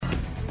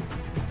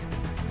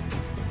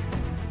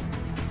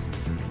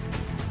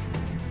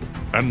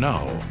And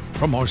now,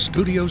 from our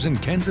studios in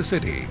Kansas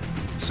City,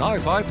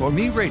 Sci-Fi for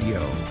Me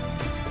Radio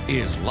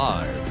is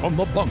live from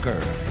the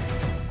bunker.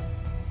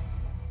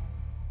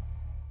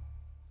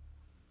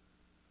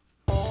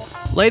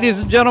 Ladies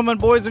and gentlemen,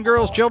 boys and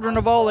girls, children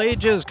of all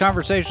ages,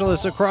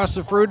 conversationalists across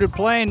the fruited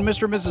plain,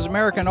 Mr. and Mrs.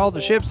 America and all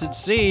the ships at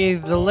sea,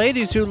 the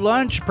ladies who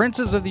lunch,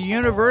 princes of the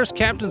universe,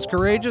 captains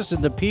courageous,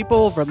 and the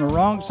people from the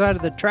wrong side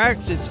of the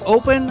tracks, it's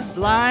Open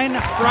Line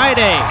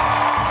Friday.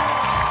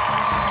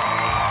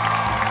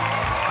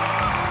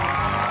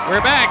 We're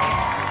back.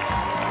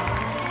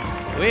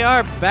 We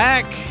are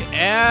back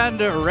and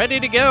ready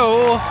to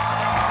go.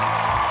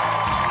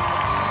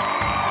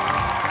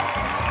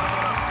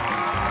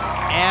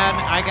 And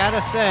I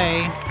gotta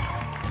say,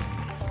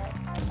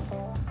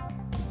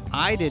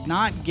 I did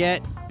not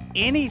get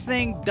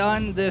anything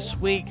done this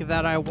week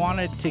that I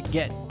wanted to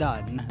get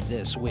done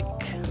this week.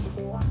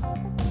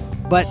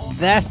 But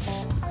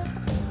that's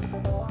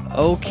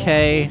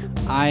okay,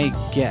 I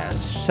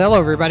guess. Hello,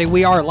 everybody.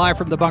 We are live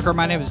from the bunker.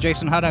 My name is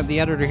Jason Hutt. I'm the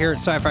editor here at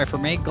Sci-Fi for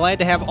Me. Glad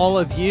to have all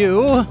of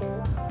you.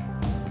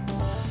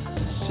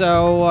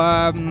 So,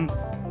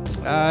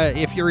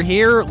 if you're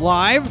here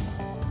live,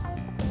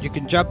 you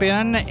can jump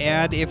in,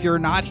 and if you're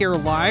not here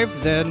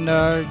live, then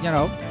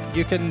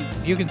you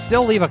can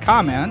still leave a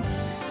comment.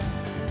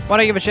 Want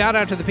to give a shout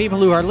out to the people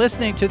who are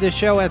listening to this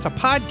show as a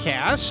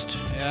podcast.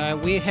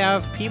 We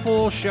have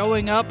people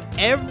showing up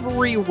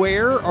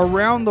everywhere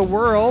around the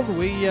world.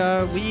 We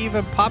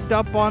even popped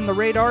up on the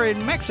radar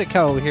in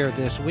Mexico here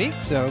this week,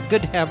 so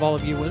good to have all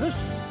of you with us.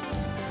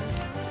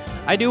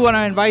 I do want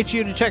to invite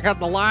you to check out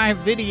the live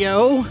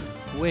video,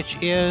 which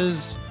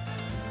is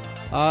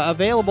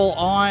available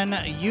on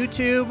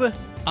YouTube,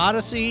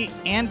 Odyssey,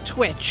 and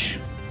Twitch.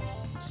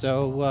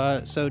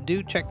 So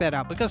do check that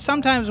out, because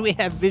sometimes we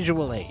have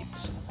visual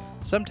aids.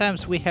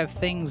 Sometimes we have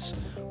things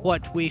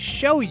what we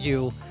show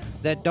you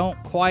that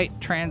don't quite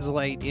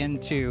translate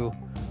into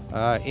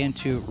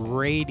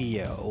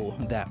radio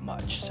that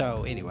much.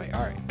 So anyway,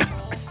 all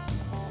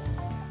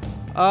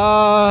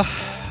right.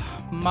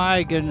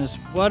 My goodness,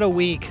 what a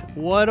week!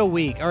 What a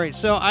week! All right,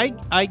 so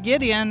I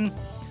get in.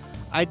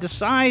 I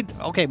decide,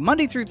 okay,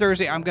 Monday through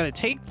Thursday, I'm gonna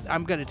take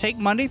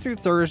Monday through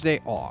Thursday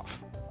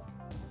off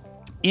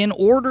in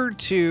order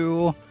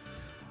to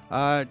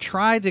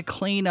try to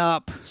clean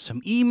up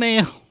some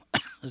email,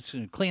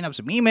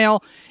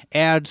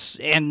 ads,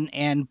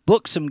 and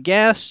book some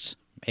guests,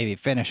 maybe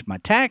finish my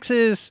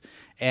taxes,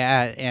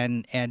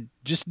 and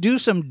just do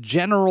some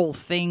general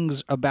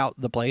things about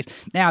the place.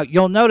 Now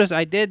you'll notice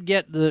I did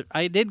get the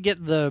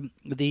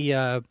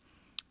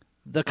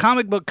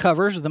comic book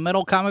covers, the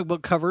metal comic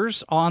book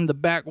covers on the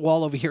back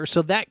wall over here.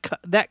 So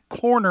that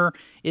corner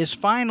is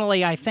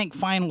finally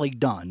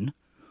done.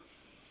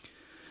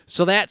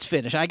 So that's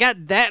finished. I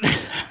got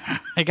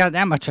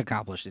that much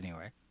accomplished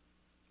anyway.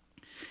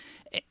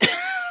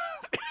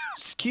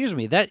 Excuse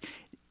me. That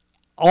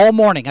all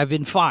morning I've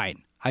been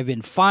fine.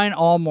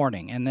 All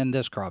morning, and then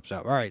this crops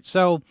up. All right.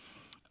 So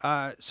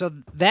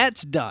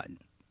that's done.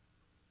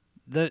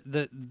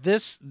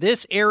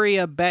 This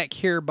area back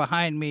here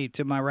behind me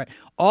to my right,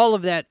 all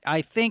of that,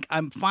 I think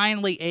I'm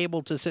finally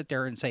able to sit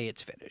there and say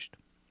it's finished.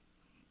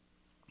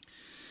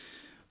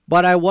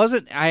 But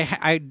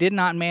I did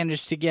not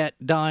manage to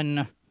get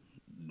done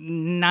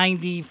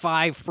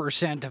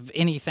 95% of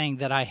anything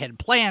that I had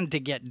planned to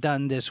get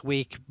done this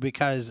week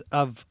because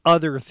of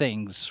other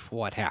things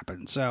what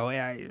happened. So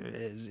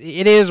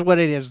it is what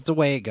it is. It's the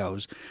way it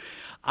goes.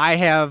 I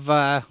have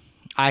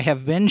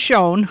been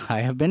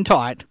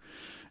taught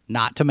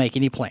not to make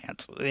any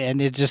plans,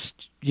 and it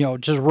just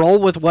roll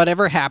with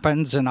whatever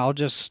happens, and I'll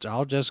just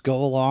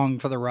go along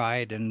for the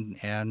ride,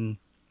 and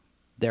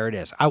there it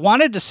is. I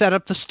wanted to set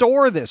up the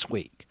store this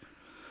week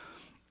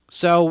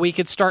so we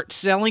could start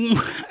selling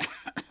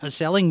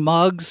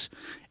mugs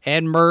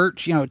and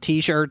merch,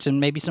 t-shirts and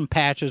maybe some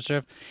patches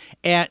of,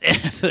 and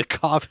the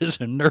cough is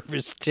a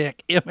nervous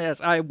tick. MS,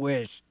 I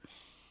wish.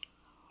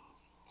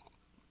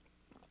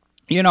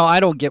 I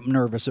don't get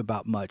nervous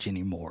about much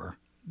anymore.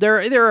 There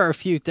are a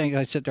few things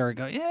I sit there and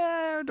go,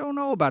 yeah, I don't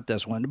know about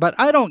this one, but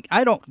I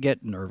don't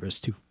get nervous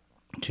too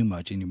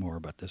much anymore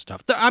about this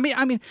stuff. I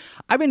mean,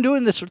 I've been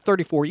doing this for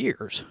 34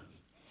 years.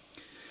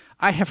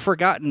 I have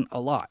forgotten a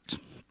lot,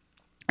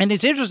 and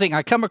it's interesting.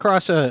 I come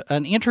across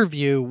an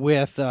interview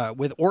with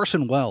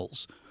Orson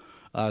Welles.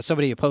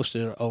 Somebody had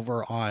posted it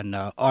over on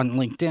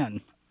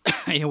LinkedIn.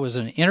 It was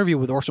an interview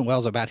with Orson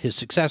Welles about his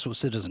success with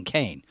Citizen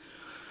Kane.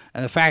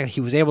 And the fact that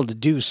he was able to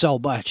do so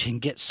much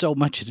and get so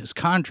much in his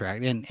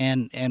contract,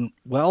 and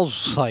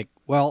Wells was like,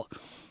 well,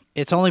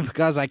 it's only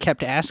because I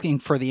kept asking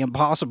for the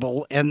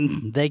impossible,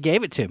 and they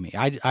gave it to me.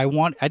 I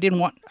didn't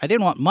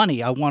want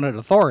money. I wanted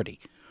authority.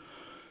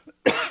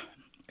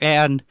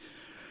 And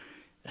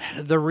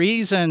the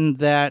reason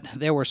that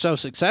they were so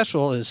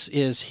successful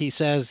is he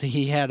says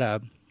he had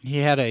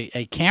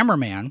a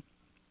cameraman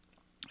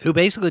who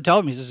basically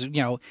told me, he says,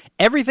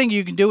 everything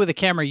you can do with a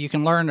camera, you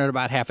can learn in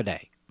about half a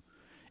day.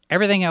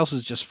 Everything else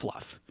is just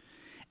fluff.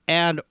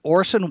 And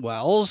Orson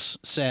Welles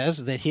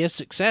says that his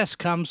success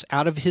comes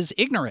out of his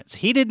ignorance.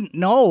 He didn't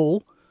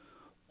know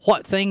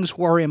what things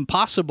were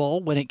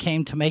impossible when it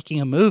came to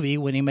making a movie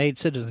when he made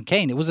Citizen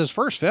Kane. It was his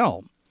first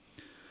film.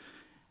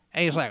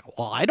 And he's like,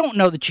 well, I don't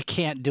know that you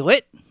can't do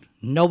it.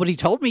 Nobody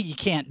told me you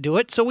can't do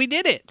it, so we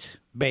did it,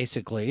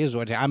 basically, is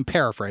what I'm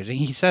paraphrasing.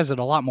 He says it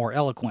a lot more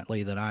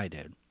eloquently than I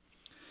did.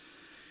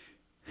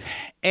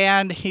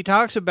 And he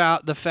talks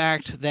about the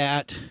fact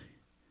that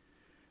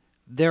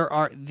there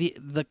are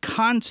the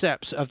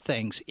concepts of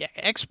things,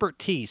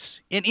 expertise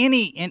in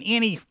any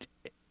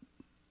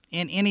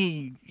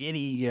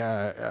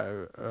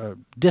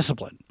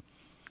discipline.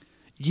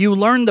 You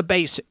learn the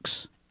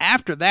basics.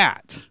 After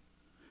that,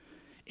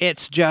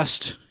 it's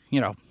just,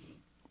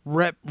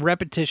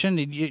 repetition.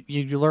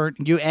 You learn,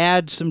 you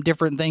add some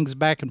different things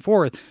back and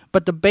forth,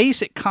 but the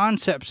basic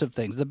concepts of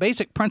things, the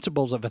basic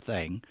principles of a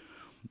thing,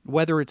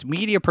 whether it's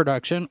media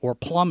production or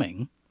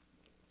plumbing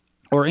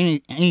or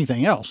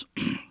anything else,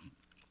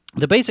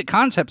 the basic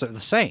concepts are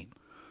the same.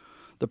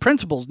 The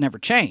principles never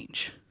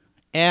change.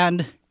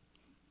 And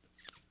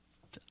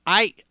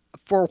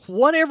for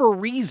whatever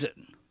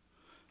reason,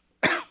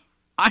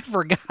 I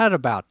forgot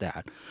about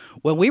that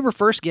when we were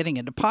first getting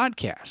into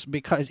podcasts,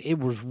 because it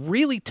was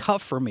really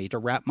tough for me to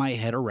wrap my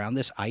head around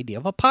this idea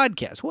of a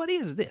podcast. What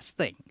is this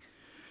thing?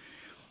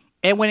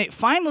 And when it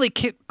finally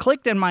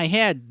clicked in my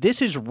head,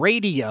 this is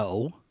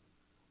radio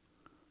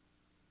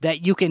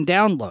that you can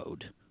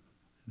download,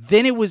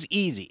 then it was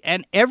easy.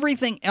 And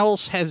everything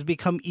else has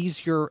become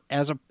easier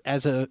as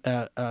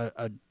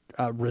a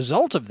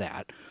result of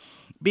that,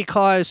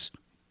 because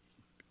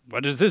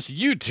what is this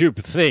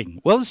YouTube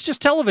thing? Well, it's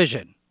just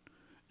television.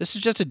 This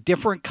is just a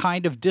different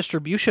kind of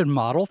distribution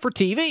model for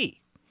TV.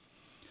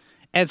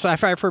 And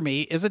Sci-Fi for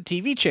Me is a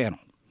TV channel.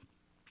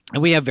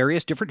 And we have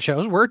various different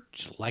shows. We're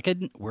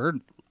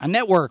a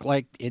network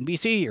like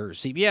NBC or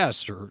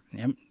CBS or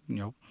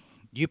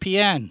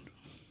UPN.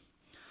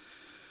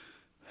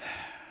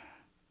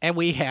 And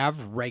we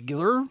have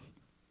regular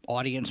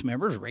audience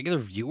members, regular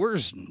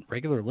viewers, and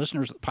regular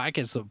listeners of the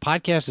podcast. The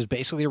podcast is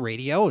basically a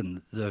radio,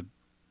 and the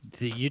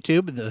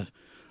YouTube and the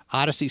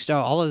Odyssey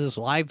stuff, all of this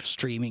live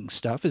streaming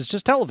stuff is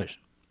just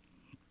television.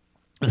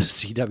 The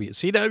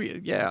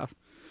CW, yeah.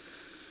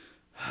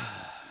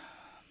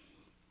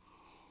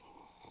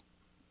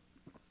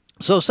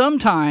 So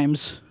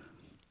sometimes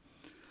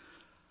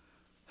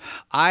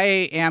I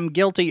am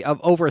guilty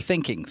of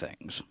overthinking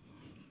things.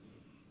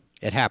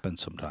 It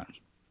happens sometimes.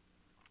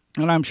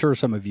 And I'm sure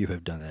some of you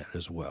have done that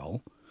as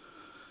well.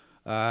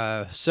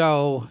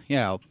 So,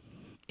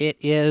 it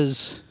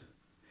is,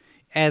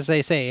 as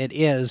they say, it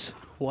is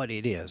what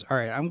it is. All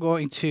right, I'm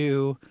going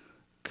to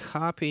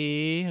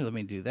copy. Let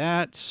me do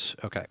that.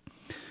 Okay.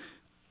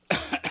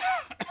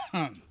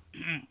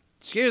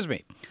 Excuse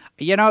me.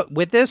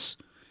 With this,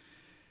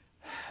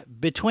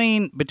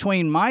 between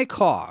my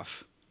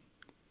cough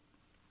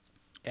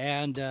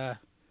and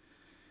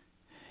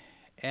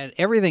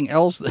everything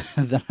else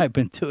that I've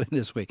been doing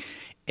this week,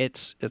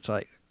 it's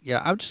like,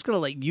 I'm just gonna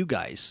let you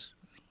guys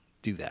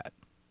do that.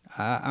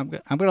 I'm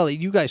gonna let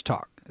you guys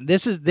talk.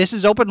 This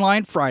is Open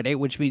Line Friday,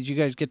 which means you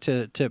guys get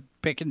to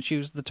pick and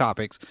choose the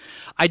topics.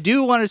 I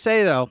do want to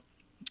say though,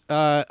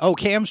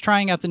 Cam's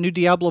trying out the new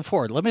Diablo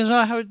 4. Let me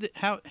know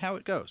how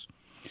it goes.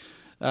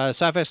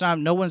 Sci-Fi Snob,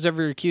 no one's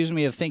ever accused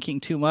me of thinking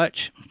too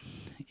much.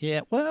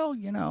 Yeah, well,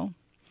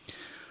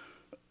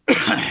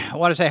 I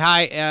want to say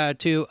hi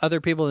to other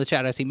people in the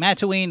chat. I see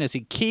Mataween. I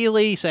see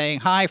Keely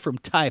saying hi from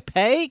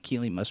Taipei.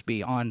 Keely must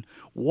be on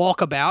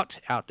walkabout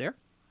out there.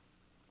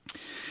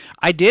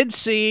 I did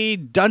see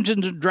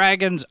Dungeons &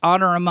 Dragons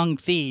Honor Among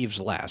Thieves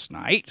last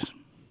night.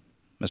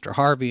 Mr.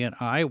 Harvey and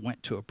I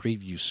went to a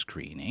preview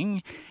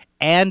screening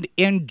and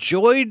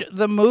enjoyed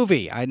the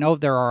movie. I know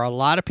there are a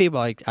lot of people.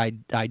 I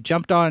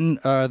jumped on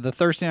the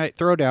Thursday Night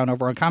Throwdown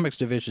over on Comics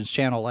Division's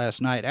channel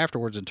last night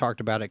afterwards and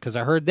talked about it because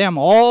I heard them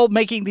all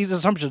making these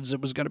assumptions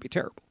it was going to be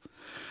terrible.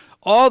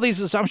 All these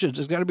assumptions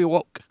is going to be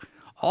woke.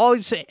 All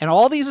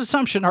these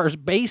assumptions are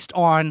based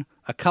on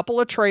a couple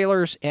of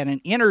trailers and an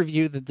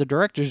interview that the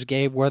directors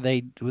gave where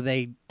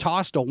they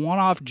tossed a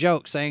one-off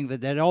joke saying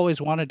that they'd always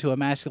wanted to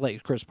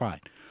emasculate Chris Pine.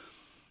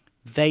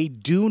 They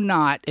do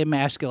not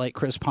emasculate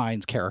Chris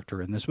Pine's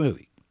character in this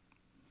movie.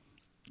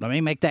 Let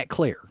me make that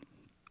clear.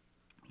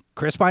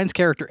 Chris Pine's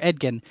character,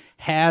 Edgin,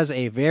 has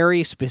a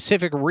very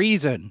specific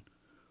reason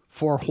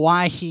for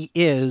why he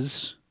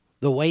is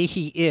the way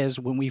he is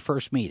when we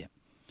first meet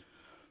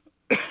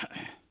him.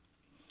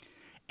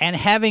 And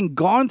having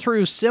gone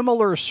through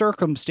similar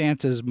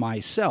circumstances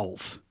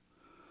myself,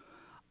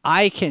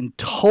 I can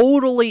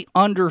totally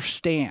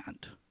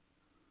understand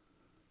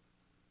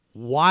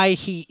why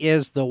he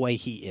is the way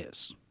he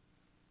is.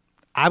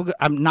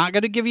 I'm not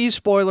going to give you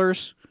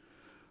spoilers,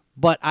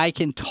 but I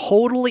can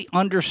totally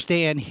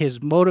understand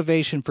his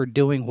motivation for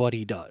doing what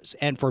he does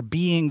and for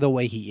being the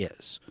way he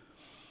is.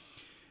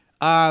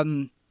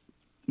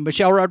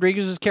 Michelle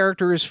Rodriguez's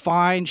character is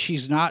fine.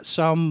 She's not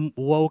some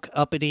woke,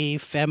 uppity,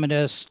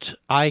 feminist,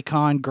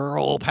 icon,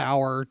 girl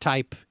power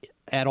type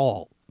at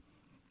all.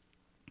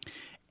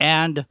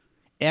 And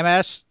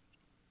MS,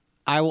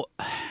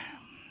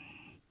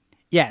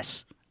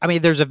 yes, I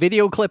mean, there's a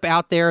video clip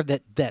out there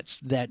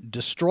that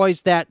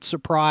destroys that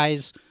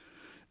surprise.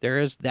 There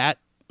is that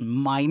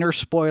minor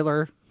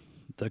spoiler.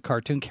 The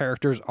cartoon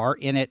characters are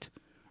in it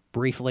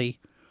briefly.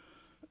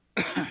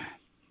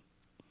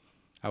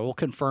 I will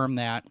confirm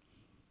that.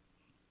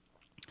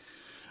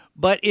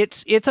 But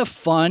it's a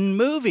fun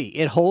movie.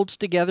 It holds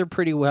together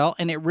pretty well,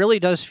 and it really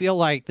does feel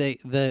like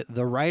the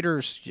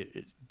writers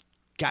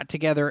got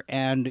together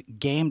and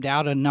gamed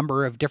out a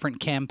number of different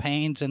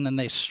campaigns, and then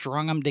they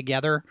strung them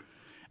together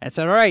and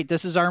said, all right,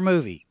 this is our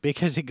movie,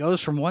 because it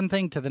goes from one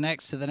thing to the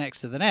next, to the next,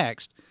 to the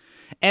next.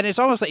 And it's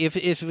almost like if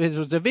it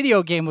was a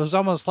video game, it was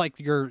almost like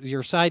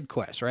your side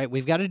quest, right?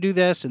 We've got to do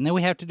this, and then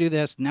we have to do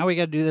this. Now we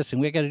got to do this, and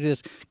we got to do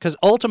this, because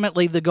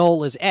ultimately the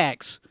goal is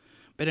X.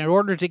 But in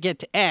order to get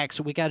to X,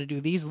 we got to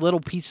do these little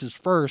pieces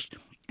first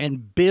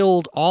and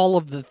build all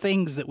of the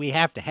things that we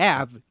have to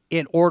have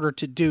in order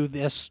to do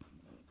this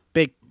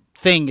big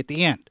thing at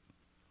the end.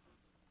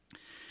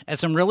 And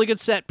some really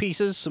good set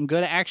pieces, some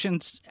good action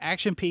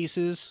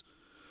pieces.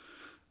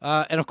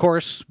 And of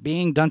course,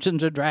 being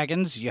Dungeons &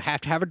 Dragons, you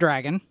have to have a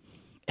dragon.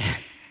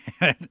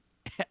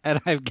 And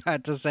I've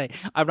got to say,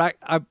 I'm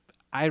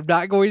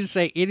not going to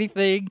say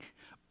anything,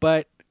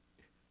 but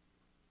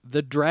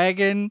the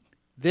dragon,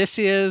 this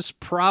is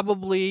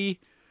probably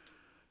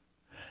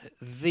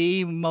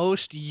the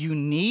most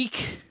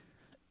unique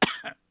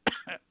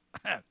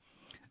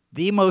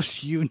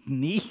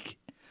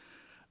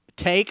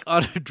take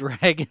on a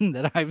dragon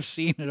that I've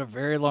seen in a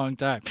very long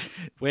time.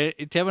 When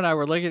Tim and I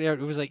were looking at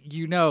it, it was like,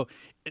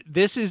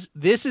 this is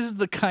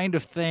the kind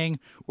of thing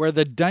where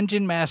the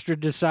dungeon master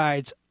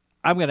decides,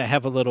 I'm going to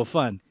have a little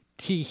fun.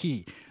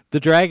 Tee-hee.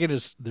 The dragon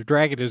is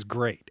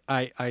great.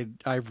 I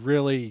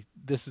really,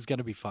 this is going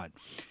to be fun.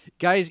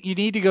 Guys, you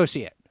need to go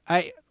see it.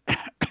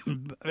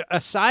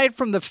 Aside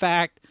from the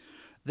fact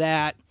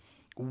that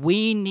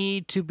we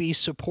need to be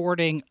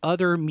supporting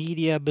other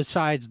media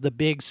besides the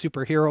big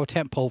superhero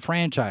tentpole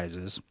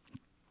franchises,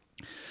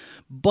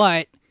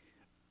 but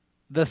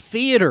the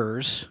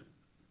theaters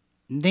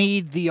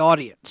need the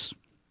audience.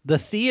 The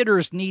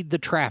theaters need the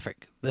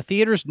traffic. The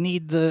theaters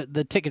need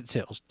the ticket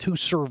sales to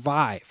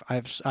survive.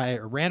 I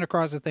ran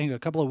across a thing a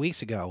couple of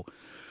weeks ago.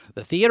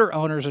 The theater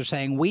owners are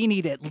saying we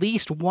need at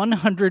least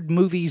 100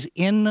 movies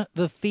in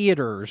the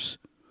theaters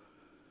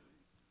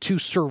to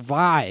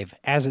survive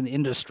as an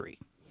industry.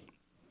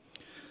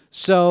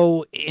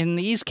 So in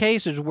these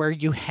cases where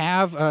you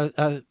have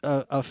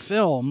a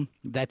film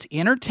that's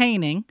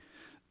entertaining,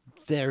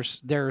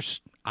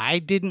 I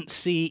didn't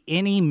see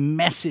any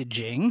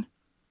messaging.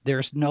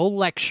 There's no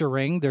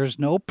lecturing. There's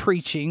no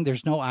preaching.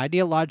 There's no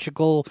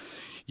ideological,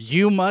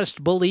 you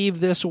must believe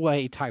this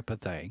way type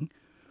of thing.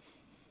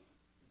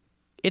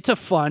 It's a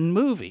fun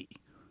movie.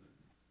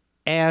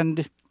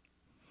 And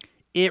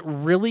it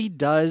really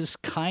does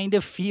kind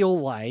of feel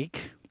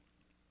like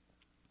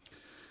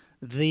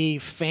the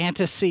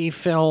fantasy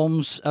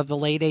films of the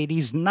late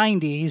 80s,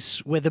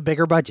 90s with a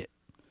bigger budget.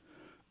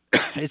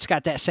 It's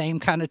got that same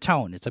kind of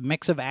tone. It's a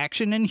mix of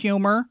action and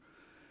humor.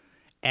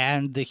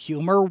 And the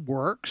humor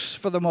works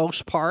for the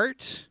most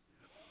part.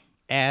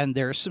 And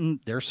there's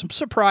some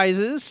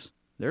surprises.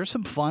 There's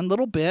some fun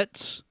little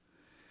bits.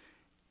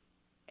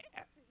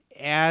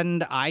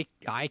 And I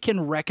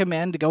can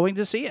recommend going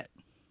to see it.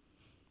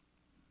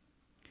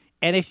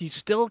 And if you're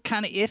still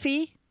kind of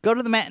iffy, go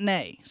to the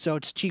matinee. So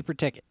it's a cheaper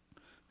ticket.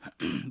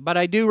 But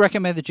I do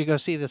recommend that you go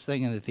see this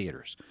thing in the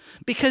theaters.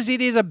 Because it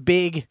is a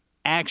big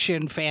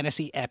action,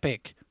 fantasy,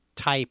 epic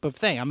type of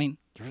thing. I mean,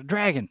 there's a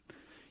dragon.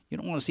 You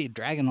don't want to see a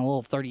dragon on a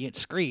little 30-inch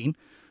screen.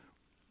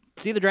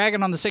 See the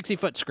dragon on the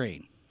 60-foot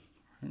screen.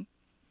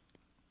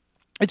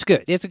 It's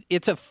good.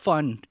 It's a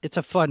fun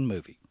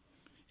movie.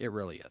 It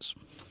really is.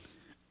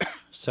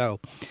 So,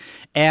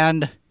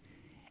 and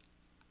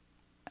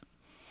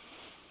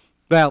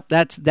well,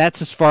 that's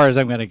as far as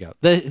I'm going to go.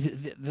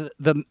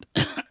 The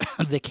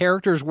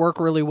characters work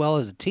really well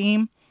as a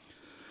team.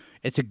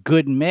 It's a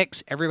good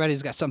mix.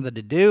 Everybody's got something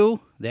to do.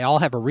 They all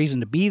have a reason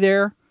to be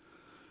there.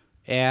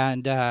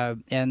 And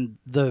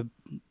the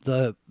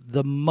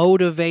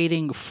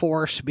motivating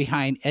force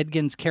behind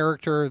Edgin's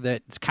character,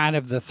 that's kind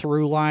of the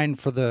through line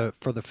for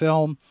the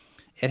film.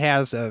 It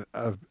has a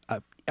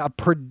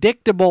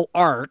predictable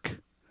arc,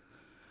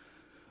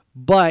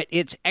 but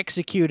it's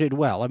executed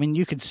well. I mean,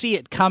 you can see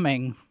it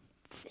coming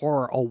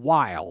for a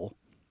while,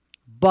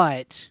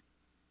 but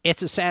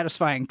it's a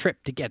satisfying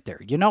trip to get there.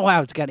 You know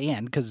how it's got to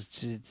end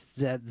because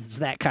it's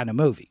that kind of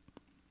movie.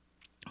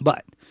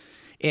 But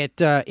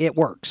it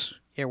works.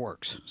 It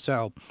works.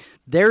 So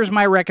there's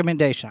my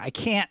recommendation. I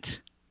can't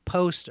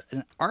post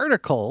an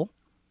article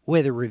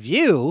with a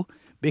review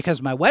because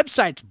my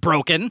website's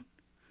broken.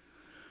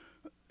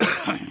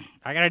 I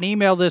got an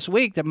email this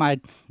week that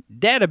my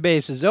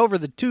database is over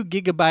the 2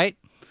 gigabyte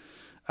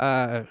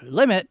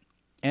limit,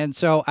 and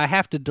so I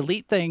have to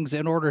delete things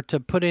in order to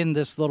put in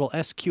this little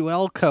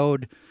SQL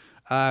code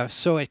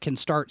so it can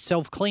start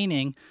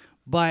self-cleaning,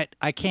 but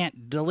I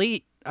can't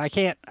delete. I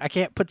can't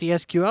put the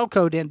SQL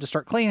code in to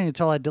start cleaning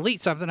until I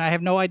delete something. I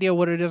have no idea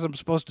what it is I'm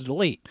supposed to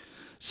delete.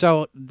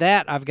 So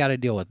that I've got to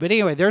deal with. But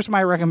anyway, there's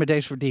my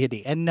recommendation for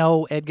D&D. And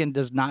no, Edgin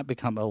does not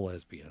become a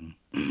lesbian.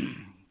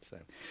 So,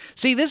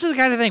 see, this is the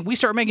kind of thing we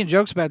start making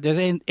jokes about this,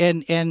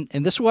 and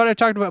this is what I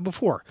talked about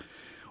before.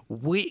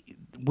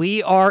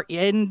 We are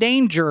in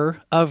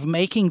danger of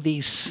making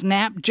these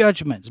snap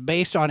judgments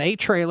based on a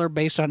trailer,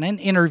 based on an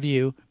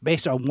interview,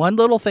 based on one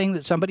little thing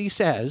that somebody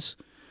says,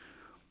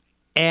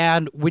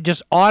 and we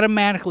just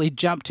automatically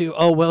jump to,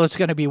 oh, well, it's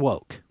going to be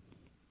woke.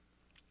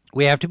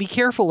 We have to be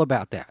careful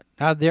about that.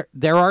 Now,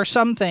 there are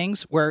some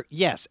things where,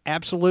 yes,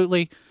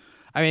 absolutely.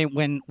 I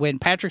mean, when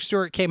Patrick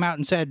Stewart came out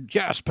and said,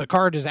 yes,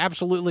 Picard is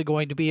absolutely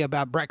going to be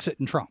about Brexit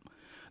and Trump,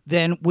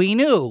 then we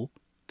knew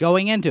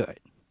going into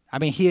it. I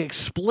mean, he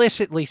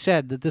explicitly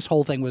said that this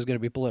whole thing was going to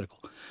be political.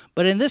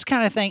 But in this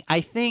kind of thing, I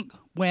think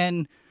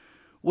when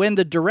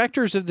the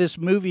directors of this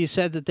movie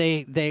said that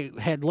they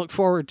had looked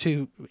forward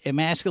to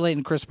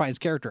emasculating Chris Pine's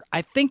character,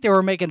 I think they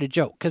were making a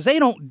joke, because they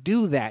don't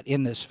do that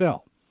in this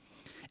film.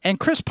 And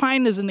Chris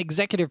Pine is an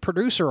executive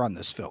producer on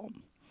this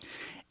film.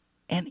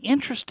 And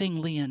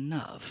interestingly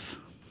enough,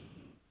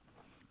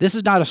 this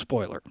is not a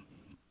spoiler.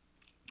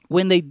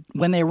 When they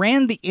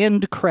ran the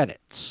end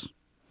credits,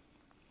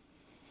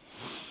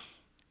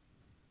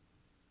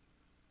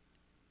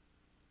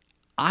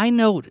 I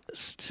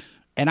noticed,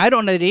 and I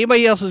don't know that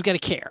anybody else is going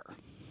to care,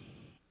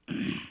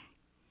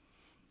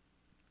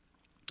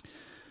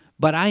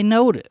 but I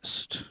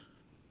noticed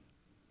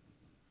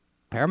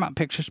Paramount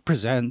Pictures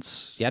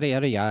presents yada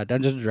yada yada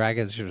Dungeons and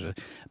Dragons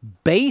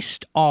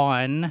based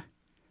on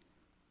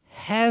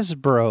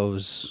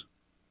Hasbro's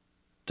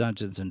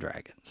Dungeons and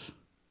Dragons.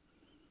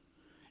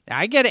 Now,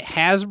 I get it.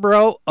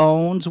 Hasbro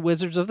owns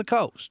Wizards of the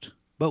Coast,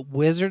 but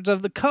Wizards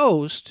of the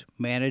Coast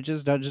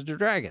manages Dungeons and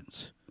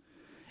Dragons.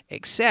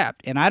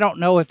 Except, and I don't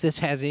know if this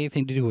has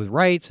anything to do with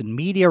rights and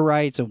media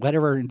rights and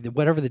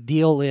whatever the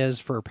deal is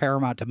for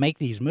Paramount to make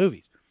these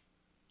movies.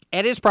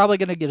 And it's probably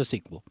going to get a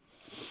sequel.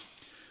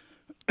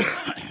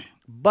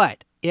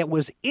 But it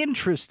was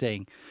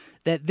interesting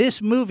that this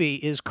movie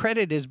is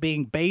credited as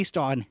being based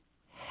on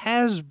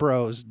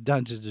Hasbro's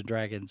Dungeons and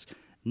Dragons,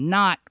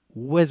 not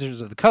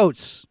Wizards of the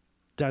Coast's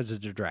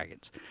Dungeons and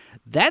Dragons.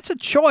 That's a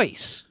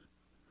choice.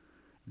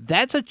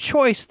 That's a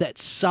choice that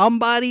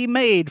somebody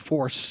made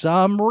for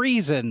some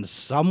reason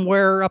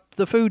somewhere up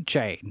the food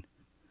chain.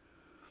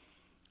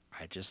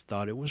 I just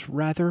thought it was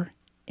rather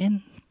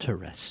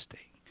interesting.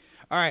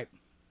 All right.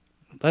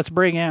 Let's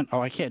bring in... Oh,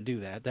 I can't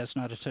do that. That's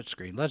not a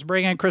touchscreen. Let's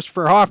bring in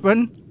Christopher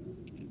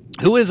Hoffman,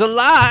 who is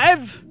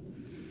alive.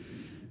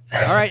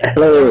 All right.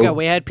 Hello. There we go.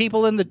 We had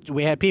people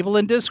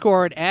in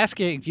Discord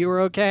asking if you were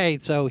okay.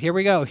 So here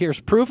we go. Here's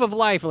proof of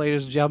life,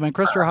 ladies and gentlemen.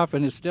 Christopher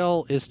Hoffman is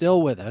still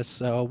with us.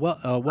 So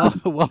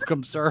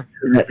welcome, sir.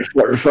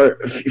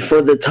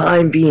 For the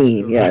time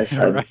being, yes.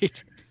 I'm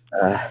right.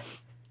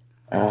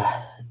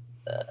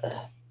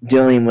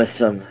 Dealing with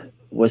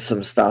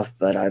some stuff,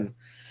 but I'm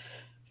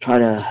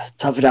trying to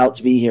tough it out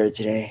to be here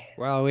today.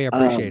 Well, we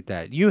appreciate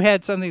that. You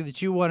had something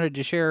that you wanted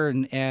to share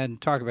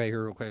and talk about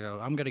here real quick.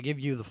 I'm going to give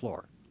you the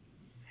floor.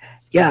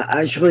 Yeah,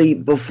 actually,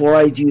 before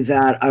I do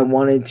that, I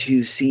wanted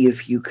to see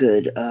if you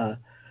could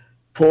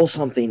pull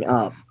something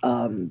up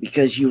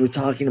because you were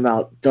talking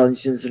about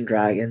Dungeons and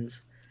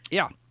Dragons.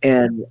 Yeah.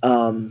 And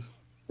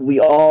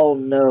we all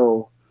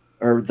know,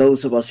 or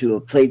those of us who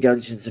have played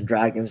Dungeons and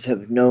Dragons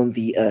have known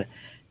the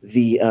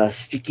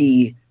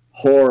sticky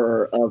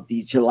horror of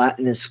the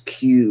gelatinous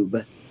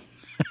cube.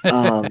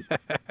 But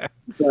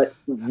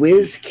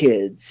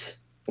WizKids,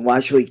 well,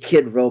 actually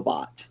Kid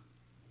Robot,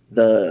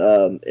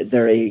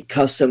 they're a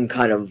custom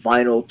kind of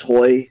vinyl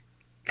toy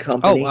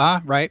company.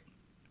 Oh, right.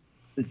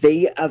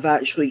 They have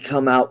actually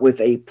come out with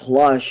a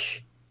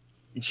plush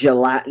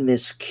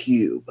gelatinous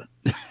cube.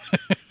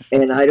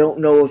 And I don't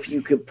know if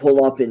you could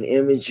pull up an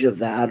image of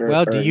that or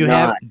well, do you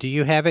not.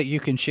 have it you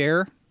can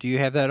share? Do you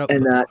have that up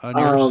And that, on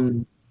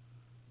yours?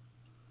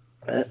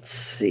 Let's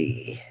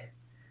see.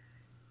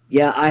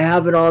 Yeah, I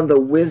have it on the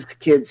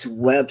WizKids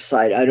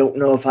website. I don't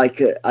know if I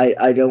could. I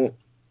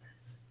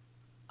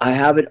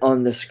have it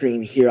on the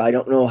screen here. I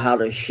don't know how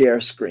to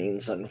share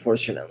screens,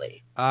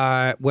 unfortunately.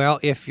 Well,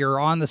 if you're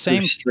on the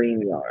same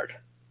StreamYard,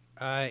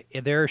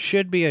 there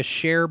should be a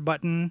share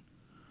button.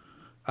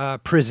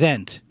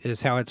 Present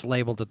is how it's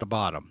labeled at the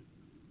bottom.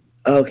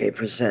 Okay,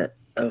 present.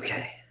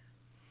 Okay.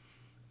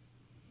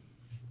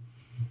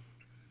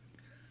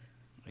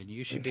 And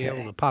you should be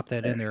able to pop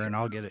that in there, and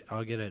I'll get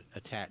it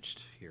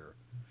attached here.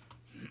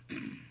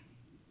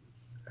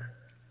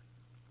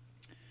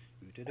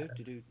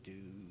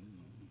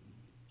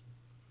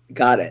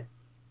 Got it.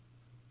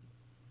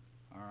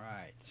 All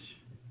right.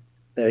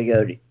 There you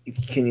go.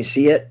 Can you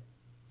see it?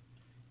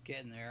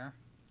 Getting there.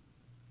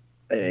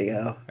 There you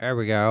go. There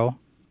we go.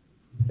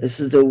 This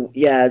is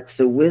it's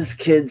the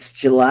WizKids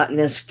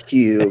gelatinous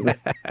cube.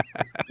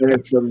 And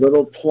it's a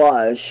little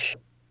plush,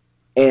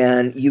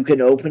 and you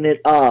can open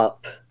it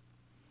up,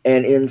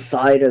 and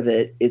inside of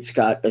it, it's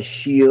got a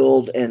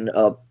shield and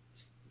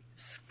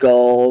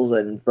skulls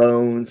and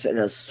bones and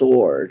a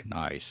sword.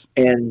 Nice.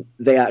 And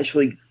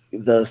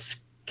the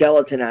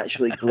skeleton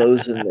actually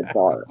glows in the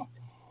dark.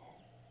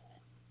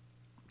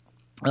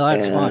 Well,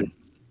 that's fun.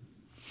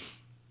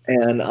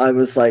 And I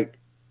was like,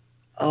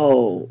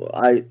 oh,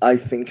 I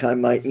think I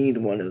might need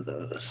one of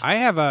those.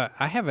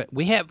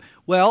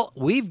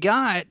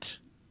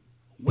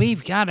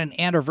 We've got an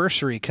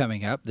anniversary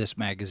coming up. This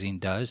magazine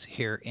does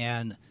here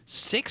in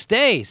 6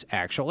 days.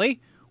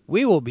 Actually,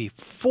 we will be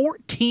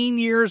 14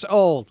 years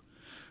old.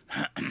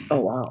 Oh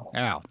wow!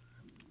 Wow,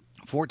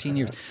 14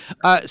 years.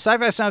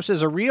 Sci-Fi Snob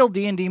says a real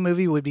D&D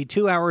movie would be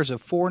 2 hours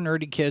of 4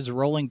 nerdy kids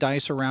rolling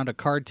dice around a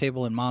card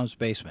table in mom's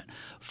basement.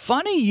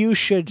 Funny you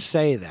should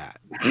say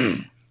that,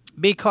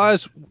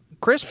 because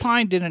Chris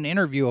Pine did an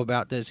interview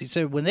about this. He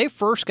said when they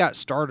first got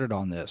started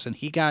on this and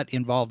he got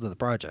involved in the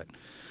project,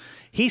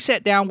 he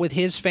sat down with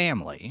his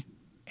family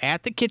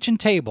at the kitchen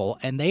table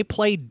and they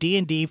played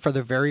D&D for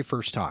the very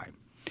first time.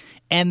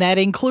 And that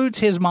includes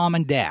his mom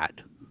and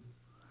dad.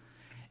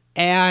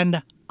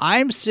 And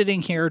I'm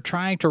sitting here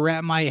trying to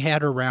wrap my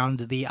head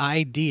around the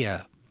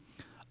idea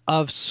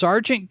of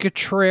Sergeant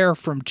Gautreaux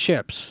from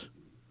Chips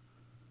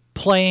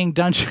playing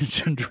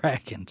Dungeons and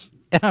Dragons.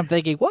 And I'm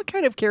thinking, what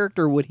kind of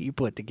character would he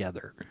put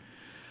together?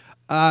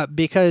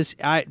 Because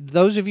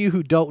those of you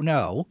who don't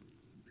know,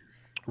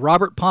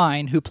 Robert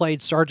Pine, who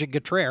played Sergeant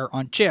Gautreaux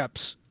on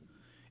Chips,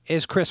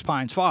 is Chris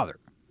Pine's father.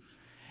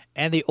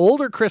 And the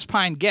older Chris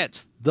Pine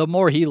gets, the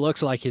more he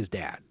looks like his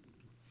dad.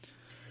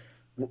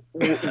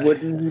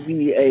 Wouldn't he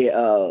be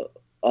a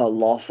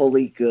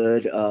lawfully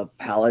good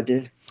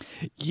paladin?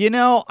 You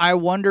know, I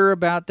wonder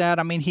about that.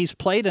 I mean, he's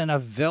played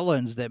enough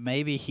villains that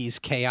maybe he's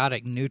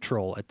chaotic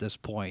neutral at this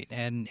point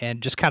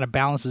and just kind of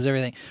balances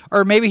everything.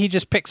 Or maybe he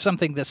just picks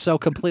something that's so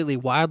completely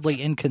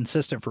wildly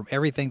inconsistent from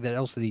everything that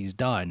else that he's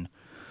done.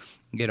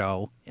 You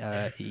know,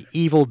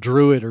 evil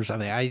druid or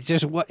something. I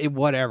just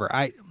whatever.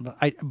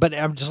 But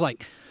I'm just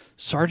like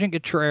Sergeant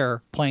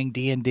Gautreaux playing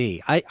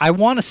D&D. I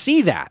want to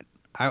see that.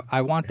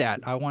 I want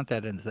that. I want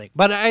that in the thing.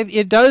 But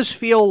it does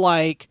feel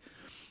like,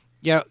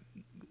 you know,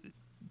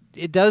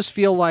 it does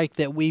feel like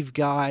that we've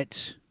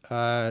got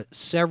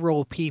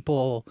several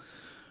people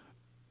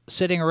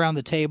sitting around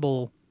the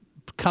table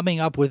coming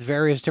up with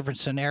various different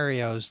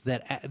scenarios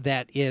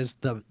that is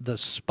the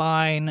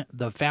spine,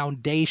 the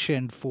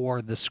foundation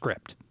for the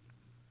script.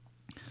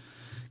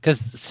 Because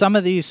some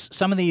of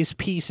these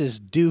pieces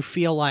do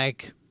feel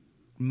like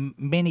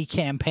mini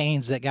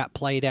campaigns that got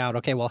played out.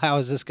 Okay, well, how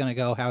is this going to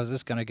go? How is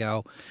this going to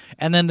go?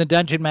 And then the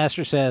Dungeon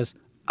Master says,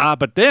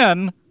 but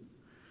then...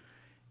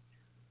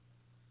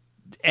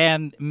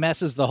 and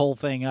messes the whole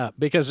thing up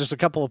because there's a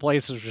couple of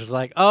places where it's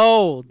like,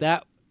 oh,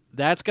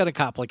 that's going to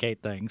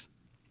complicate things.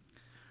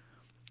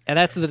 And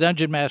that's the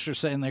Dungeon Master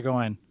sitting there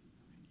going,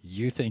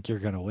 you think you're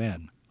going to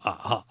win.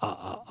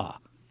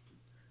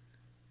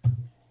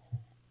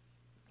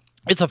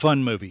 It's a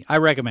fun movie. I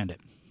recommend it.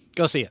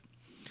 Go see it.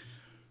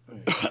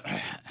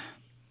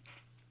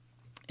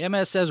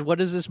 MS says, what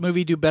does this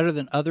movie do better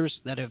than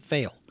others that have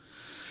failed?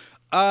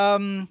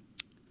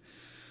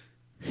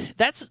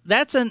 That's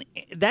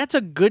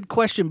a good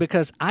question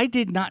because I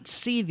did not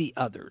see the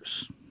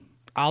others.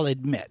 I'll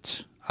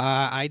admit,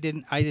 I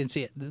didn't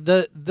see it.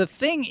 The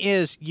thing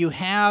is, you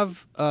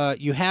have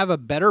a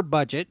better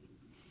budget,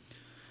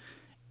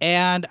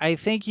 and I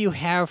think you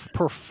have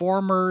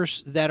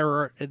performers that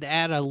are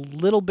at a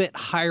little bit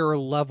higher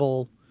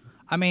level.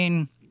 I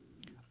mean,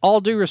 all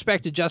due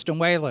respect to Justin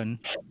Whalen,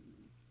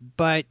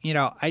 but you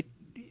know,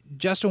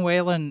 Justin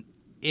Whalen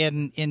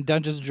in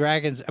Dungeons and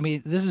Dragons. I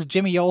mean, this is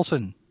Jimmy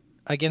Olsen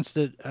against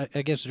the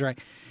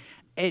dragon.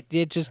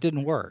 It just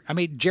didn't work. I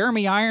mean,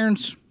 Jeremy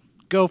Irons,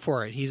 go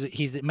for it.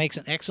 He makes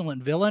an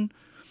excellent villain,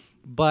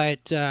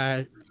 but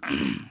a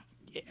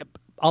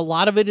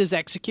lot of it is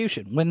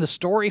execution. When the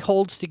story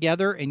holds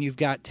together and you've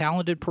got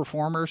talented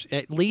performers,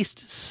 at least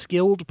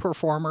skilled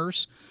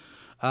performers,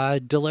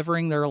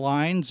 delivering their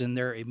lines and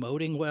they're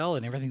emoting well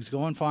and everything's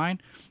going fine,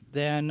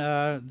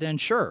 then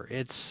sure,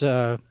 it's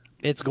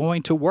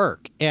going to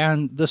work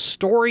and the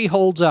story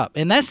holds up,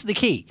 and that's the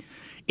key.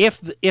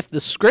 If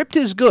the script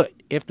is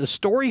good, if the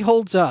story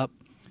holds up,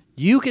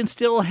 you can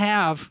still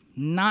have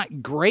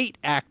not great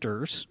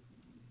actors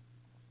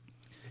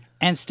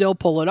and still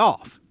pull it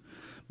off.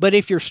 But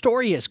if your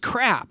story is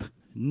crap,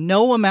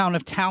 no amount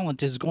of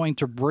talent is going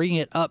to bring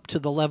it up to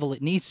the level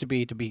it needs to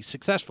be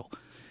successful.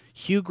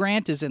 Hugh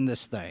Grant is in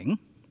this thing,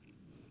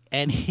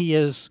 and he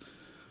is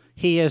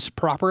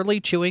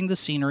properly chewing the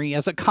scenery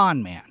as a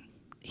con man.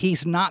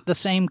 He's not the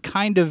same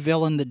kind of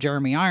villain that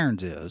Jeremy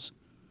Irons is,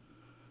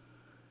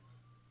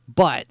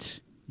 but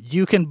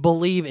you can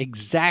believe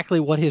exactly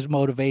what his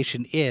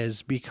motivation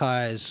is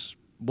because,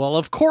 well,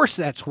 of course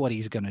that's what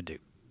he's going to do.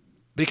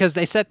 Because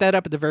they set that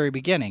up at the very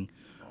beginning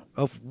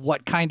of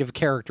what kind of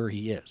character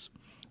he is.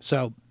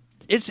 So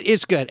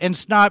it's good. And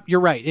it's not, you're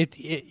right.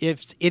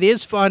 It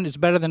is fun. It's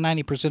better than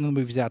 90% of the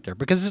movies out there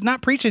because it's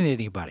not preaching to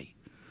anybody.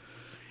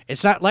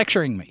 It's not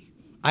lecturing me.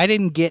 I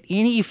didn't get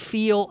any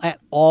feel at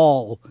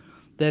all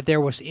that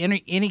there was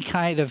any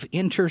kind of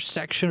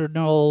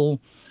intersectional,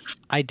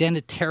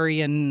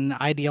 identitarian,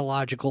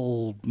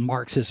 ideological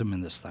Marxism in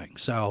this thing.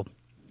 So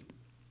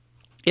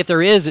if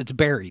there is, it's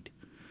buried.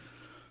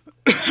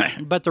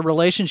 But the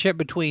relationship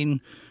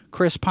between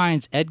Chris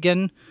Pine's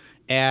Edgin,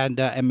 and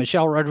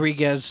Michelle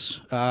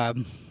Rodriguez. I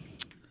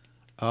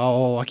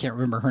can't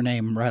remember her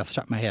name right off the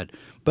top of my head.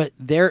 But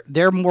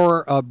they're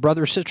more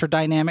brother-sister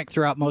dynamic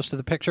throughout most of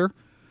the picture,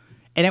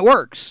 and it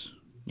works.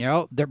 You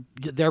know,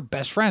 they're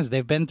best friends.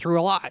 They've been through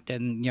a lot,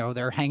 and you know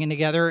they're hanging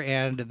together,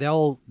 and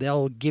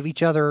they'll give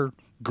each other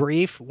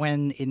grief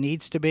when it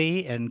needs to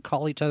be, and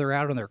call each other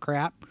out on their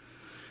crap.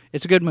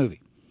 It's a good movie.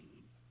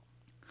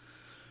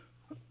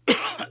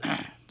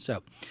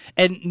 So,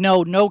 and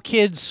no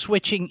kids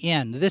switching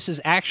in. This is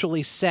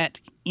actually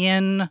set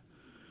in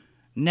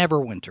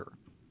Neverwinter.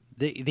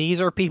 These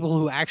are people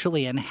who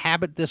actually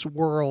inhabit this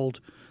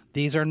world.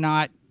 These are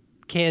not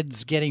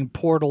kids getting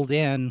portaled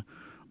in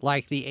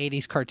like the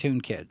 80s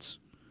cartoon kids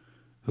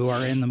who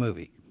are in the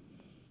movie.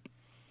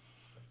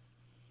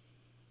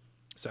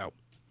 So,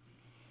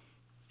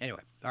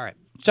 anyway, all right.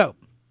 So,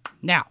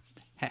 now,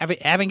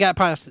 having got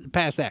past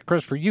that,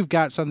 Christopher, you've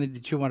got something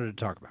that you wanted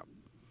to talk about.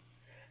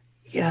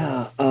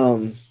 Yeah,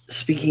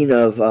 speaking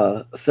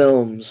of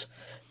films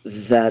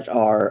that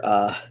are,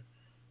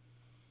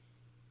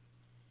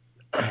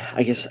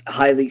 I guess,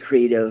 highly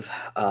creative,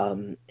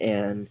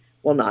 and,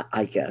 well, not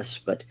I guess,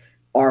 but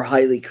are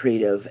highly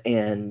creative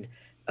and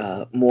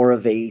more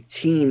of a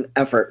team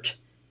effort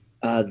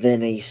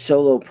than a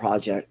solo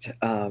project.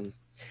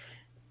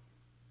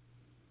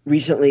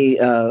 Recently,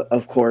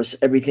 of course,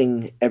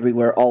 Everything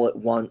Everywhere All at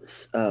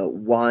Once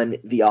won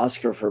the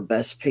Oscar for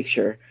Best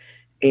Picture,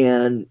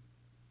 and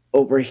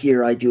over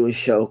here, I do a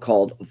show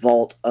called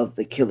Vault of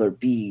the Killer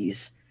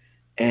Bees,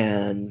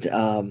 and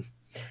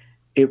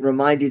it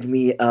reminded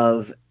me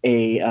of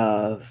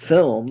a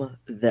film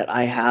that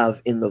I have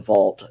in the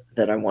vault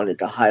that I wanted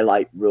to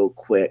highlight real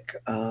quick,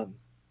 and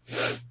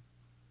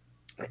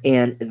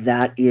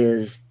that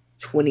is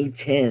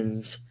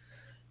 2010's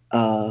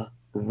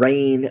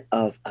Reign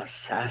of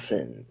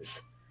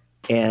Assassins,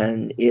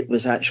 and it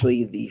was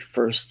actually the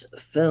first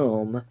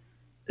film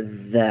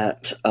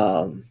that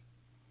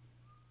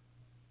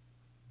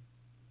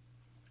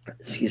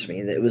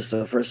it was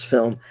the first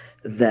film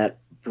that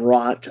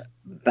brought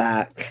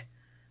back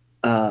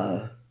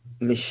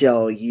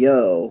Michelle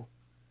Yeoh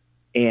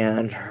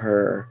and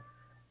her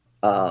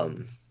let's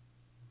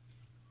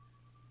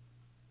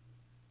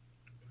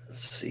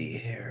see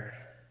here.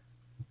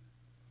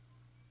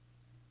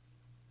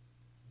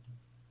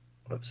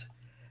 Whoops.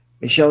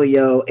 Michelle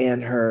Yeoh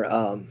and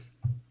her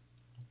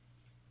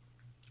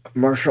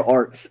martial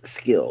arts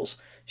skills.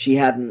 She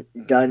hadn't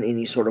done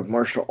any sort of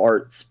martial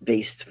arts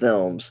based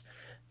films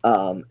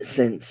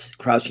since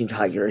Crouching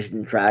Tiger,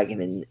 Hidden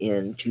Dragon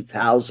in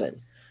 2000.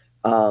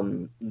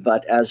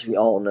 But as we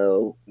all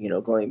know,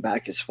 going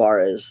back as far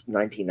as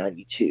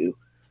 1992,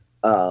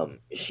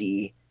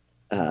 she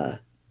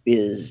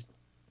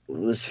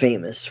was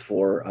famous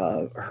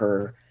for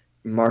her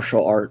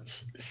martial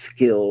arts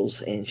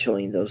skills and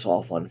showing those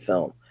off on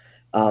film.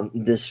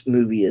 This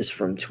movie is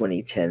from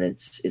 2010.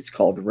 It's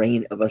called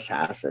Reign of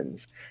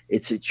Assassins.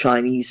 It's a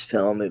Chinese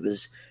film. It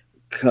was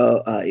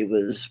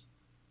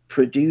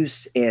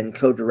produced and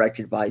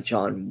co-directed by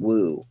John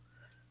Woo.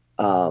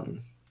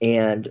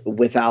 And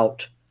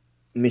without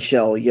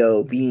Michelle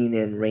Yeoh being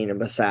in Reign of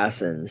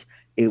Assassins,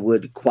 it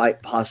would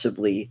quite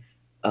possibly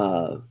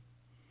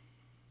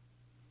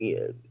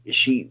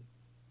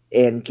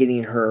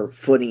getting her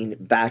footing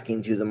back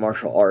into the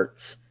martial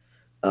arts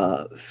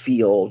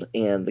field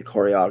and the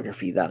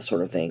choreography, that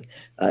sort of thing,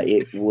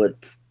 we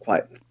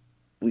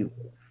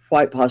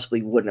quite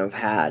possibly wouldn't have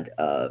had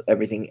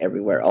Everything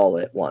Everywhere All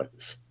at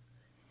Once.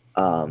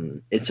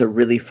 It's a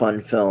really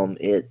fun film.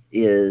 It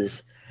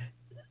is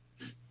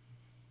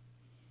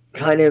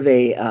kind of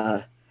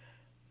it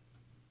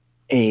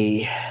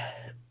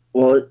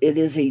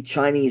is a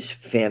Chinese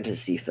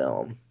fantasy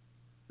film,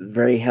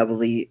 very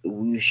heavily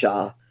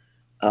wuxia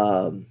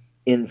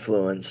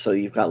influence. So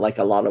you've got like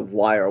a lot of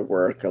wire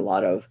work, a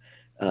lot of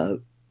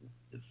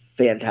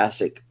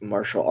fantastic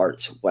martial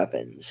arts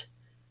weapons.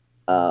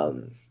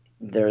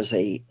 There's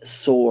a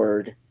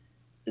sword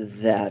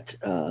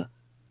that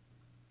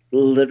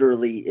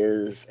literally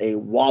is a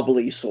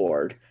wobbly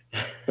sword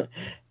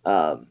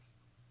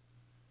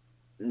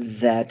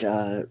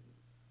that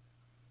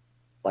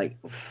like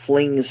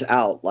flings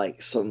out like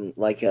those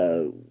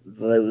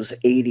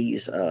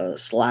 80s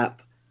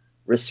slap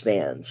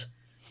wristbands,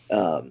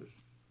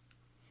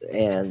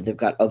 and they've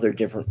got other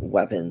different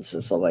weapons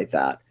and stuff like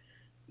that.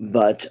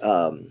 But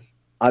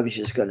I was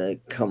just going to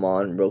come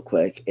on real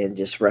quick and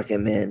just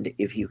recommend,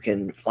 if you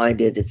can find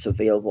it, it's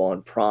available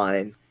on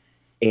Prime,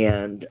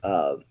 and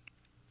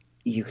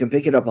you can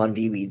pick it up on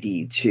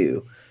DVD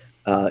too.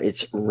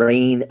 It's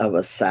Reign of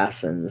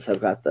Assassins. I've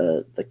got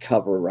the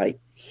cover right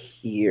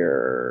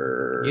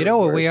here. You know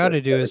what we ought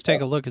to do is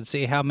take a look and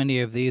see how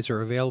many of these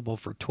are available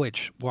for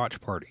Twitch watch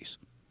parties.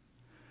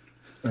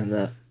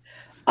 And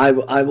I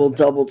will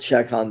double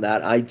check on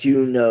that. I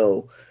do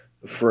know,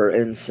 for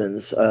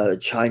instance,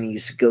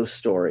 Chinese Ghost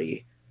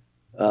Story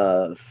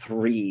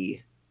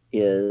 3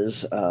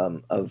 is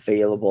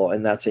available,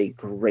 and that's a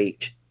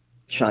great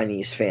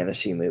Chinese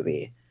fantasy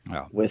movie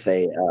with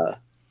a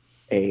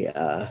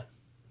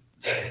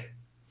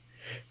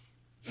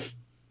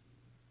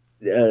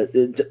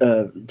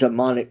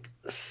demonic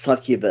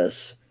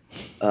succubus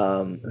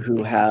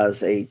who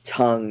has a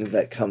tongue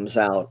that comes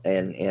out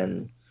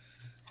and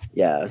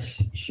yeah,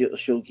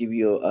 she'll give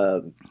you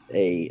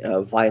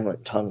a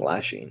violent tongue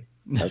lashing,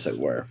 as it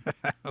were.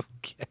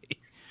 Okay.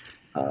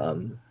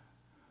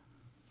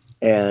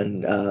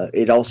 And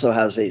it also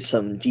has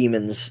some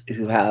demons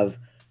who have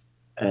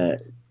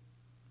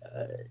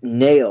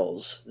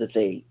nails that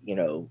they,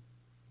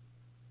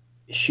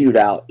 shoot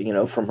out,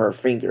 from her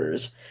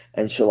fingers,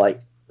 and she'll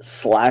like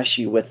slash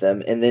you with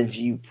them, and then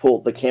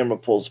the camera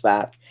pulls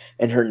back,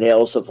 and her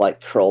nails have like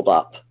curled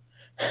up.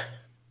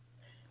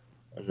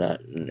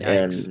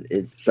 And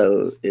it's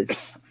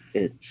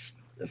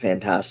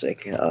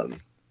fantastic.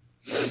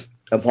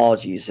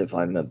 Apologies if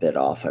I'm a bit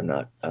off.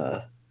 I'm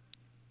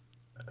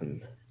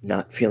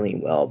not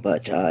feeling well,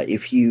 but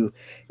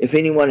if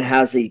anyone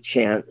has a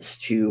chance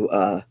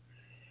to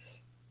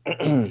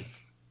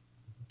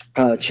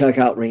check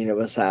out Reign of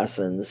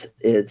Assassins,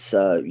 it's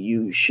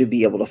you should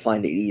be able to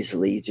find it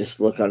easily. Just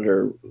look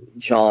under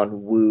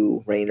John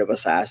Woo Reign of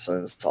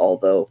Assassins,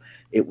 although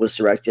it was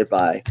directed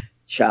by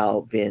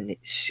Chow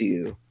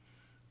Bin-Su,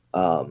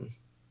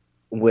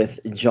 with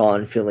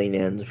John filling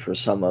in for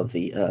some of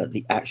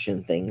the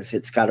action things.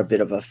 It's got a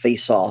bit of a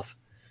face-off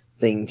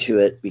thing to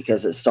it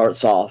because it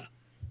starts off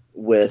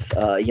with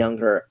a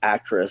younger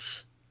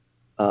actress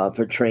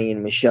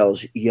portraying Michelle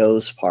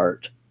Yeoh's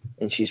part,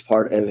 and she's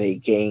part of a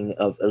gang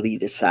of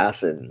elite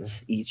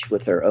assassins, each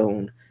with their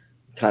own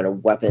kind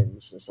of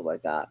weapons and stuff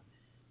like that,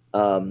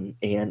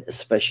 and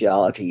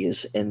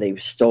specialities. And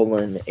they've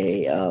stolen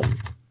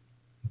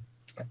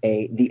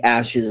the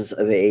ashes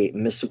of a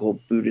mystical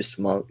Buddhist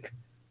monk,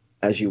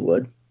 as you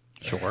would.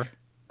 Sure.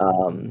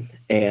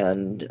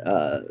 And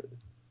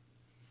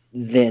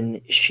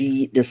then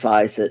she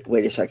decides that,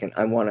 wait a second,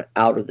 I want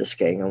out of this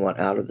gang. I want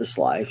out of this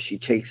life. She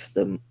takes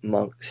the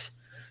monk's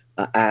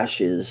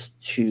ashes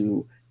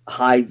to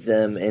hide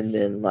them and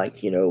then,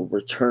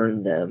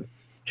 return them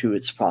to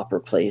its proper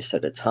place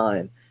at a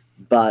time.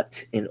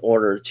 But in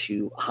order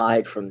to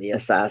hide from the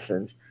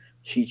assassins,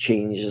 she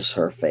changes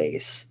her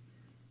face.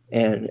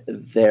 And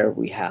there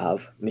we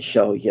have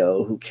Michelle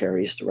Yeoh, who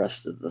carries the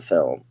rest of the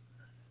film.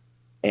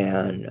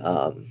 And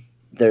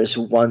there's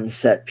one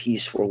set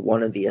piece where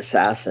one of the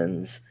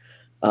assassins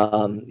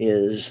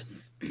is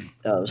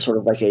sort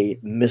of like a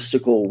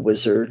mystical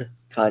wizard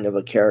kind of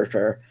a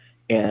character.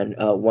 And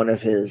one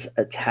of his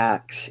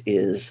attacks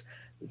is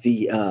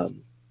the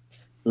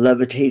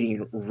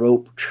levitating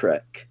rope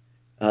trick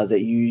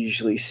that you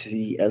usually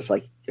see as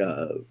like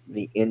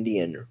the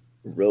Indian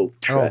rope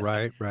trick. Oh,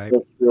 right.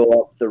 They'll throw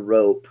up the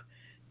rope,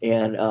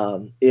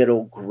 and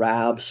it'll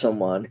grab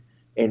someone,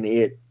 and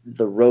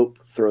the rope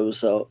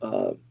throws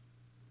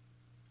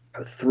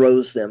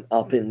them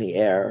up in the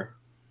air,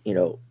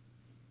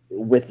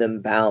 with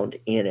them bound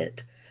in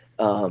it,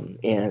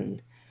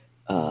 and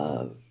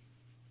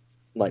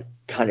like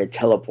kind of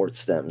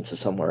teleports them to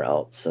somewhere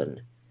else.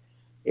 And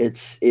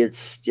it's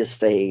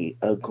just a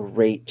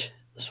great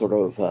sort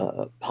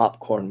of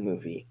popcorn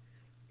movie.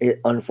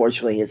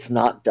 Unfortunately, it's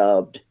not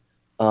dubbed,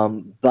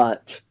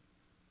 but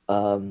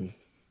the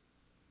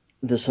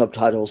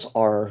subtitles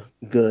are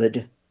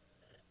good,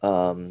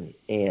 and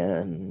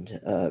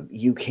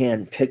you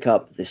can pick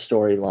up the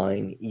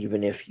storyline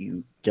even if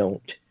you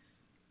don't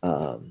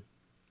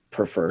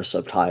prefer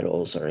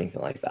subtitles or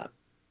anything like that.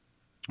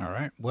 All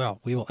right.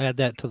 Well, we will add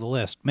that to the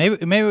list. Maybe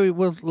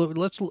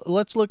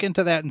let's look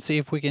into that and see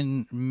if we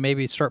can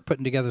maybe start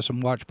putting together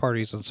some watch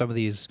parties on some of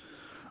these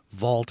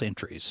vault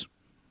entries.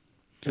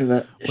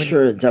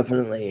 Sure,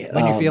 definitely.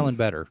 When you're feeling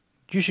better,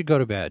 you should go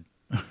to bed.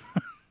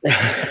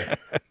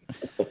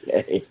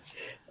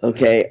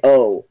 Okay.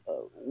 Oh,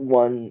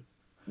 one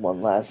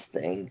last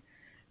thing.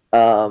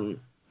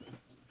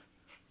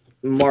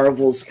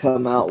 Marvel's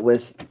come out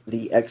with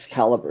the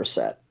Excalibur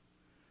set.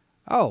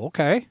 Oh,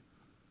 okay.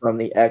 From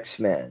the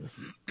X-Men.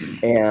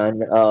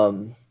 And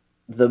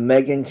the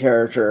Megan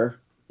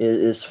character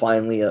is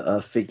finally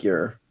a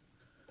figure.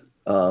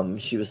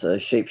 She was a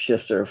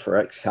shapeshifter for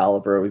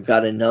Excalibur. We've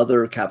got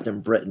another Captain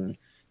Britain,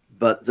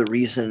 but the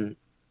reason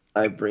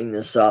I bring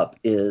this up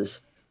is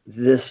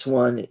this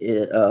one,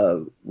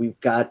 we've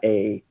got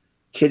a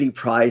Kitty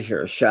Pryde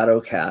here, a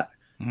Shadow Cat,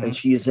 and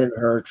she's in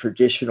her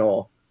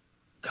traditional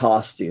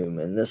costume,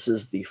 and this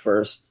is the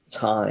first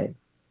time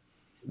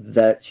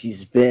that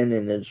she's been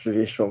in a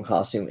traditional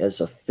costume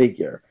as a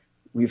figure.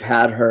 We've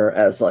had her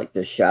as like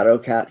the Shadow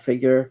Cat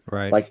figure,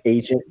 right, like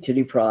Agent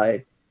Kitty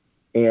Pryde,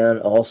 and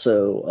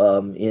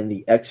also in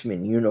the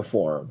X-Men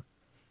uniform.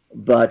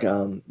 But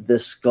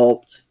this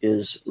sculpt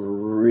is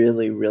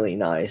really, really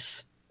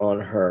nice on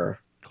her.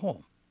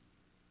 Cool.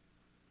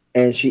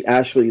 And she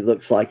actually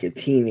looks like a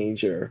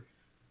teenager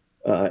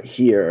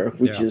here,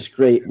 which is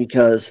great,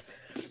 because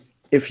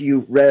if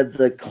you read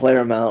the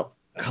Claremont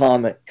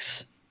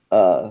comics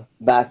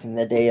back in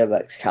the day of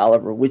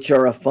Excalibur, which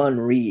are a fun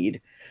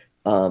read,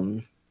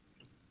 I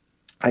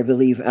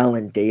believe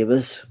Alan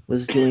Davis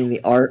was doing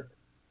the art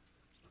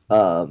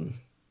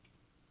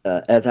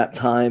at that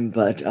time,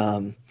 but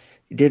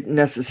he didn't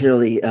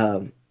necessarily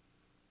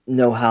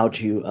know how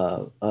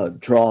to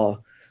draw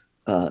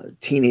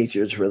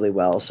teenagers really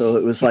well. So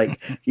it was like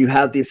you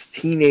have this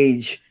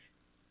teenage,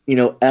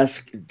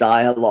 esque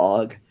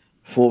dialogue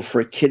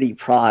for Kitty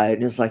Pryde,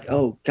 and it's like,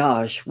 oh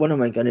gosh, what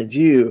am I gonna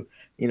do?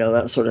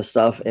 That sort of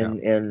stuff.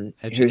 And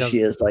here she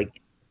is,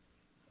 like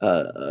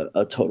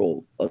a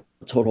total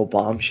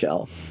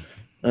bombshell.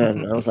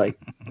 And I was like,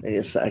 wait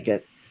a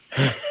second.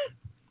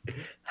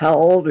 How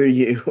old are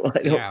you? I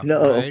don't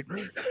know. Right.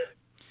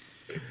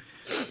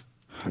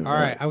 All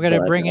right, I'm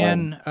gonna bring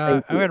in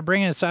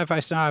Sci-Fi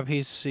Snob.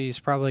 He's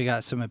probably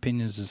got some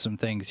opinions of some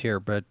things here,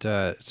 but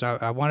so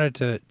I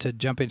wanted to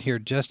jump in here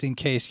just in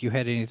case you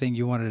had anything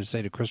you wanted to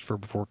say to Christopher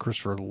before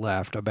Christopher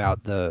left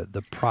about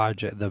the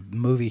project, the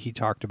movie he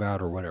talked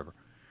about, or whatever.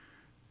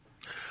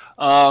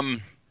 No,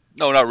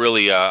 not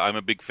really. I'm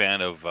a big fan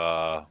of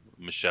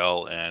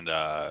Michelle and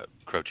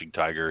Crouching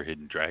Tiger,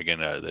 Hidden Dragon.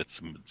 That's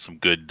some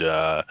good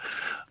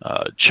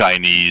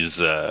Chinese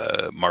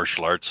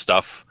martial arts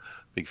stuff.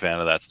 Big fan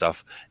of that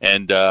stuff.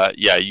 And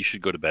yeah, you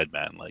should go to bed,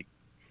 man. Like,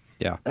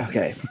 yeah.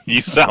 Okay.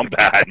 You sound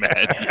bad,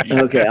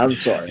 man. Okay, I'm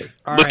sorry.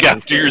 Look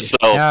after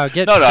yourself. No,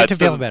 get to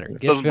feeling better.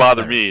 It doesn't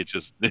bother me. It's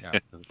just. Yeah.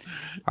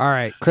 All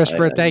right,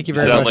 Christopher. Thank you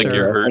very much. You sound like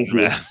you're hurt,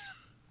 man.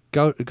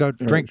 Go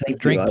drink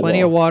plenty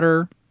of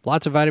water,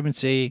 lots of vitamin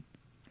C,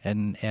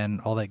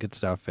 and all that good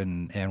stuff,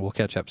 and we'll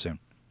catch up soon.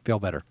 Feel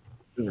better.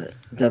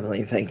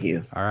 Definitely. Thank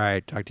you. All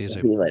right. Talk to you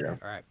soon. See you later.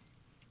 All right.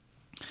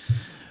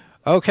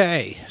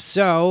 Okay,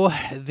 so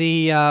the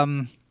yeah,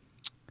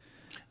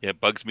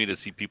 it bugs me to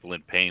see people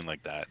in pain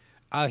like that.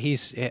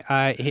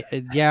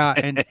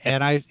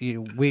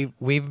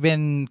 We've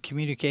been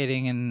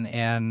communicating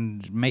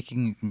and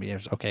making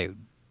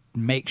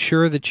make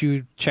sure that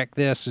you check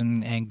this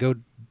and go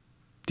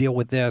deal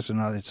with this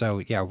and all that. So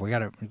yeah, we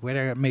gotta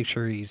make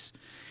sure he's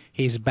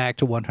back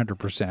to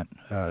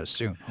 100%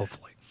 soon,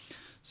 hopefully.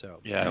 So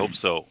yeah, I hope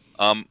so.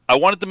 I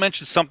wanted to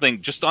mention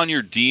something just on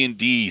your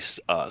D&D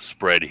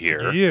spread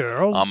here.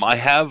 Yes. I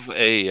have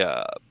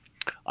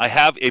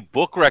a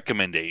book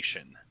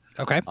recommendation.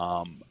 Okay.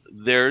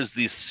 There's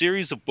this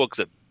series of books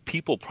that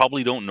people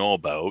probably don't know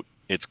about.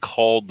 It's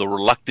called The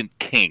Reluctant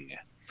King,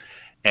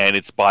 and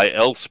it's by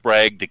L.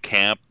 Sprague de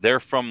Camp. They're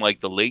from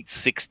like the late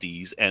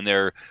 60s, and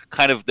they're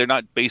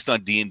not based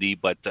on D&D,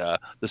 but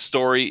the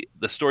story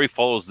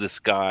follows this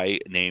guy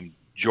named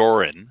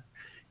Joran.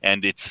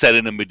 And it's set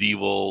in a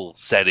medieval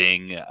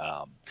setting,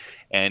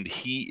 and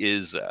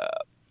he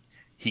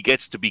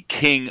gets to be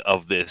king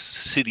of this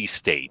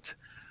city-state.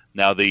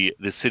 Now, the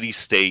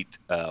city-state,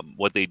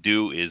 what they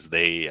do is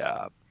they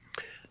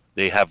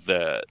have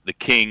the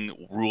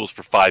king rules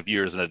for 5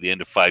 years, and at the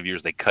end of 5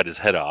 years, they cut his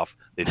head off.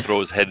 They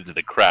throw his head into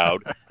the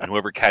crowd, and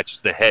whoever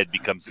catches the head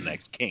becomes the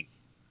next king.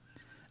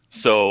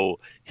 So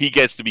he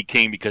gets to be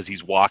king because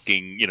he's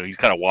walking, he's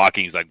kind of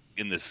walking. He's like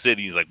in the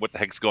city. He's like, what the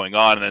heck's going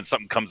on? And then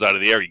something comes out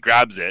of the air. He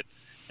grabs it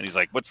and he's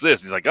like, what's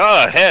this? He's like,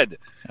 a head.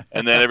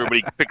 And then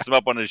everybody picks him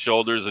up on his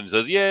shoulders and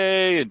says,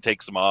 yay, and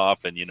takes him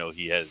off. And,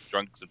 he has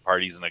drunks and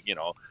parties. And,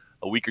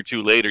 a week or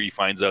two later, he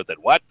finds out that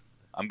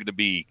I'm going to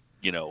be,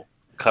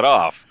 cut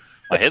off.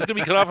 My head's going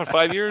to be cut off in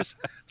 5 years.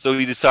 So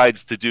he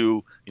decides to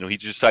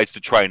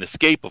try and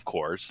escape, of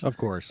course. Of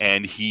course.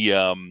 And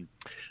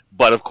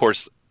but of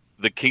course,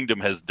 the kingdom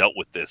has dealt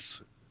with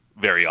this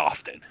very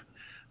often,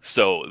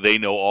 so they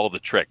know all the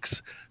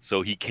tricks.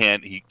 So he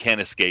can't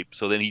escape.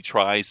 So then he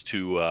tries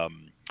to,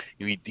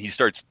 he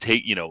starts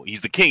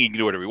he's the king. He can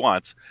do whatever he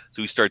wants.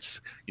 So he starts,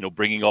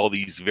 bringing all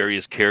these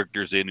various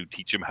characters in who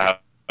teach him how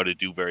to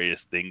do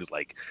various things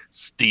like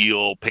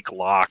steal, pick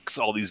locks,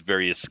 all these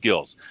various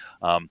skills.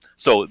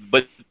 So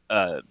that's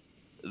a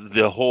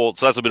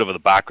bit of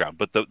the background.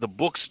 But the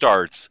book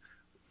starts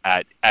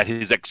at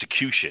his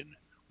execution,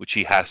 which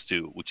he has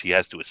to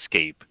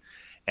escape,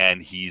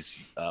 and he's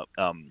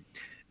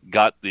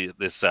got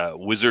this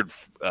wizard.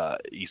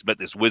 He's met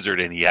this wizard,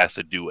 and he has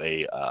to do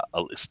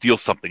steal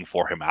something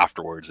for him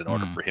afterwards in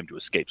order for him to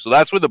escape. So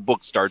that's where the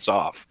book starts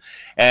off,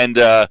 and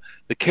the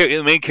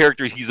main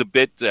character, he's a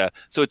bit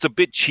so it's a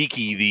bit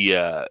cheeky.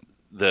 As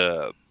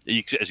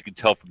you can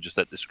tell from just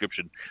that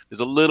description, there's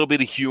a little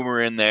bit of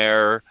humor in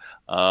there.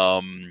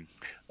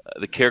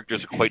 The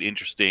characters are quite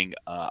interesting.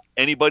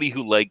 Anybody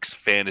who likes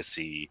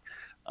fantasy.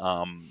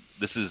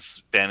 This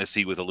is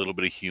fantasy with a little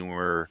bit of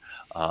humor,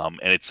 and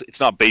it's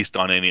not based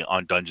on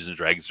Dungeons and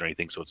Dragons or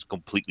anything, so it's a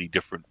completely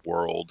different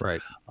world.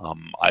 Right.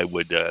 I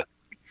would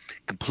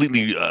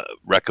completely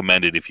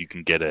recommend it if you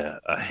can get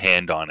a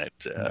hand on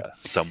it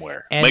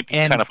somewhere. It might be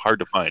kind of hard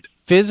to find.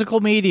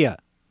 Physical media.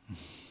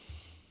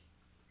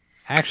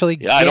 Actually,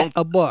 get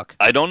a book.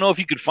 I don't know if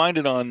you could find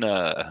it on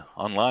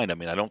online. I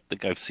mean, I don't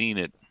think I've seen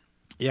it.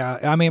 Yeah,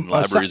 I mean,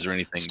 libraries or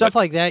anything. Stuff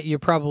like that, you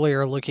probably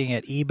are looking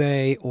at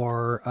eBay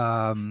or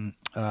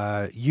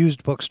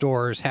used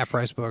bookstores,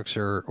 half-price books,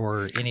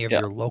 or any of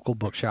your local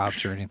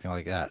bookshops or anything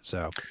like that.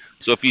 So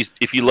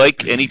if you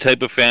like any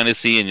type of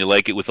fantasy and you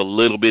like it with a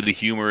little bit of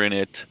humor in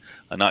it,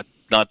 not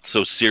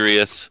so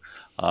serious,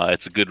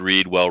 it's a good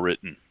read, well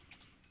written.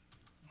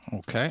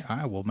 Okay,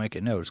 I will make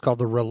a note. It's called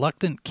The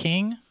Reluctant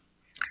King.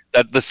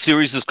 The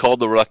series is called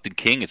The Reluctant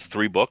King. It's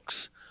 3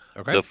 books.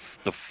 Okay.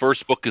 The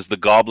first book is The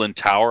Goblin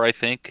Tower, I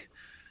think.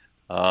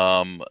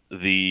 The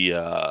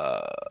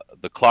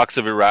Clocks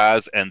of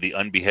Iraz and The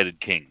Unbeheaded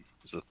King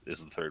is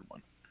the third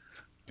one.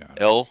 Yeah.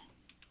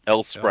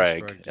 L.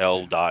 Sprague. Sprague,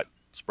 L. Dot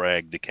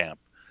Sprague de Camp.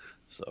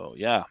 So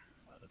yeah,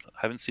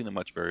 I haven't seen it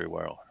much very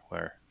well.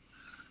 Where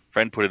a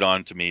friend put it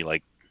on to me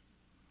like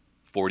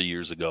 40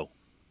 years ago,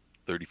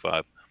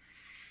 35.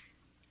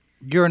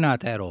 You're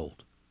not that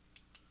old.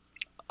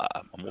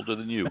 I'm older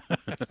than you.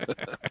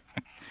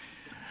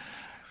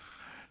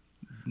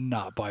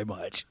 Not by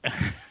much.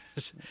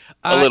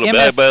 A little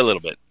bit, but a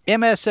little bit.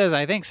 MS says,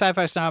 I think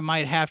Sci-Fi Snob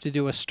might have to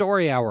do a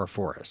story hour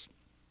for us.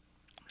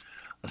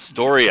 A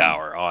story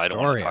hour. Oh, I don't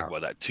want to talk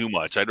about that too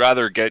much. I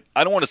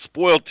don't want to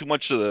spoil too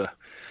much of the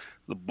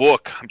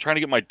book. I'm trying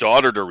to get my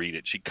daughter to read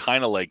it. She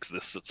kind of likes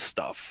this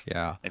stuff.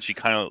 Yeah. And she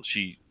kind of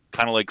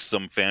likes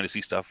some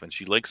fantasy stuff, and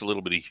she likes a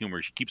little bit of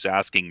humor. She keeps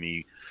asking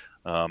me,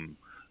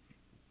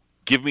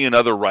 give me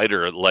another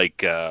writer like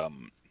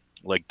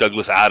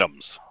Douglas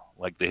Adams,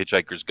 like The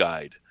Hitchhiker's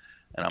Guide.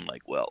 And I'm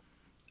like, well,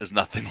 there's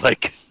nothing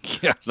like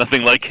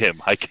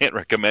him. I can't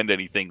recommend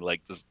anything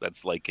like this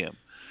that's like him.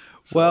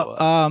 So, well,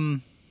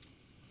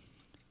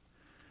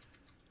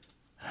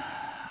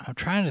 I'm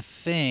trying to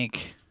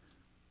think.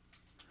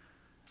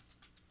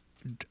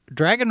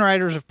 Dragon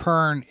Riders of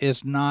Pern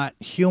is not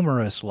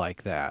humorous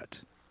like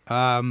that,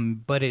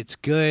 but it's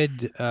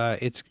good.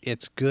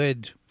 It's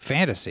good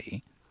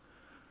fantasy.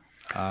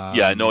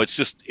 Yeah, no, it's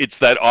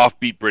that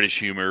offbeat British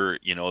humor.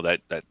 You know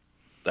that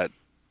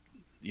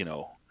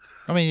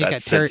I mean, you that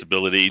got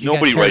sensibility. Terry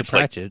Nobody writes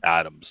Pratchett. like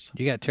Adams.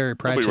 You got Terry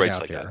Pratchett Nobody writes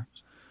out like there.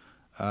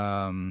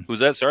 Adams. Who's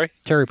that? Sorry,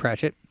 Terry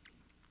Pratchett.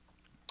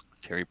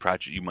 Terry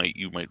Pratchett. You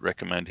might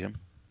recommend him.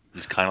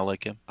 He's kind of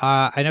like him.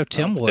 I know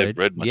Tim would. I've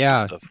read much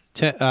of his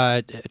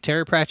stuff.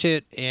 Terry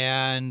Pratchett,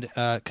 and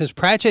because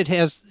Pratchett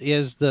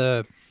is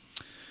the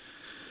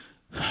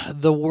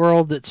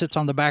world that sits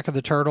on the back of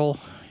the turtle.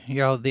 You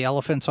know, the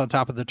elephant's on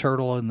top of the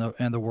turtle, and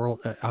the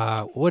world.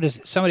 What is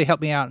it? Somebody help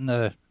me out in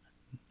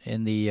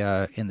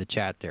the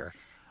chat there.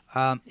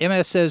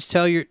 MS says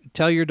tell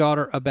your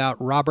daughter about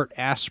Robert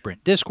Asprin.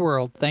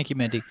 Discworld. Thank you,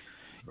 Mindy.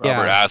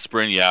 Robert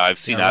Asprin. Yeah, I've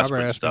seen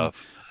Asprin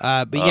stuff.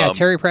 But yeah,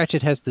 Terry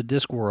Pratchett has the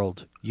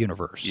Discworld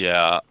universe.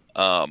 Yeah.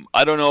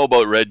 I don't know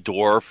about Red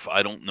Dwarf.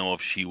 I don't know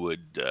if she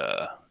would,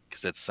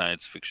 because that's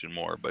science fiction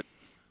more. But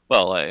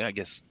well, I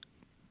guess.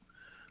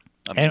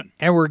 And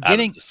we're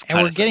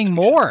getting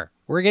more.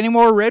 We're getting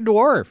more Red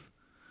Dwarf.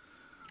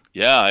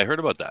 Yeah, I heard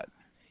about that.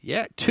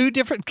 Yeah, 2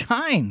 different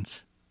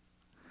kinds.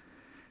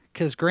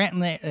 Because Grant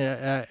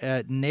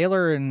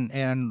Naylor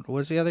and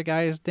what's the other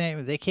guy's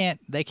name? They can't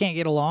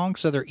get along,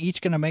 so they're each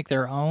going to make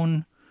their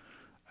own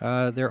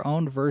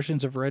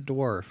versions of Red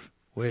Dwarf,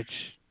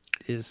 which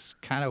is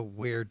kind of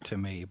weird to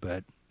me.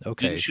 But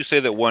okay. Didn't you say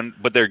that one?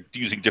 But they're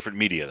using different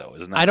media, though,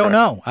 isn't that? I don't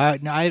know.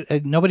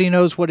 Nobody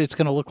knows what it's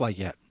going to look like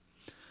yet.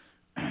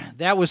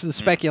 That was the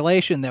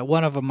speculation that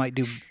one of them might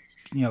do,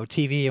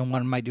 TV and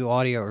one might do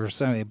audio or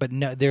something. But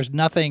no, there's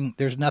nothing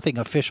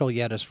official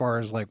yet as far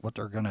as like what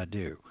they're going to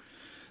do.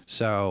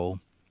 So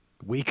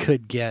we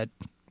could get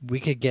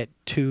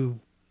 2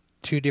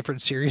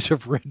 different series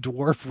of Red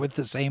Dwarf with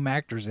the same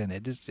actors in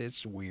it.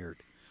 It's weird.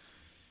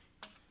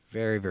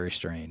 Very, very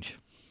strange.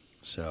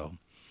 So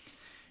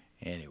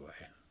anyway.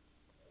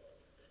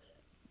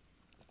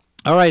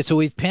 All right, so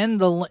we've pinned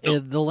the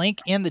link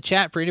in the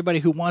chat for anybody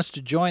who wants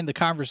to join the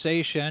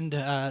conversation.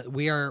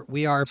 We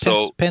are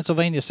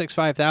Pennsylvania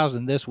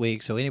 65000 this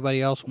week, so anybody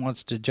else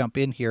wants to jump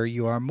in here,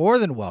 you are more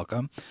than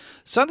welcome.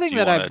 Something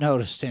that I've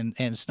noticed,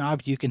 and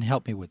Snob, you can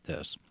help me with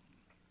this.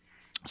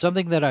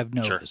 Something that I've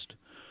noticed.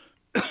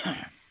 Sure.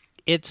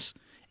 It's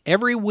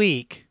every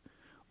week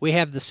we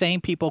have the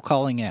same people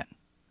calling in,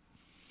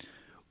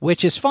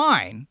 which is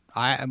fine.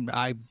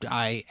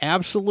 I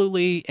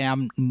absolutely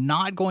am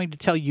not going to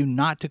tell you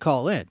not to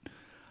call in.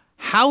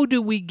 How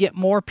do we get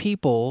more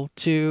people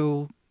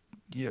to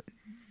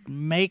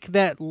make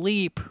that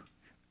leap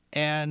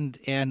and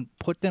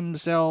put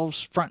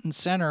themselves front and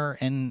center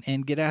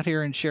and get out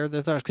here and share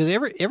their thoughts? Because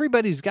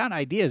everybody's got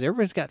ideas.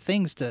 Everybody's got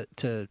things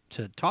to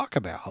talk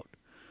about.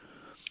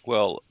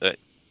 Well,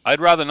 I'd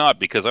rather not,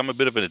 because I'm a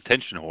bit of an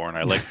attention whore, and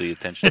I like the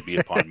attention to be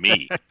upon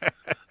me.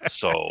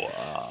 So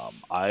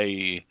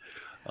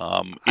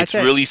it's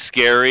really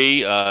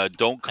scary.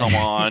 Don't come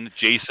on,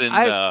 Jason.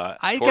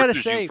 I gotta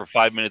say, you for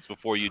 5 minutes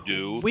before you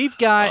do. We've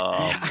got.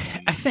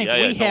 I think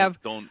we have.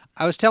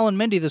 I was telling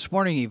Mindy this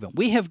morning. Even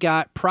we have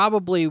got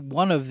probably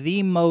one of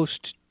the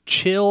most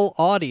chill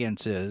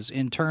audiences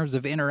in terms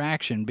of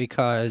interaction,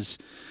 because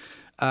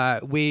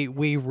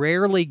we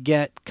rarely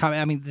get.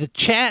 I mean, the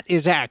chat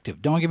is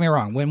active. Don't get me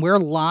wrong. When we're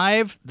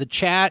live, the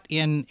chat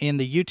in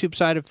the YouTube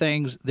side of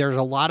things, there's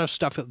a lot of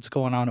stuff that's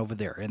going on over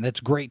there, and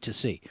that's great to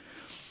see.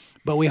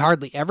 But we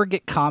hardly ever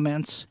get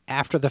comments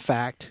after the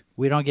fact.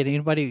 We don't get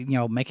anybody,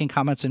 making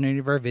comments in any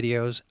of our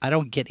videos. I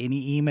don't get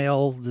any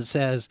email that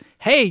says,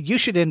 hey, you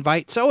should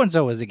invite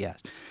so-and-so as a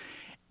guest.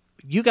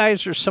 You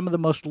guys are some of the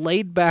most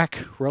laid-back,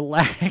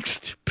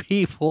 relaxed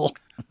people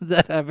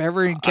that I've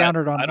ever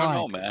encountered online. I don't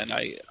know, man.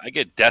 I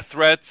get death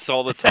threats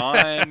all the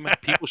time.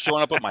 People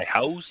showing up at my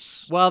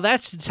house. Well,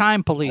 that's the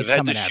time police I've had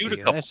coming to shoot after a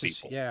you. couple That's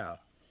just, people. yeah.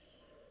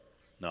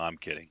 No, I'm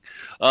kidding.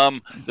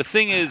 The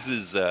thing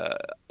is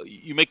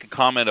you make a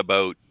comment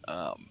about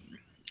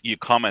your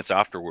comments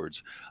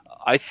afterwards.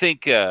 I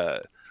think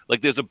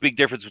like there's a big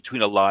difference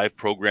between a live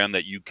program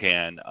that you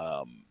can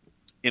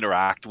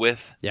interact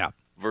with, Yeah.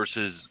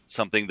 versus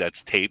something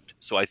that's taped.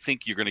 So I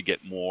think you're going to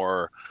get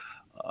more.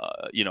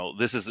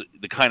 This is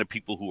the kind of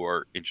people who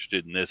are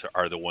interested in this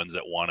are the ones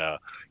that want to,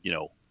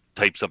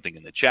 type something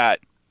in the chat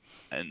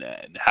and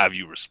then have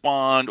you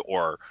respond,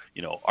 or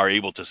are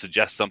able to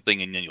suggest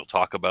something and then you'll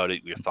talk about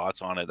it, your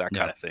thoughts on it, that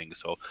kind of thing.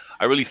 So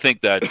I really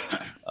think that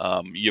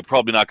you're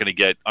probably not going to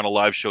get on a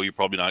live show. You're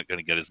probably not going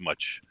to get as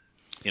much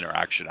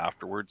interaction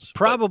afterwards.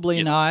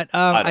 Probably not.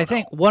 I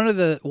think know. one of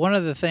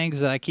the things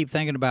that I keep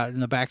thinking about in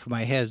the back of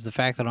my head is the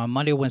fact that on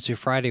Monday, Wednesday,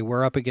 Friday,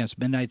 we're up against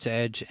Midnight's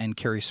Edge and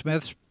Kerry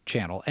Smith's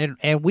channel,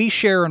 and we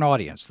share an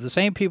audience. The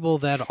same people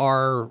that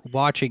are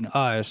watching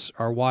us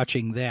are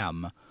watching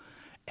them.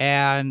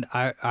 And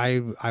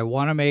I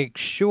want to make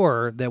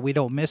sure that we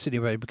don't miss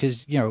anybody,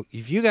 because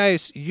if you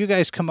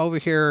guys come over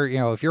here,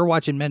 if you're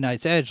watching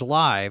Midnight's Edge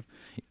live,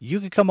 you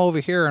can come over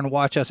here and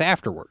watch us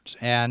afterwards,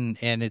 and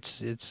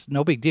it's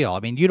no big deal. I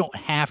mean, you don't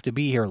have to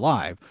be here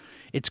live.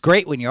 It's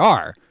great when you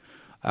are,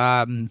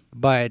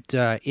 but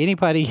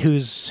anybody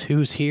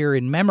who's here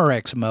in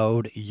Memorex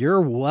mode, you're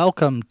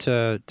welcome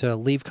to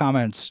leave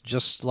comments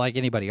just like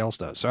anybody else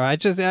does. So I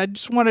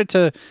just wanted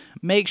to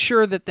make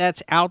sure that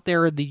that's out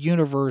there in the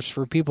universe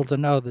for people to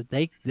know that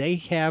they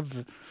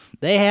have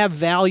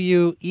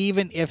value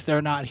even if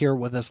they're not here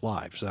with us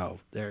live. So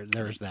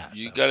there's that.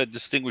 You got to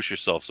distinguish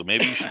yourself. So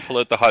maybe you should pull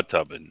out the hot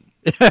tub and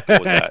go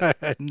with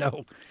that.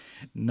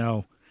 No.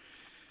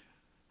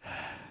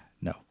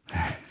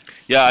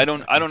 Yeah, I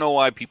don't know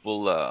why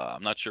people.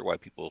 I'm not sure why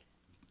people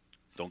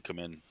don't come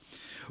in.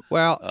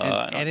 Well,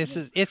 and it's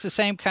the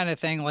same kind of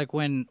thing. Like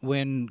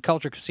when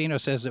Culture Casino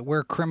says that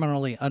we're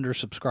criminally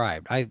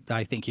undersubscribed,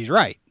 I think he's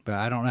right, but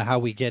I don't know how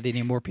we get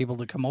any more people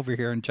to come over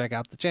here and check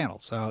out the channel.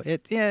 So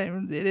it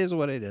is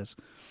what it is.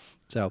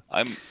 So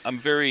I'm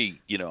very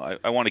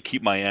I want to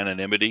keep my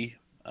anonymity.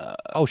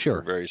 Sure.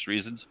 For various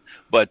reasons,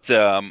 but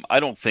I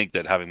don't think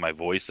that having my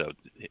voice out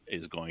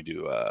is going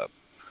to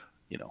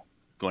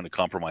going to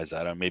compromise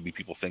that. Maybe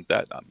people think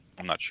that.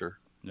 I'm not sure.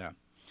 Yeah.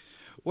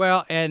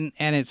 Well, and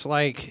it's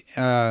like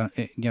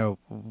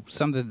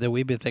something that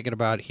we've been thinking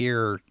about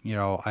here.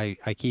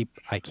 I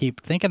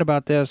keep thinking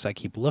about this. I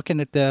keep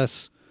looking at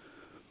this.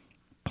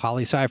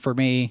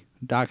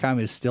 polysciforme.com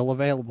is still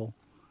available.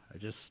 I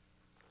just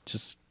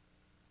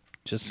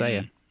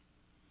saying.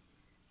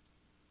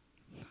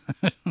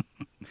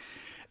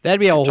 That'd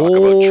be a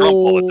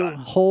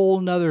whole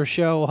nother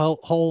show,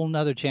 whole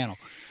nother channel.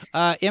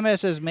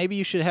 MS says maybe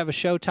you should have a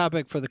show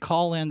topic for the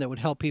call-in that would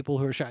help people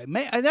who are shy.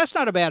 That's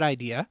not a bad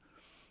idea.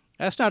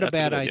 That's not a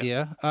bad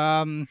idea.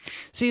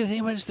 See, the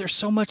thing is, there's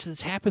so much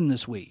that's happened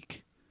this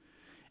week,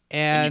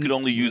 and you could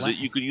only use it.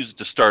 You could use it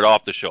to start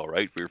off the show,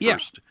 right? For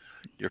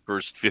your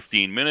first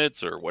 15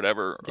 minutes or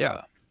whatever.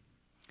 Yeah.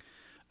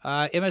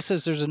 MS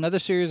says there's another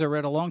series I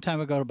read a long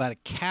time ago about a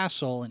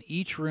castle, and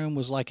each room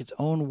was like its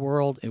own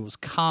world. It was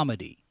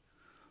comedy.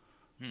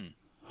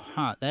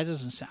 Huh? That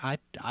doesn't.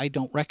 I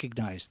don't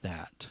recognize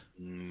that.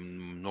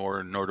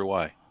 Nor do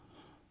I.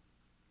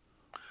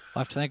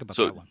 I'll have to think about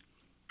that one.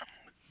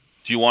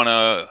 Do you want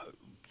to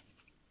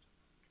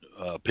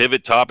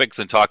pivot topics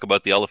and talk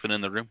about the elephant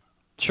in the room?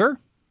 Sure,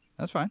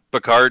 that's fine.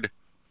 Picard.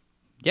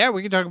 Yeah,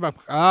 we can talk about.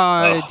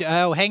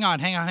 Hang on.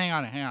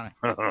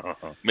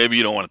 Maybe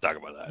you don't want to talk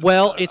about that.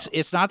 Well,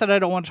 it's not that I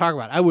don't want to talk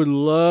about it. I would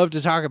love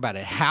to talk about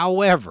it.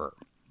 However,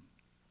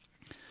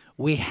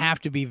 we have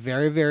to be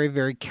very, very,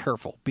 very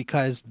careful,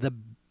 because the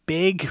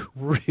big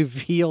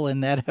reveal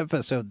in that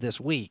episode this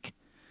week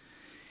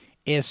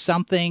is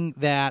something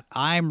that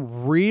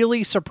I'm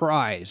really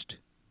surprised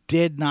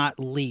did not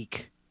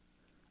leak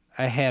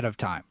ahead of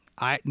time.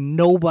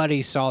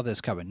 Nobody saw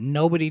this coming.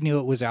 Nobody knew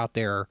it was out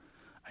there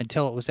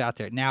until it was out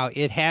there. Now,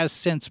 it has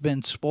since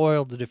been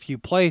spoiled at a few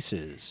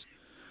places,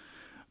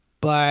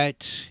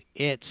 but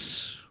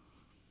it's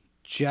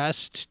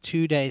just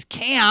 2 days.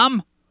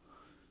 Cam!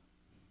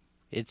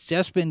 It's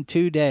just been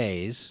 2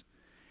 days,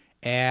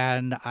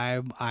 and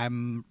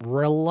I'm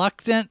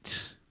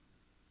reluctant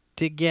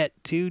to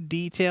get too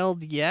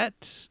detailed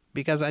yet,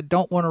 because I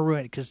don't want to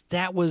ruin it, because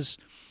that was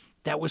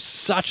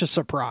such a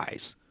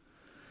surprise.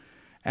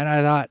 And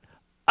I thought,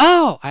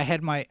 I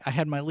had my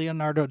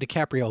Leonardo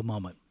DiCaprio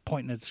moment,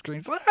 pointing at the screen.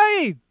 It's like,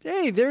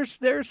 hey, there's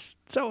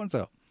so and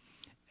so.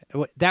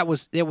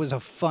 It was a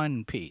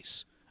fun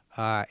piece,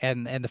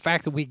 and the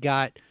fact that we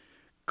got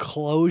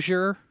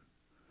closure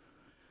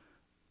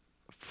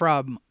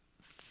from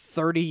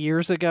 30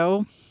 years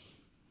ago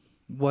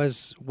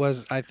was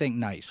I think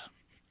nice.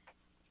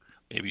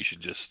 Maybe you should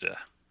just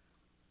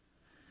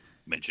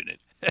mention it.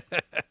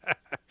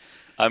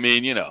 I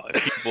mean,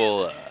 if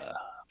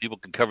people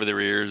can cover their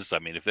ears. I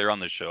mean, if they're on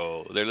the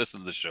show, they're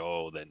listening to the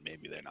show, then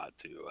maybe they're not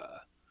too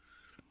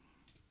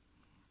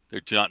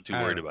They're not too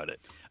worried about it.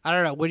 I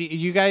don't know. What do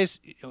you guys?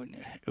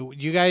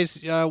 You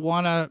guys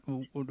want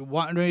me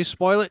to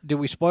spoil it? Do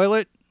we spoil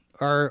it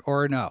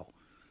or no?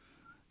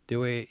 Do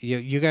we?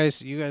 You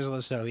guys let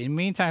us know. In the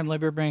meantime,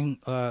 let me bring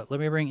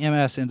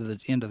MS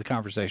into the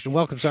conversation.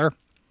 Welcome, sir.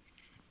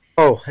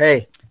 Oh,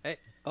 hey. Hey.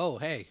 Oh,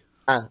 hey.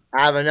 I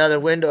have another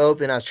window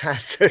open. I was trying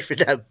to search for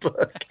that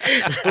book.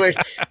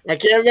 I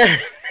can't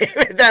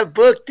remember that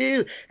book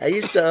too. I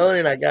used to own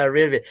it. I got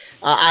rid of it.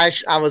 I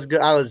was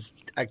good.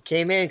 I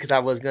came in because I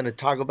was going to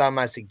talk about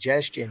my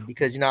suggestion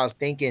because I was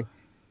thinking,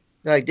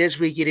 like this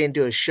week you didn't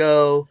do a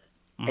show,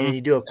 and then you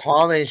do a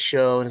call-in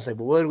show, and it's like,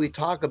 well, what do we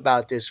talk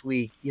about this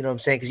week? You know what I'm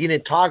saying? Because you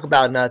didn't talk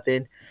about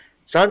nothing.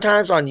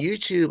 Sometimes on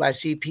YouTube, I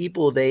see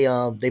people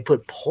they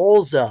put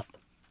polls up.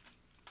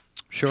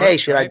 Sure. Hey,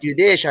 should I do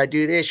this? Should I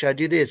do this? Should I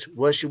do this?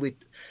 What should we?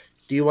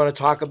 Do you want to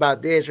talk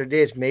about this or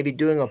this? Maybe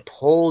doing a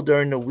poll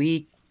during the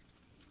week,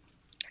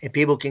 and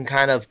people can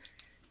kind of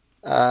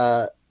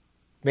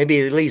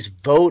maybe at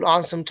least vote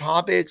on some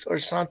topics or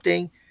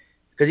something.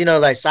 Because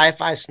like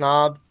Sci-Fi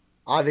Snob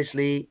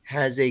obviously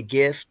has a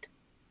gift.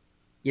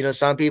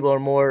 Some people are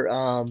more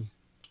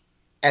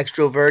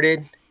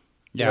extroverted.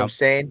 You know what I'm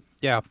saying?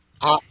 Yeah.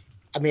 I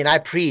mean, I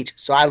preach,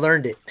 so I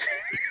learned it.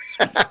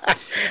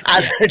 I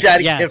learned how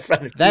to get in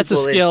front of people. That's a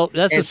skill.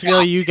 That's a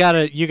skill you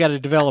gotta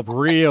develop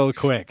real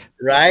quick.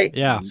 Right?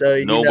 Yeah.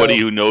 So nobody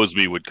who knows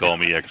me would call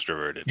me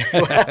extroverted.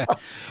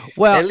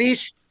 Well, at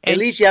least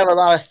you have a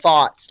lot of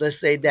thoughts. Let's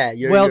say that.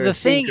 You're the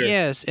thing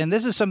is, and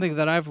this is something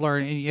that I've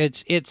learned.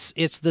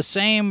 It's the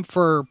same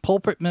for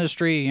pulpit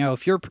ministry.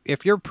 If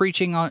you're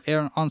preaching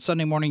on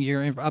Sunday morning,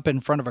 you're up in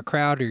front of a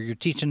crowd, or you're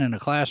teaching in a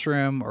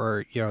classroom,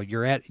 or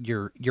you're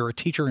a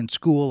teacher in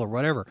school or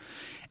whatever.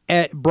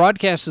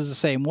 Broadcast is the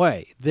same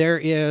way. There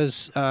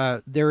is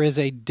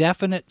a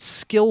definite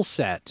skill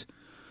set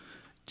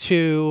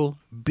to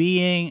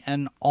being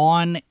an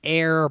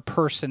on-air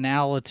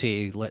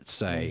personality, let's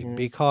say,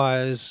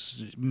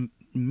 because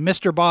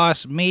Mr.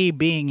 Boss, me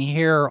being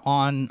here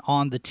on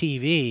the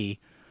TV,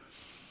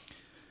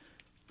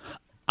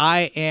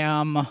 I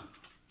am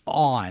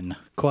on,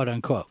 quote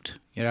unquote.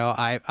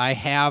 I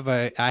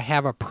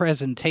have a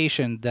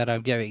presentation that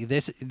I'm giving.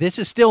 This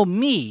is still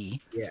me.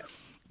 Yeah.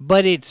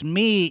 But it's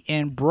me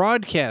in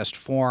broadcast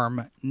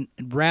form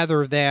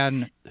rather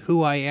than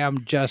who I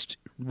am just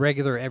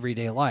regular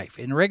everyday life.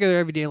 In regular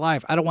everyday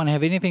life, I don't want to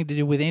have anything to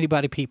do with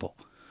anybody, people.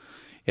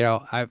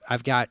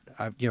 I've got,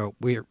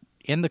 we're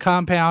in the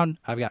compound.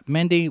 I've got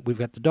Mindy. We've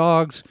got the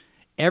dogs.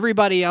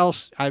 Everybody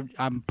else,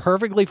 I'm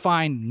perfectly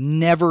fine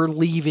never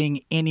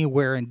leaving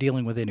anywhere and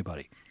dealing with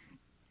anybody.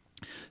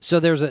 So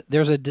there's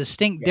a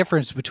distinct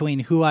difference between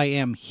who I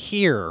am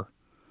here.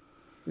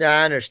 No,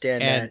 I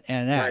understand that.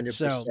 And that. 100%.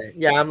 So,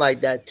 yeah, I'm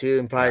like that too.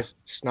 And probably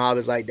Snob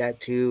is like that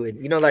too.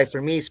 And, like for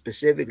me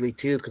specifically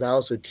too, because I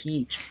also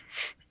teach,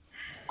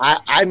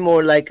 I'm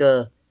more like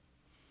when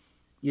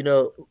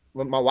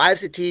my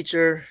wife's a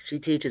teacher, she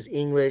teaches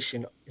English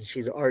and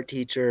she's an art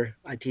teacher.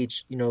 I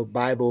teach,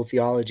 Bible,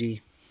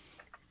 theology.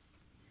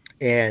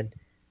 And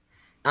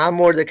I'm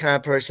more the kind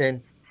of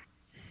person,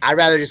 I'd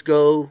rather just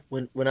go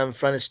when I'm in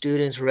front of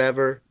students,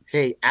 whoever,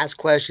 hey, ask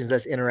questions,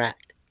 let's interact.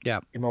 Yeah.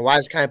 And my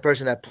wife's the kind of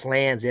person that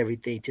plans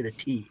everything to the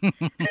T.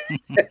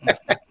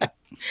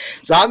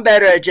 So I'm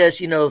better at just,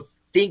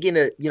 thinking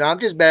of, I'm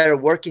just better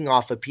working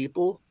off of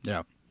people.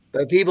 Yeah.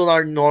 But people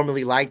aren't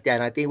normally like that.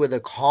 And I think with a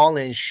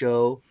call-in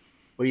show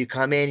where you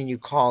come in and you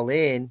call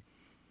in,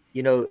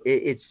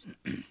 it's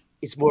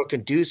more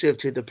conducive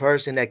to the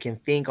person that can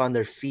think on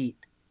their feet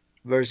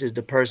versus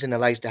the person that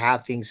likes to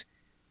have things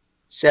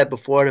set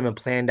before them and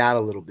planned out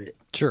a little bit.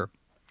 Sure.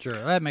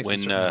 That makes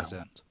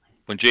sense.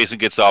 When Jason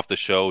gets off the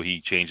show,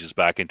 he changes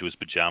back into his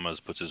pajamas,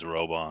 puts his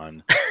robe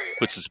on,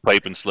 puts his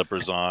pipe and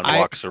slippers on,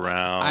 walks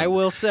around. I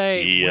will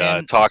say he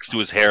talks to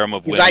his harem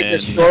of he's women. like the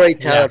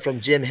storyteller from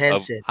Jim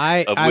Henson.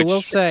 I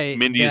will say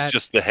Mindy is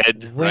just the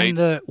head.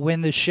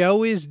 When the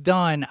show is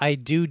done, I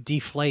do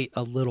deflate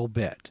a little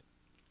bit,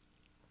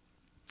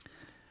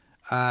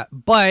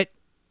 but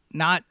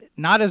not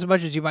as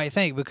much as you might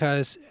think,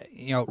 because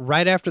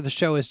right after the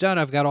show is done,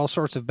 I've got all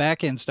sorts of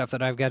back end stuff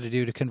that I've got to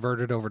do to convert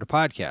it over to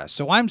podcast.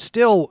 So I'm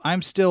still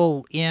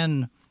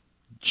in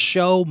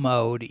show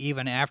mode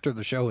even after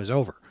the show is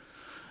over.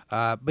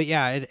 But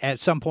yeah, at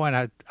some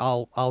point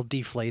I'll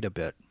deflate a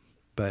bit.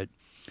 But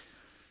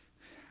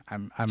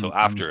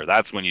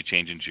that's when you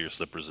change into your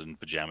slippers and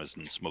pajamas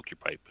and smoke your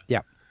pipe.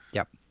 Yeah.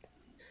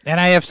 And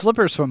I have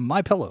slippers from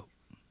My Pillow,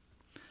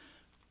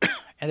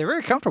 and they're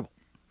very comfortable.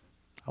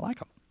 I like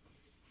them.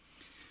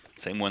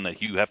 Same one that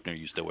Hugh Hefner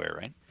used to wear,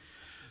 right?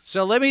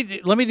 So let me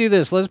do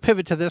this. Let's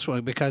pivot to this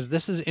one, because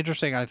this is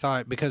interesting, I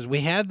thought, because we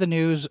had the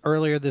news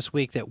earlier this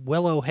week that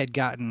Willow had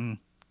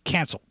gotten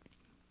canceled.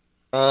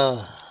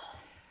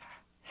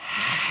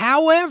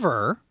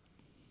 However,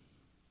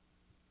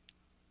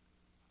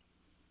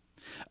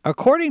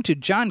 according to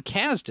John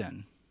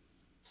Kasdan,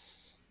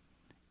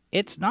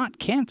 it's not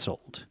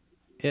canceled.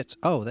 That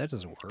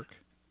doesn't work.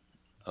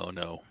 Oh,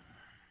 no.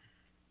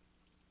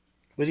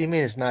 What do you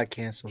mean it's not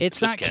canceled? It's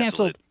not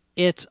canceled.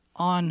 It's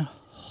on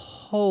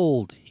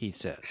hold, he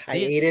says.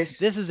 Hiatus?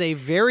 This is a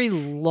very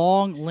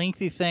long,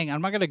 lengthy thing.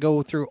 I'm not going to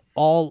go through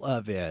all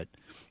of it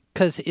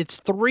because it's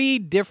 3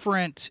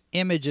 different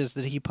images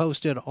that he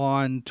posted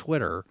on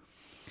Twitter.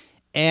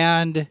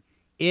 And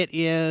it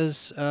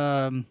is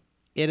a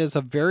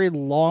very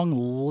long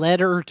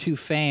letter to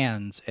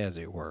fans, as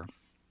it were.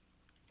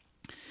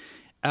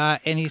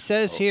 And he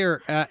says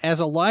here, as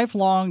a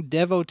lifelong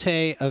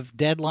devotee of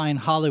Deadline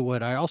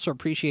Hollywood, I also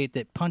appreciate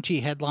that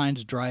punchy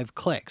headlines drive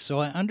clicks.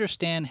 So I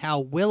understand how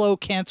Willow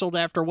canceled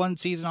after 1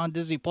 season on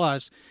Disney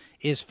Plus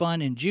is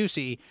fun and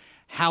juicy.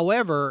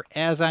 However,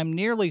 as I'm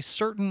nearly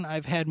certain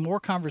I've had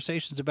more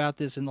conversations about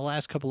this in the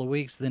last couple of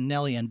weeks than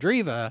Nelly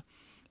Andriva,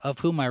 of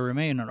whom I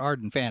remain an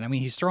ardent fan. I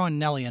mean, he's throwing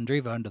Nelly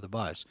Andriva under the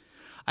bus.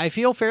 I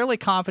feel fairly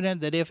confident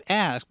that if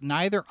asked,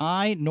 neither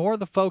I nor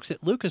the folks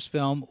at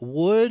Lucasfilm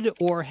would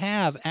or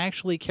have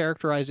actually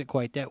characterized it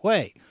quite that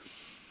way.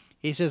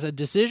 He says, a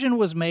decision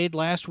was made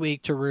last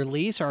week to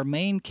release our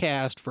main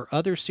cast for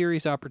other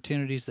series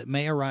opportunities that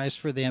may arise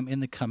for them in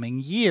the coming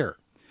year.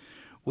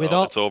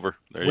 It's over.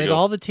 There you with go.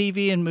 all the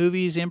TV and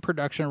movies in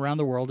production around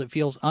the world, it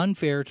feels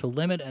unfair to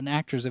limit an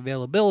actor's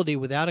availability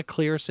without a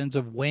clear sense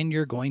of when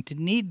you're going to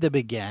need them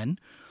again.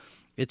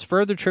 It's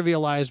further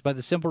trivialized by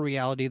the simple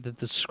reality that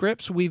the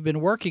scripts we've been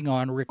working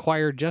on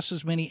require just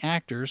as many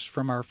actors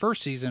from our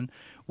first season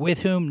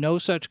with whom no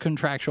such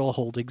contractual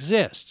hold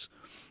exists.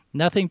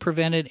 Nothing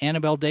prevented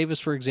Annabelle Davis,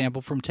 for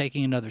example, from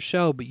taking another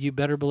show, but you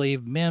better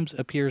believe Mims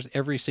appears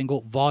every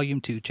single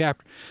Volume 2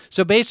 chapter.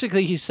 So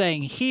basically he's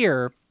saying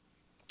here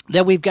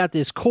that we've got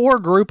this core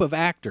group of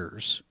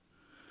actors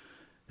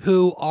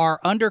who are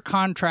under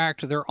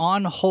contract. They're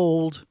on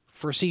hold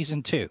for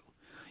Season 2.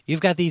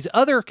 You've got these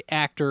other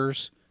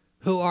actors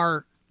who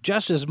are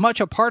just as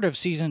much a part of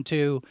Season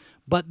 2,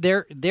 but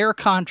their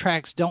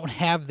contracts don't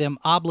have them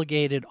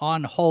obligated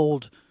on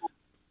hold,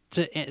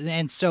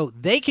 and so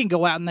they can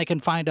go out and they can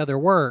find other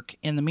work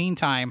in the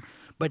meantime,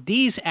 but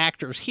these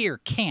actors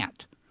here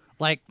can't,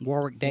 like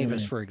Warwick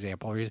Davis, for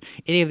example, or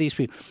any of these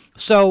people.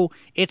 So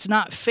it's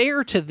not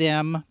fair to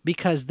them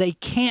because they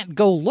can't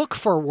go look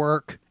for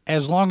work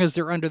as long as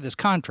they're under this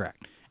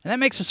contract. And that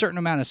makes a certain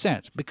amount of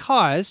sense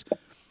because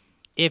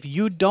if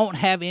you don't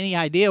have any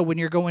idea when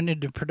you're going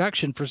into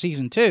production for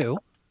Season 2,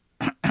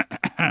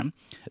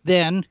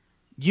 then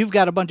you've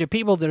got a bunch of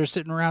people that are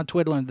sitting around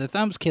twiddling their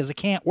thumbs because they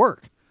can't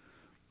work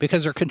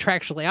because they're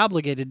contractually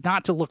obligated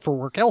not to look for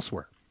work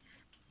elsewhere.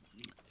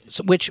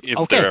 So,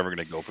 if they're ever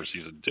going to go for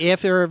Season 2.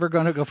 If they're ever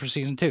going to go for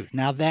Season 2.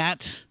 Now,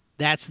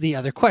 that's the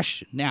other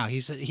question. Now,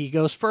 he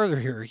goes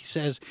further here. He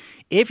says,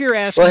 if you're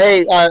asking... Well,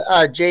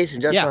 hey,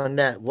 Jason, on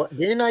that,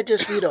 didn't I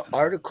just read an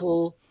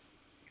article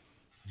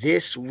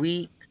this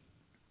week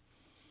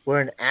where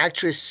an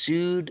actress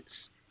sued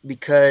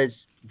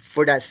because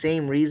for that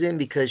same reason,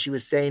 because she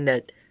was saying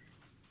that,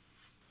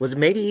 was it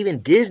maybe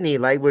even Disney,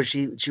 like where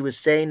she was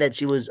saying that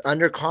she was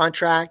under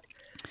contract,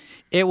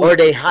 or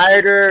they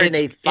hired her and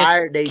they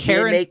fired, they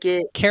didn't make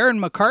it. Karen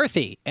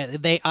McCarthy,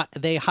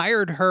 they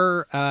hired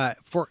her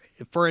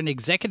for an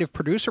executive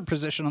producer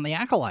position on The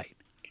Acolyte.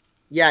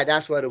 Yeah,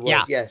 that's what it was.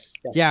 Yeah. Yes.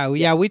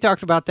 Yeah. We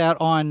talked about that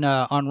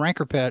on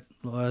Ranker Pit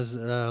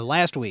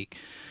last week.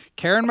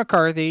 Karen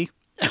McCarthy,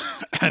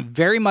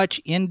 very much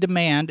in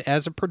demand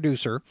as a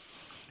producer.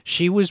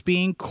 She was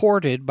being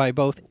courted by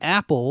both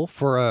Apple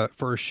for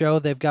a show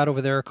they've got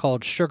over there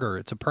called Sugar.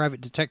 It's a private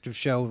detective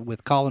show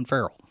with Colin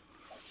Farrell.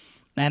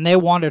 And they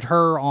wanted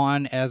her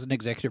on as an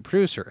executive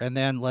producer. And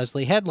then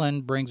Leslie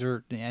Headland brings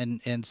her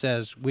and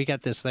says, we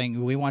got this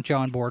thing. We want you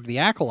on board The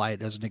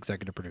Acolyte as an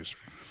executive producer.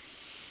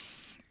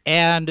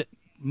 And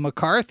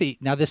McCarthy,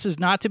 now this is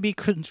not to be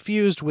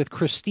confused with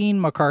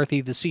Christine McCarthy,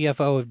 the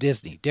CFO of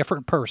Disney.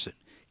 Different person.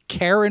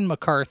 Karen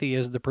McCarthy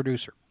is the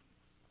producer.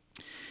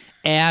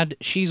 And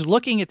she's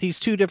looking at these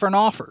 2 different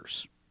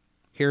offers.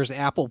 Here's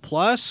Apple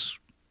Plus,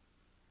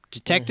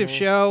 detective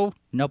show.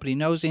 Nobody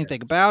knows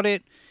anything about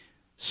it.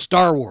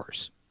 Star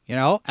Wars.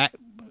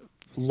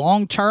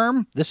 Long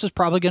term, this is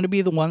probably going to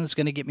be the one that's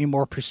going to get me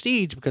more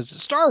prestige because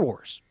it's Star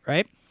Wars,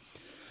 right?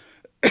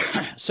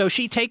 So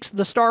she takes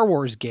the Star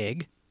Wars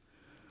gig,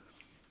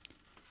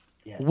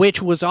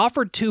 which was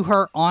offered to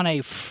her on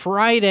a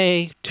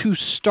Friday to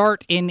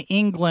start in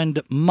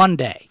England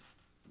Monday.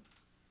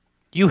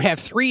 You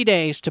have 3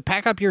 days to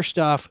pack up your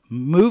stuff,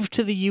 move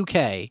to the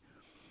UK.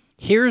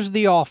 Here's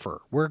the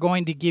offer. We're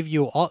going to give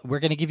you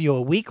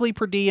a weekly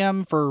per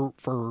diem for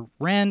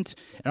rent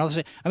and all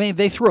this. I mean,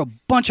 they threw a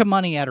bunch of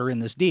money at her in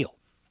this deal.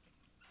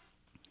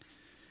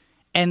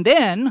 And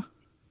then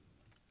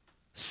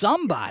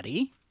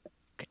somebody,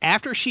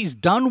 after she's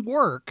done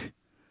work,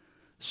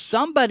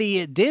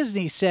 somebody at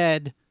Disney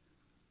said,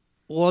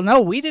 "Well,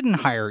 no, we didn't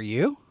hire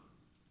you.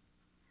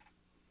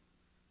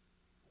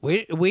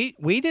 We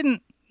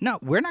didn't. No,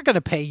 we're not going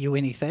to pay you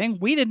anything.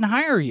 We didn't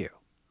hire you."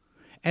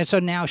 And so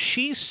now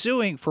she's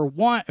suing for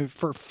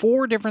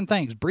 4 different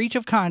things: breach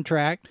of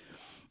contract,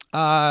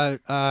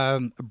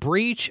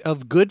 breach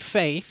of good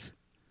faith,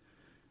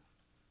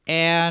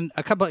 and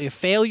a couple of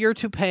failure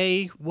to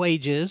pay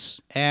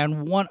wages,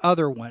 and one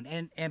other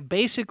one. And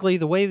basically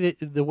the way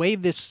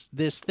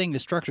this thing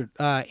is structured,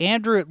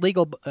 Andrew at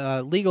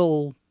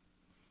legal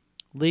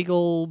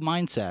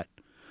mindset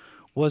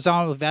was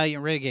on with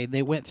Valiant Renegade.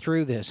 They went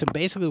through this, and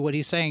basically what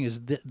he's saying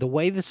is the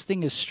way this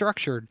thing is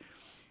structured,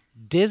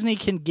 Disney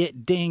can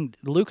get dinged,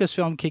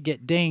 Lucasfilm can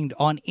get dinged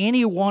on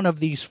any one of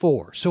these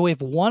four. So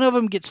if one of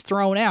them gets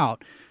thrown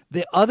out,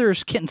 the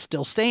others can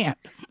still stand.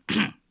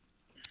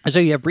 So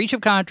you have breach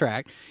of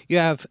contract, you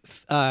have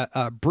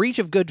breach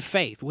of good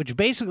faith, which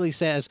basically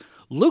says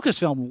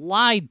Lucasfilm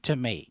lied to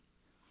me,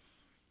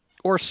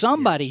 or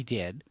somebody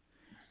did,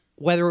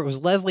 whether it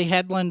was Leslie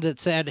Headland that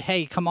said,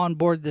 hey, come on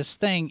board this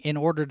thing in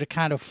order to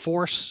kind of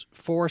force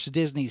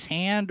Disney's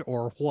hand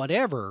or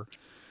whatever.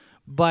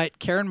 But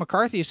Karen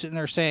McCarthy is sitting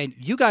there saying,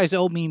 you guys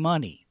owe me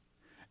money,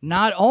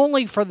 not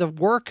only for the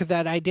work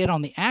that I did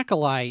on The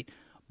Acolyte,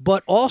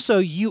 but also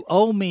you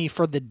owe me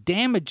for the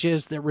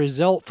damages that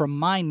result from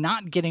my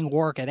not getting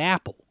work at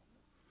Apple.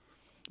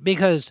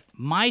 Because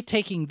my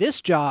taking this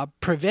job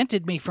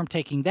prevented me from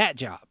taking that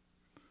job.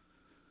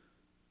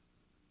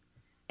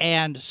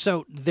 And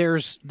so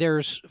there's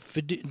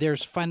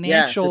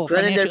financial. So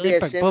couldn't there be a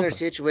impact similar both.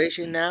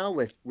 situation now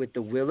with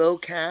the Willow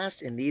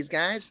cast and these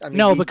guys? I mean,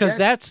 No, because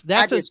that's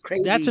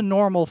crazy. that's a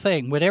normal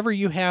thing. Whenever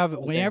you have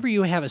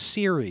a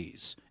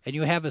series and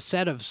you have a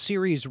set of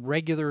series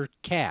regular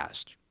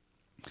cast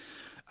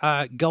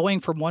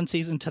going from one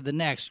season to the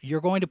next, you're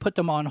going to put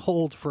them on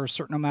hold for a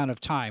certain amount of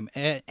time,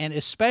 and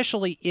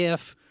especially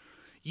if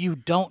you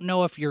don't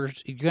know if you're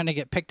going to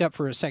get picked up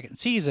for a second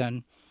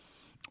season,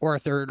 or a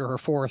third or a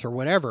fourth or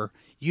whatever,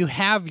 you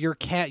have your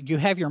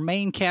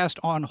main cast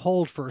on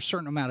hold for a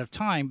certain amount of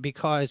time,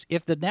 because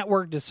if the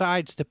network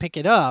decides to pick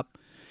it up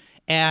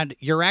and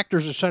your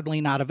actors are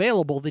suddenly not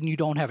available, then you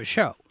don't have a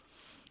show.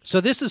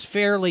 So this is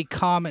fairly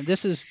common.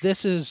 This is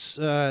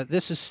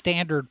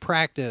standard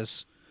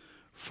practice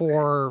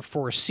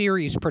for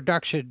series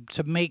production,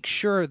 to make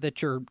sure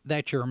that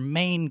your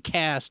main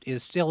cast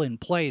is still in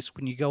place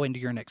when you go into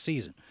your next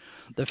season.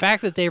 The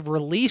fact that they've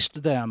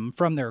released them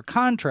from their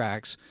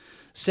contracts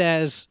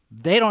says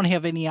they don't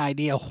have any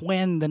idea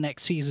when the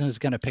next season is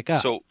going to pick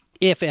up,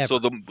 if ever. So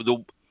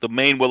the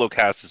main Willow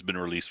cast has been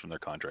released from their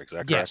contract. Is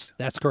that correct? Yes,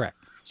 that's correct.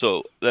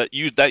 So that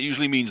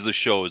usually means the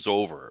show is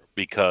over,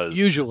 because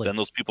then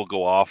those people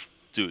go off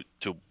to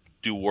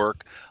do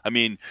work. I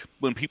mean,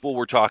 when people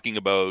were talking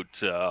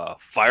about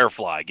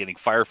Firefly, getting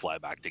Firefly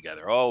back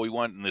together, we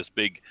want in this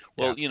big.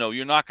 Well,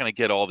 you're not going to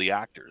get all the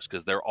actors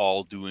because they're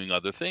all doing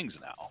other things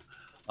now.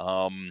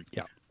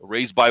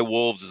 Raised by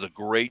Wolves is a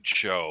great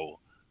show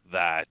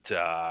that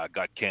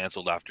got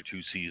canceled after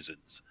 2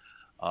 seasons,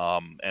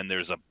 and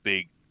there's a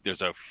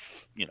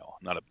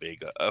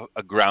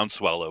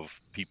groundswell of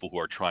people who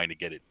are trying to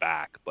get it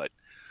back. But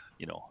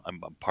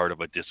I'm part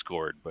of a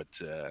Discord, but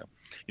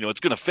it's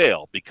going to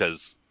fail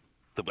because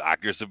the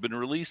actors have been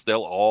released.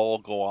 They'll all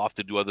go off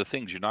to do other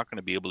things. You're not going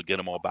to be able to get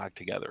them all back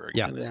together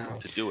again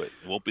to do it.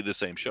 It won't be the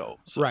same show.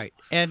 So. Right,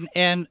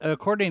 and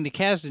according to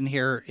Kasdan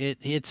here,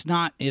 it's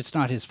not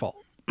his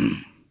fault.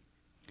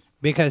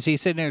 Because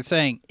he's sitting there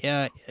saying,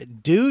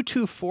 due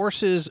to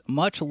forces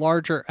much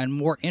larger and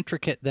more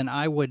intricate than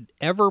I would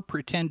ever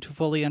pretend to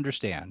fully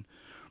understand,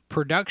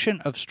 production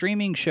of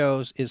streaming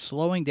shows is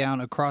slowing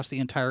down across the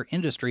entire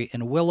industry,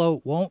 and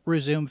Willow won't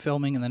resume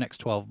filming in the next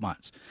 12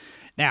 months.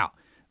 Now,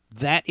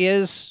 that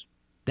is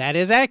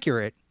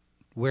accurate.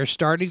 We're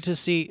starting to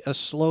see a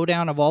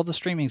slowdown of all the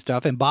streaming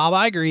stuff, and Bob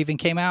Iger even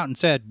came out and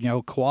said,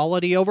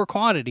 quality over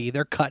quantity,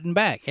 they're cutting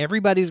back.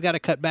 Everybody's got to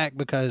cut back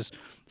because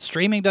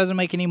streaming doesn't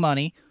make any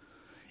money.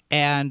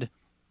 And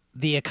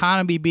the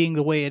economy being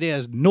the way it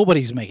is,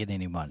 nobody's making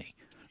any money.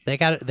 They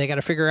got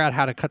to figure out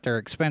how to cut their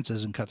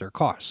expenses and cut their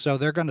costs. So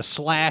they're going to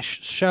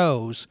slash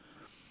shows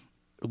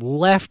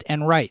left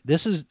and right.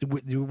 This is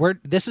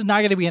not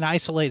going to be an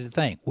isolated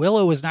thing.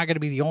 Willow is not going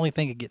to be the only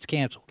thing that gets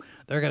canceled.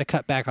 They're going to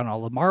cut back on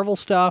all the Marvel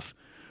stuff.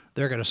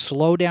 They're going to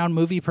slow down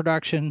movie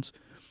productions,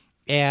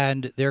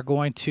 and they're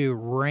going to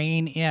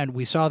rein in.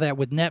 We saw that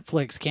with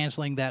Netflix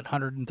canceling that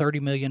 $130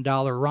 million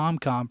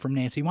rom-com from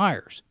Nancy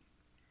Meyers.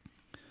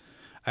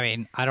 I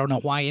mean, I don't know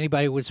why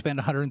anybody would spend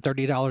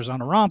 $130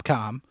 on a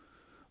rom-com,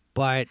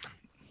 but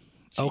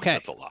okay,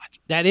 that's a lot.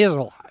 That is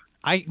a lot.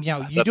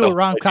 You do a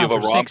rom-com for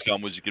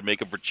 $60. Was you could make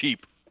them for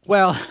cheap.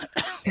 Well,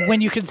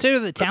 when you consider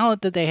the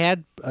talent that they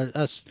had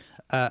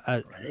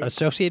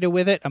associated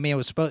with it, I mean, it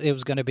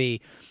was going to be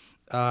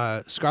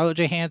Scarlett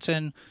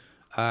Johansson,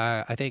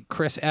 I think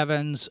Chris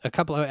Evans, a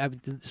couple of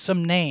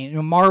some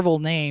Marvel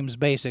names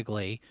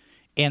basically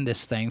in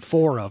this thing.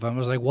 4 of them. I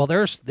was like, well,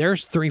 there's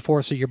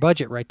 3/4 of your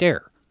budget right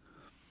there.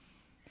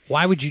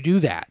 Why would you do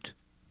that?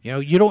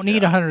 You don't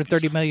need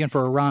 $130 million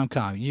for a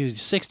rom-com. You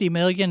use $60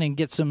 million and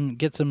get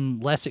some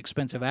less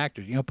expensive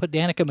actors. Put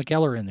Danica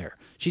McKellar in there.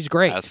 She's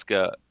great. Ask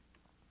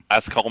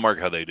Hallmark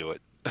how they do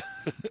it.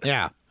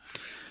 Yeah.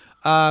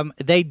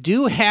 They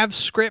do have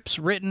scripts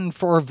written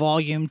for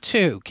Volume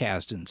 2,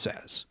 Kasdan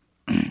says.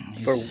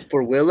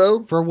 For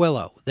Willow. For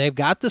Willow, they've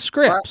got the Well,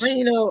 scripts.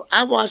 you know,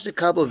 I watched a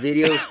couple of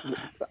videos.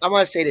 I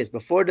want to say this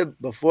before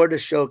the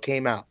show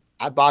came out.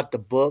 I bought the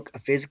book, a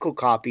physical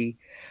copy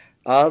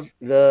of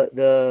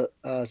the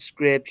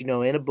script, you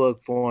know, in a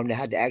book form that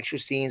had the extra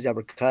scenes that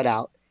were cut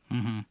out.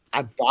 Mm-hmm.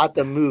 I bought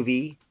the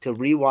movie to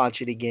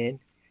rewatch it again.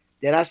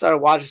 Then I started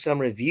watching some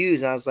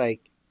reviews, and I was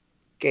like,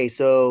 okay,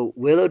 so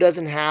Willow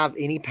doesn't have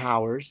any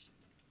powers.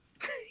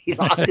 He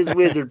lost his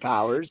wizard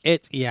powers.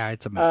 It's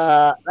a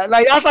mess.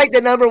 Like that's like the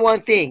number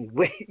one thing.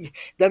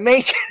 The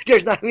main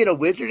character's not even a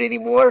wizard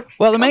anymore.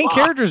 Well, the main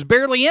character's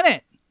barely in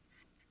it.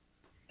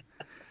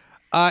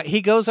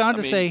 He goes on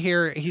to say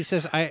here, he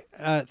says,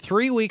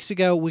 3 weeks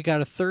ago, we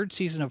got a third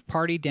season of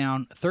Party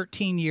Down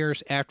 13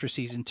 years after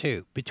season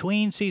 2.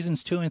 Between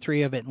seasons 2 and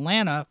 3 of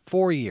Atlanta,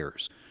 4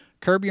 years.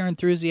 Curb Your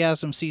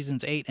Enthusiasm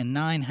seasons 8 and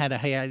 9 had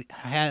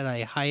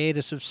a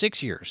hiatus of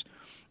 6 years.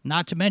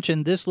 Not to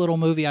mention this little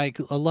movie I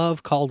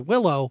love called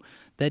Willow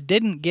that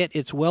didn't get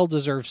its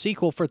well-deserved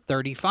sequel for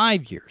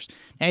 35 years.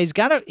 Now, he's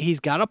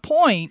got a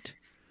point,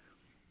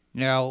 you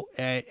know,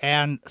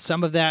 and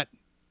some of that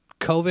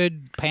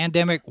COVID,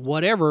 pandemic,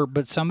 whatever,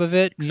 but some of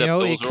it, Except you know,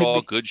 those it are could all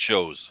be good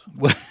shows.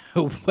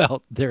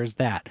 Well, there's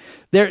that.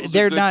 Those are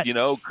They're good, not, you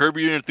know, Curb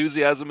Your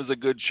Enthusiasm is a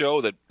good show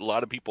that a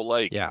lot of people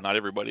like. Yeah. Not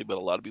everybody, but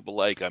a lot of people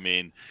like. I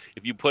mean,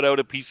 if you put out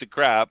a piece of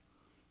crap,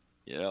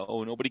 you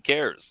know, nobody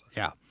cares.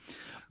 yeah.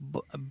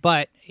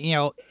 But, you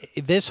know,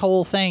 this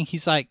whole thing,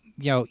 he's like,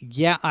 you know,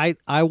 yeah,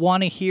 I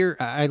want to hear,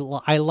 I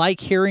like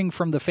hearing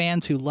from the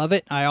fans who love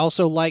it. I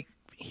also like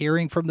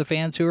hearing from the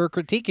fans who are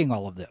critiquing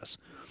all of this.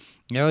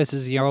 You know, this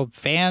is, you know,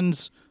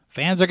 fans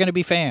are going to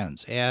be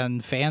fans,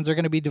 and fans are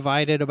going to be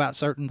divided about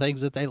certain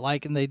things that they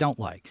like and they don't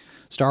like.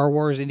 Star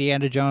Wars,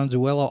 Indiana Jones,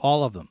 Willow,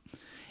 all of them.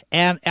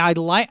 And I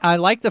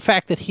like the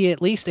fact that he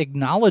at least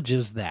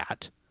acknowledges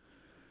that.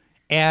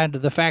 And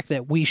the fact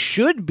that we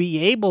should be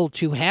able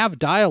to have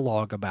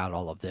dialogue about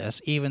all of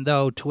this, even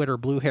though Twitter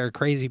blue-haired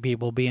crazy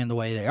people being the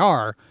way they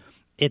are,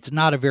 it's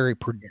not a very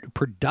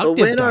productive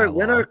dialogue.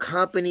 When are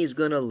companies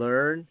going to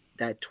learn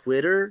that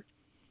Twitter,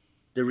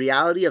 the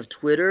reality of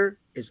Twitter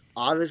is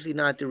obviously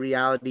not the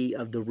reality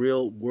of the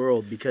real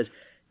world? Because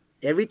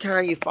every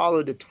time you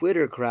follow the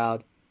Twitter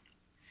crowd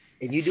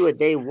and you do what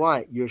they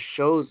want, your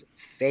shows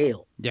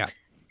fail. Yeah.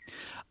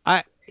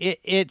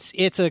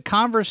 It's a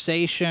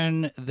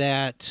conversation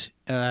that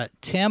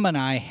Tim and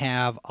I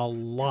have a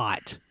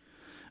lot,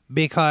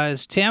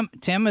 because Tim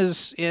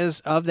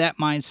is of that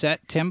mindset.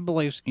 Tim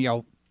believes, you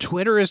know,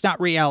 Twitter is not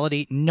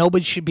reality.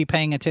 Nobody should be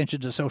paying attention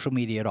to social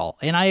media at all.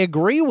 And I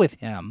agree with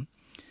him,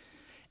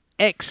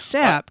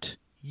 except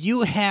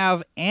you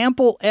have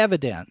ample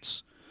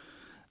evidence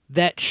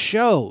that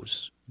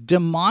shows,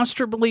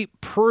 demonstrably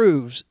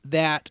proves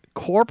that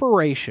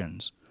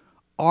corporations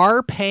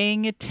are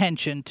paying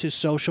attention to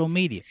social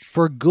media.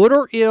 For good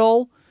or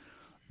ill,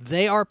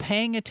 they are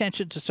paying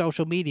attention to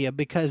social media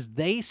because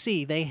they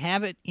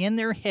have it in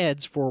their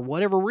heads for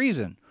whatever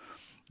reason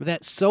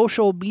that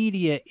social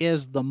media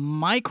is the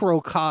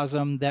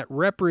microcosm that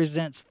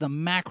represents the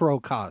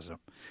macrocosm.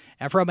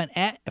 And from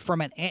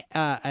an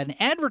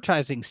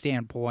advertising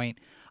standpoint,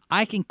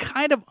 I can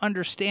kind of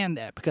understand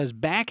that, because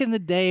back in the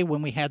day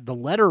when we had the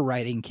letter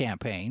writing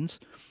campaigns,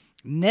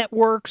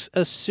 networks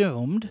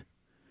assumed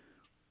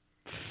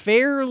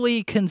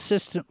fairly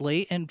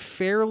consistently and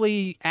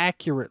fairly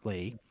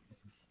accurately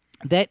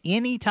that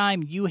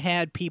anytime you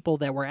had people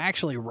that were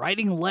actually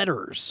writing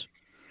letters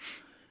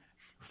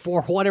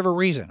for whatever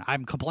reason,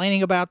 I'm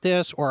complaining about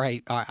this, or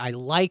I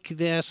like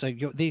this,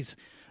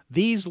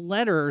 these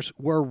letters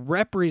were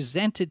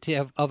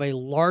representative of a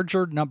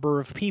larger number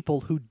of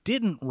people who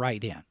didn't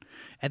write in.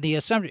 And the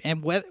assumption,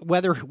 and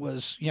whether it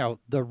was, you know,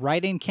 the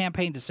write-in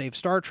campaign to save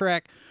Star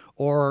Trek,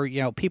 or,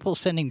 you know, people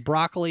sending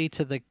broccoli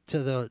to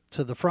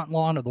the front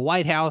lawn of the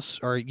White House,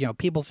 or, you know,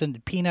 people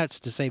sending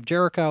peanuts to save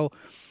Jericho,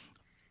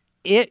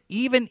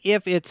 even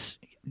if it's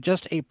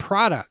just a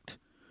product,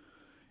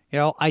 you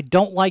know, I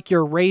don't like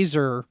your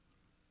razor,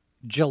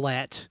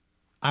 Gillette.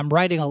 I'm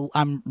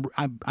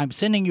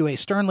sending you a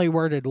sternly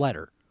worded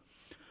letter.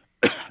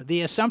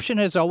 The assumption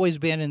has always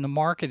been in the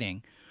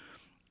marketing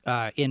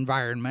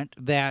environment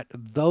that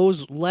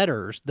those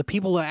letters, the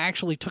people that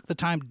actually took the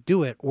time to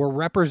do it, were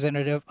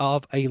representative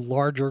of a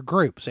larger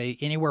group, say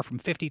anywhere from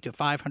 50 to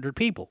 500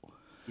 people.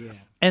 Yeah.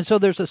 And so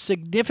there's a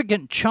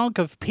significant chunk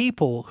of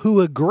people who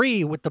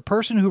agree with the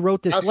person who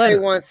wrote this I'll letter. say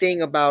one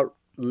thing about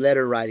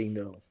letter writing,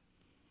 though.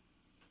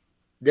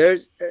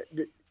 There's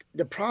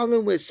the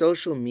problem with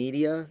social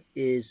media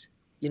is,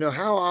 you know,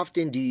 how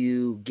often do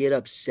you get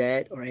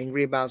upset or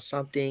angry about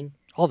something?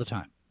 All the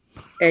time.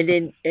 And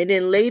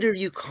then later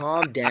you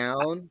calm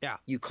down. Yeah.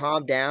 You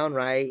calm down,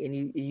 right? And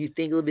you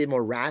think a little bit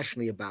more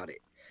rationally about it.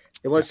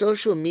 And what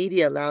social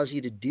media allows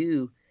you to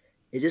do,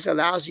 it just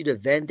allows you to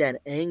vent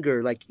that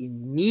anger like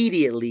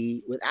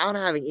immediately without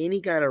having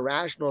any kind of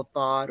rational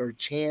thought or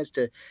chance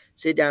to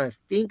sit down and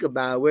think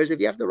about it. Whereas if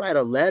you have to write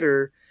a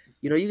letter,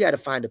 you know, you got to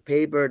find the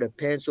paper, the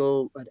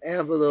pencil, an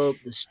envelope,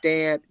 the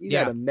stamp. You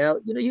got to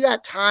melt. You know, you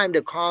got time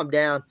to calm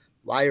down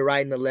while you're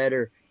writing the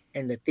letter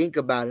and to think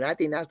about it. And I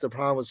think that's the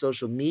problem with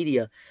social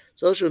media.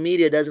 Social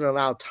media doesn't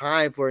allow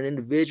time for an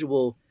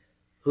individual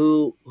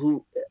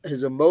who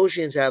his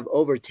emotions have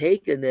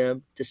overtaken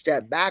them to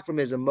step back from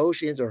his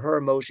emotions or her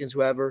emotions,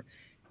 whoever,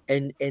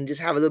 and just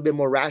have a little bit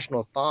more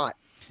rational thought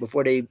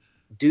before they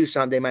do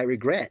something they might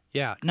regret.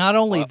 Yeah. Not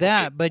only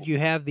that, but you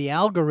have the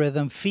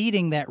algorithm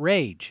feeding that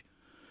rage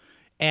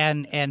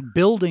and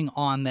building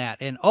on that.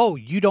 And, oh,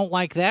 you don't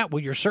like that?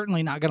 Well, you're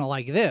certainly not going to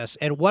like this.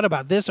 And what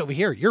about this over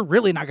here? You're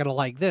really not going to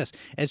like this.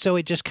 And so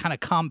it just kind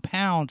of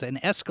compounds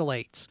and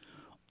escalates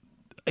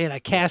in a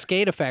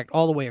cascade effect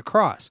all the way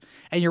across.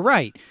 And you're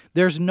right.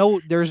 There's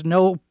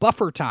no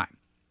buffer time.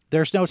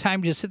 There's no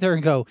time to sit there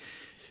and go,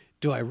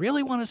 do I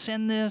really want to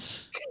send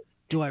this?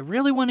 Do I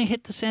really want to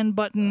hit the send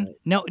button?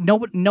 No,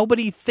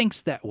 nobody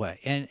thinks that way.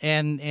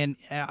 And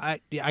I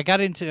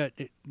got into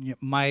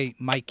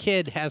my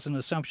kid has an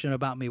assumption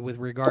about me with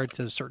regard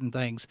to certain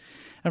things.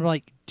 I'm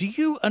like, do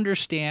you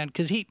understand?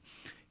 Because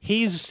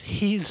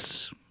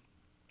he's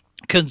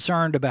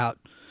concerned about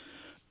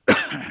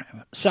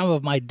some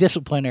of my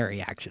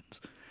disciplinary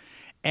actions,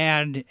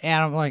 and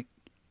I'm like,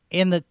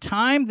 in the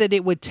time that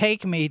it would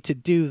take me to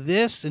do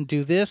this and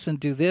do this and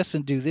do this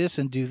and do this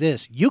and do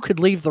this, you could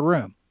leave the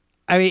room.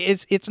 I mean,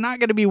 it's not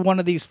going to be one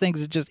of these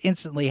things that just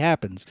instantly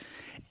happens.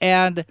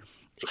 And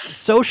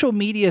social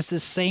media is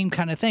the same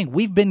kind of thing.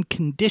 We've been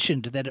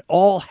conditioned that it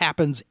all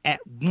happens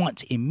at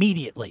once,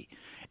 immediately.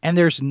 And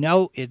there's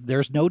no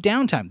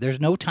downtime. There's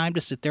no time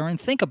to sit there and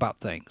think about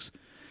things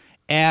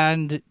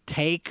and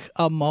take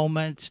a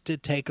moment to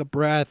take a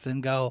breath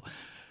and go,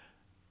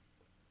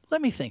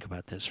 let me think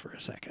about this for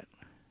a second.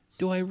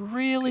 Do I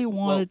really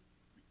want to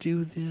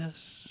do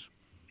this?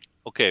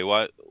 Okay,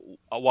 while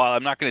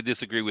I'm not going to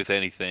disagree with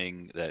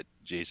anything that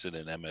Jason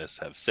and MS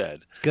have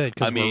said. Good,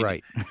 because we're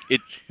right.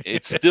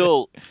 It's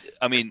still,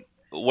 I mean,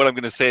 what I'm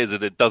going to say is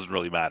that it doesn't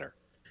really matter,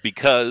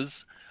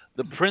 because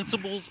the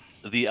principles,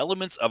 the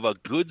elements of a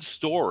good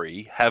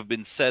story have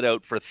been set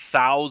out for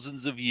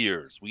thousands of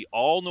years. We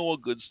all know a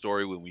good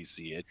story when we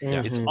see it.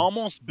 Mhm. It's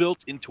almost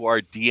built into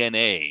our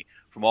DNA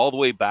from all the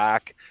way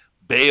back,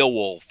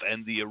 Beowulf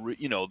and the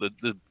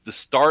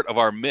start of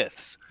our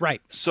myths.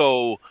 Right.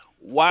 So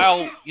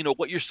while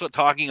what you're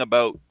talking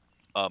about,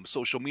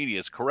 social media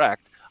is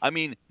correct. I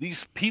mean,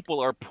 these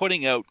people are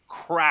putting out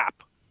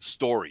crap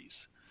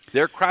stories.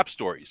 They're crap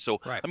stories.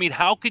 So right. I mean,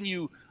 how can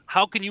you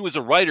as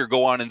a writer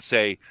go on and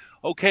say,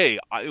 okay,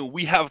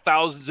 we have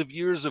thousands of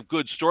years of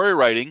good story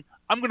writing.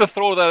 I'm going to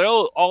throw that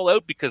all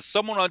out because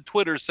someone on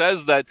Twitter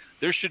says that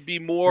there should be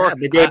more. Yeah,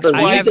 but they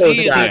believe those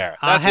XYZ guys. there.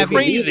 That's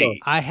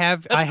crazy. I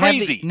have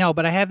crazy.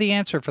 But I have the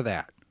answer for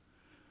that.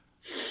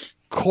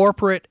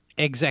 Corporate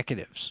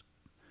executives.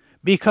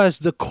 Because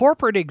the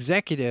corporate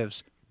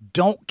executives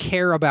don't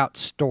care about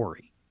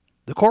story.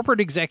 The corporate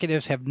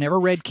executives have never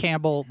read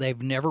Campbell.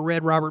 They've never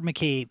read Robert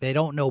McKee. They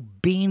don't know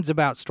beans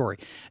about story.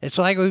 It's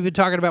like we've been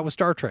talking about with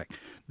Star Trek.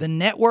 The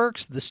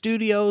networks, the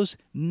studios,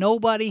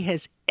 nobody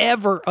has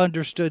ever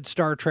understood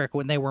Star Trek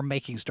when they were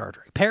making Star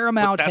Trek.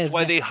 Paramount but that's has...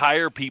 why they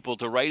hire people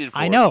to write it for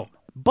I know.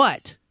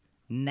 But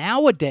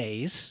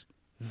nowadays,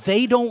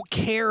 they don't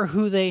care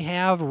who they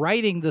have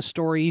writing the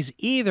stories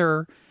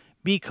either,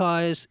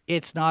 because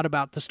it's not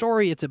about the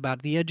story. It's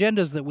about the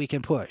agendas that we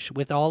can push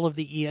with all of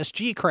the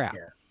ESG crap.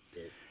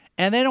 Yeah,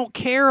 and they don't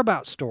care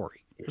about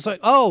story. It's like,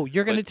 oh,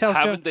 you're going to tell...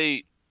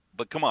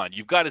 But come on,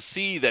 you've got to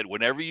see that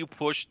whenever you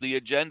push the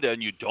agenda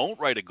and you don't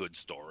write a good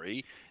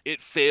story, it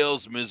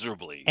fails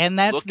miserably. And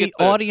that's the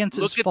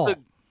audience's fault. Look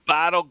at the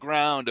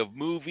battleground of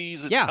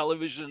movies and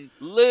television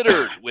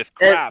littered with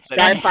crap.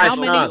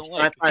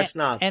 Sci-fi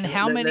snob. And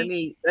how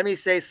many... Let me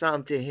say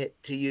something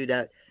to you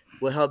that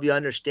will help you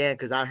understand,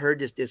 because I heard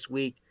this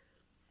week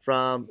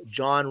from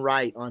John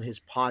Wright on his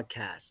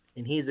podcast,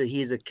 and he's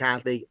a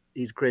Catholic,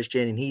 he's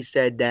Christian, and he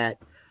said that,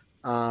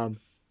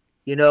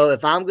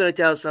 if I'm going to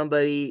tell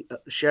somebody,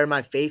 share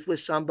my faith with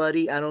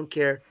somebody, I don't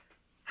care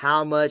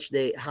how much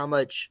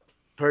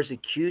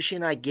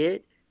persecution I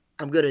get,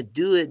 I'm going to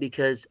do it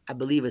because I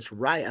believe it's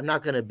right. I'm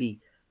not going to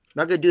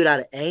do it out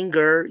of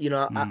anger.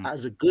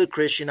 As a good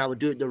Christian, I would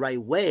do it the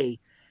right way.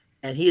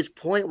 And his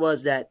point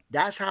was that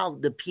that's how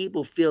the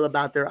people feel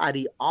about their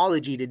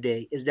ideology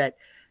today, is that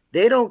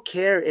they don't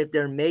care if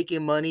they're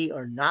making money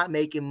or not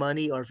making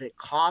money, or if it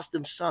costs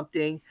them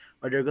something,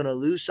 or they're going to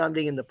lose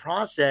something in the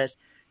process,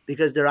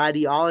 because their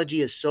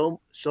ideology is so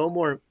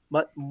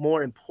much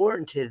more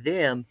important to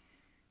them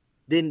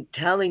than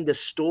telling the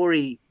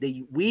story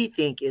that we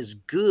think is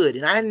good.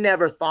 And I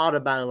never thought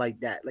about it like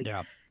that.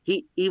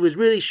 He was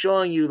really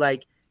showing you,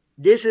 like,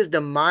 this is the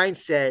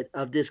mindset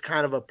of this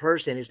kind of a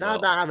person. It's not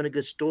about having a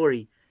good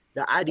story.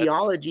 The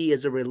ideology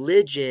is a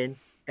religion,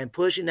 and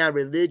pushing that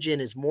religion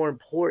is more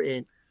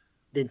important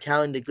than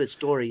telling the good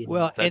story.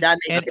 Well,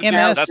 that's a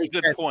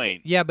good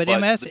point. Yeah, but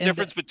MS, the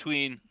difference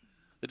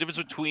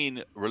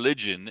between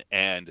religion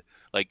and,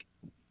 like,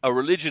 a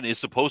religion is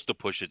supposed to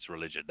push its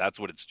religion. That's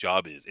what its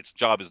job is. Its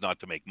job is not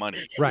to make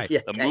money. Right.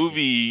 Yeah, The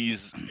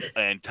movies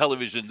and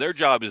television,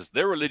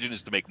 their religion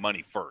is to make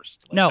money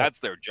first. Like, No. that's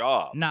their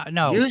job.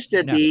 No. used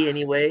to no. be,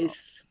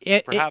 anyways.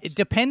 Perhaps.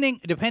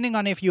 Depending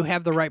on if you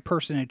have the right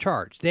person in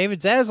charge. David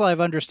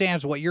Zaslav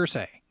understands what you're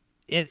saying.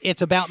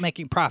 It's about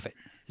making profit.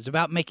 It's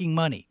about making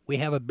money. We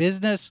have a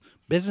business.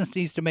 Business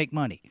needs to make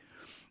money.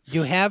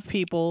 You have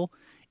people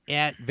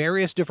at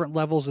various different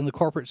levels in the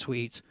corporate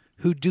suites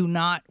who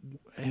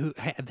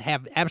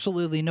have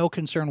absolutely no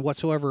concern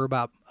whatsoever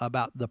about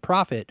the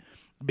profit,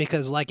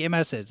 because, like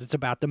MS says, it's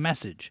about the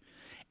message.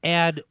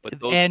 And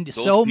Those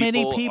so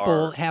many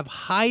people are- have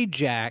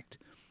hijacked,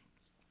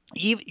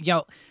 even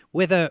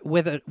with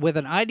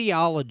an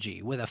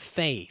ideology, with a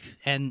faith,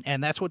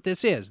 and that's what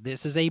this is.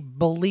 This is a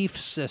belief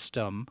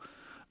system.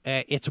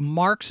 It's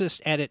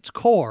Marxist at its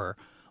core,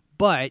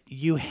 but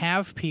you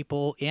have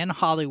people in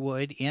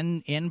Hollywood,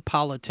 in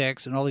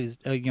politics, and all these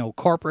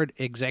corporate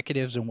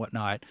executives and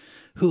whatnot,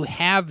 who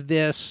have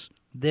this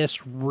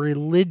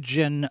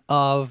religion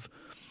of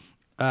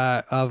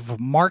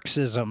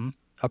Marxism,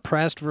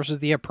 oppressed versus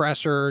the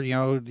oppressor,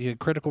 the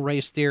critical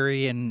race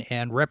theory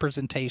and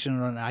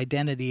representation and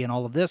identity and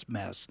all of this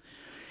mess.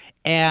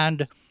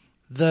 And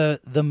the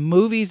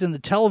movies and the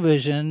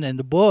television and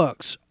the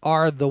books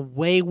are the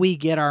way we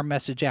get our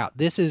message out.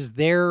 This is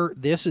their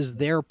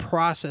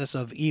process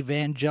of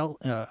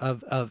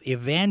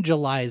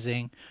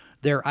evangelizing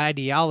their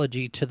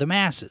ideology to the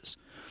masses.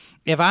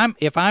 If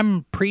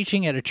I'm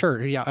preaching at a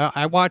church,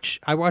 I watch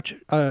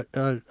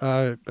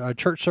a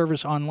church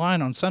service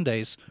online on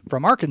Sundays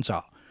from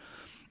Arkansas.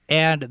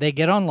 And they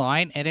get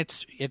online, and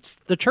it's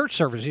the church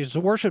service. It's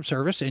the worship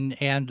service,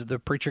 and the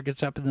preacher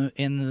gets up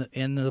in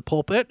the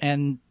pulpit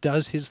and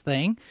does his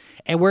thing,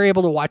 and we're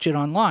able to watch it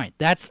online.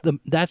 That's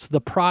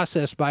the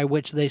process by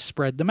which they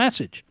spread the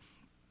message.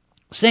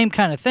 Same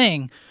kind of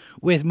thing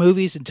with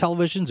movies and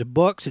televisions and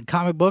books and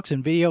comic books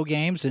and video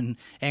games and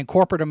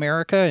corporate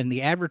America and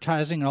the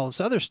advertising and all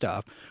this other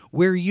stuff.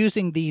 We're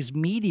using these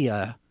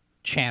media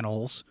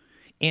channels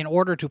in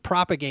order to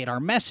propagate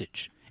our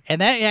message. And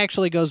that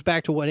actually goes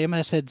back to what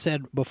MS had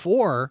said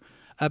before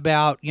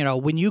about,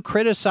 when you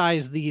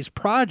criticize these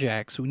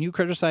projects, when you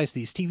criticize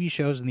these TV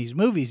shows and these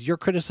movies, you're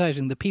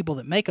criticizing the people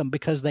that make them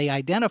because they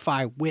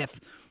identify with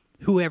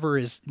whoever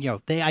is,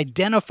 they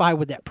identify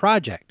with that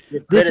project.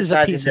 This is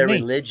a piece of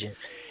meat. Religion.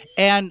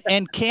 And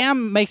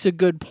Cam makes a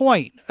good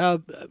point.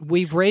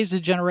 We've raised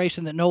a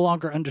generation that no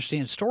longer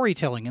understands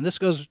storytelling. And this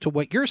goes to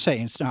what you're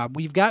saying, Snob.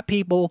 We've got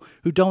people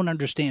who don't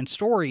understand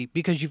story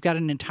because you've got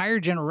an entire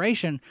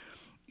generation.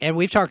 And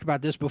we've talked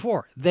about this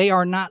before. They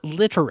are not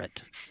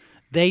literate.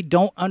 They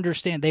don't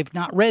understand. They've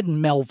not read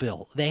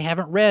Melville. They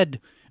haven't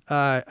read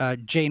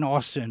Jane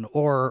Austen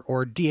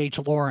or D.H.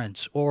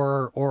 Lawrence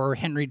or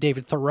Henry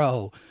David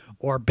Thoreau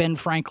or Ben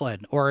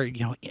Franklin or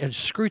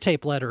Screw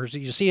Tape Letters,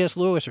 C.S.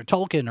 Lewis or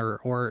Tolkien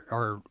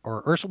or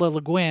Ursula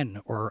Le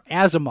Guin or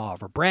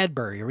Asimov or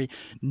Bradbury.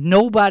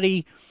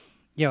 Nobody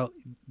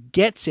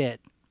gets it.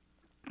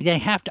 They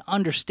have to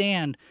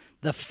understand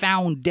the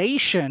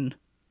foundation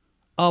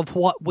of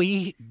what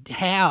we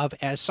have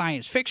as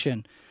science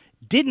fiction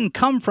didn't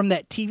come from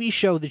that TV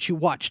show that you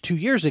watched 2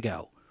 years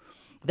ago.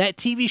 That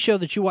TV show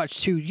that you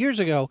watched 2 years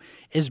ago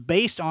is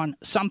based on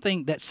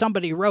something that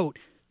somebody wrote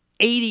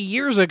 80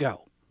 years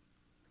ago.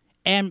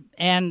 And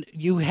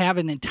you have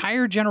an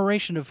entire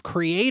generation of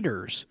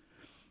creators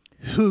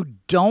who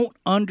don't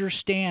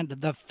understand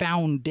the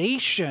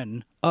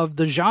foundation of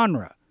the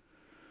genre.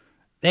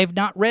 They've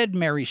not read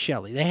Mary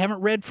Shelley. They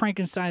haven't read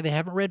Frankenstein. They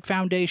haven't read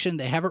Foundation.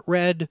 They haven't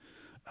read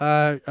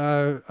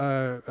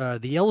The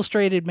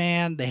Illustrated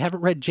Man. They haven't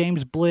read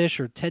James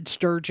Blish or Ted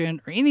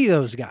Sturgeon or any of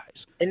those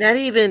guys. And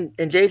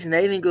Jason,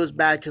 that even goes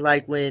back to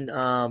like when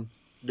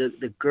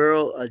the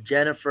girl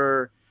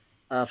Jennifer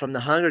from the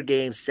Hunger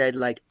Games said,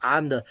 like,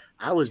 I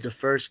was the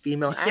first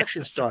female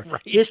action star.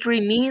 Right.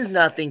 History means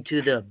nothing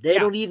to them. They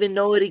don't even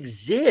know it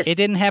exists. It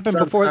didn't happen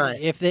before.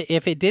 sometimes.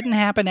 If it didn't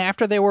happen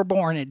after they were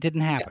born, it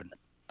didn't happen.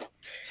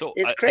 So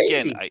It's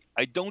crazy. again,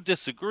 I don't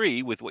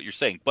disagree with what you're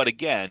saying, but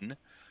again,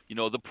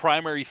 the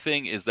primary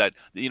thing is that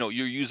you're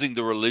using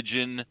the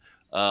religion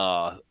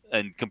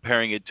and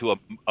comparing it to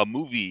a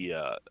movie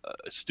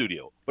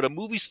studio, but a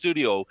movie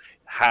studio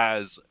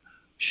has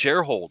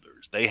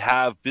shareholders, they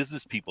have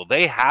business people,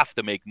 they have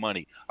to make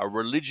money. A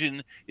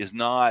religion is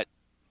not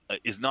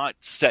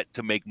set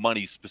to make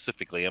money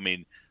specifically. I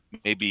mean,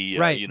 maybe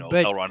Right,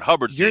 but L. Ron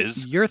Hubbard's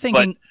is. You're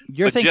thinking.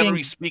 But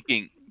generally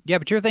speaking, Yeah,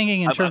 but you're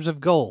thinking in terms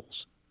of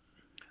goals.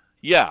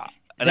 yeah,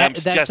 and That- I'm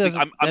that suggesting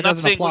doesn't- I'm that not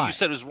doesn't saying apply. what you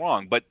said is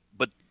wrong, but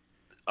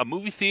a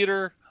movie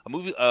theater,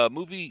 a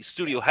movie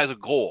studio has a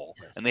goal,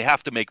 and they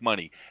have to make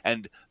money,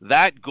 and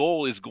that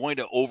goal is going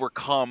to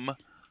overcome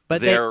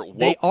But their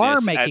they are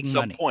wokeness making at some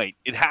money. point.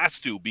 It has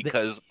to,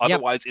 because yep.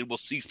 otherwise it will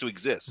cease to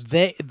exist.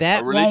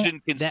 That A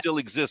religion won't, can still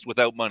exist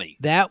without money.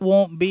 That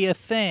won't be a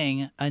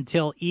thing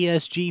until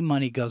ESG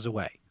money goes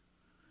away,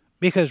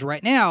 because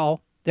right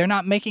now they're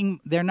not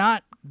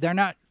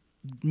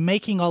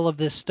making all of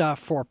this stuff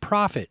for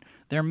profit.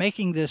 They're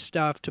making this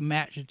stuff to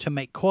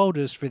make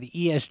quotas for the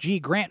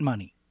ESG grant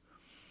money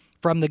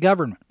from the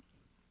government.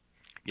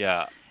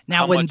 Yeah.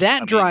 Now, when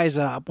that dries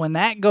up, when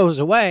that goes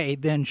away,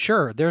 then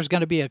sure, there's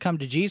going to be a come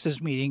to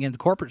Jesus meeting in the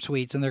corporate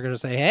suites, and they're going to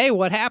say, hey,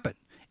 what happened?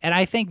 And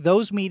I think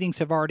those meetings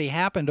have already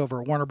happened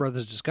over at Warner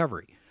Brothers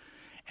Discovery.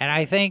 And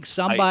I think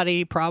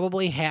somebody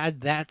probably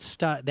had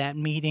that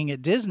meeting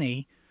at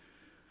Disney,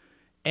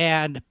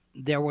 and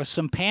there was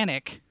some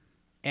panic,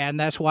 and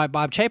that's why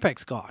Bob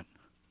Chapek's gone.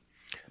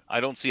 I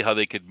don't see how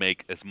they could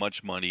make as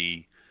much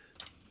money.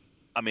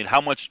 I mean,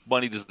 how much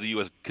money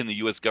can the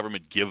U.S.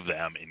 government give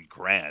them in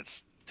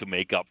grants to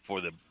make up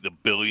for the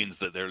billions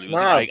that they're losing?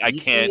 I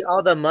can't see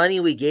all the money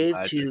we gave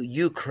to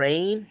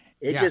Ukraine.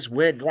 It just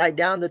went right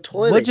down the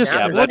toilet. We'll just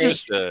print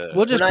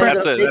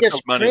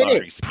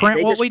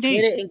what we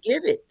need and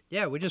give it.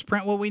 Yeah, we just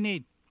print what we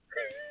need.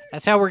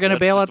 That's how we're going to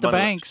bail out the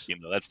banks.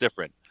 Scheme, that's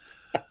different.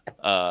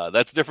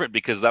 That's different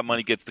because that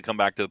money gets to come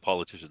back to the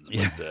politicians.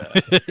 But,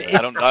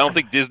 I don't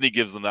think Disney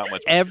gives them that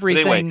much.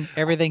 Everything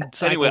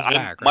cycles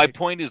back. Right? My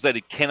point is that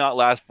it cannot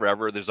last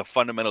forever. There's a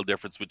fundamental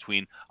difference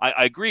between.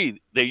 I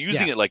agree they're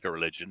using it like a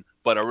religion,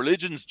 but a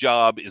religion's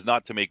job is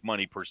not to make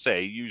money per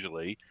se.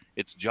 Usually,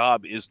 its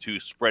job is to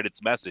spread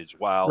its message.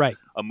 While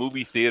a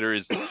movie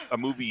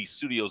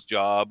studio's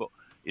job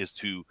is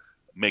to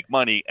make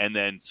money, and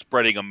then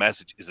spreading a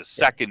message is a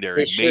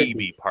secondary,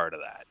 maybe part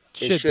of that.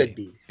 It should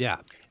be. Yeah.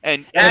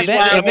 And that's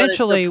why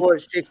eventually I want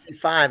to support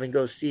 65 and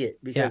go see it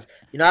because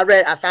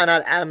I found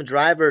out Adam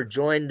Driver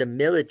joined the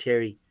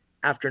military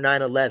after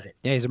 9/11.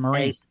 Yeah, he's a Marine.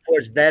 And he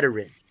supports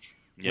veterans.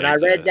 When I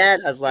read that,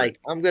 I was like,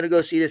 I'm gonna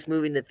go see this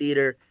movie in the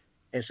theater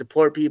and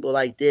support people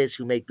like this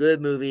who make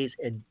good movies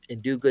and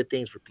do good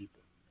things for people.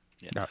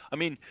 Yeah. I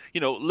mean,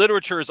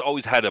 literature has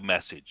always had a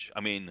message.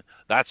 I mean,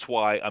 that's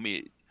why. I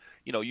mean,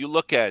 you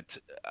look at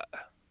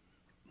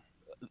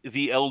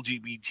the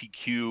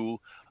LGBTQ.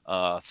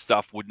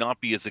 Stuff would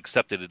not be as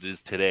accepted as it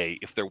is today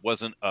if there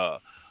wasn't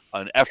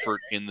an effort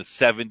in the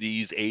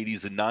 70s,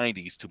 80s, and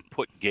 90s to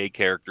put gay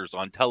characters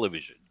on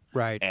television,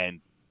 right,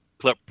 and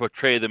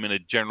portray them in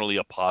generally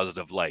a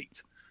positive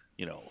light,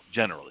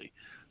 generally.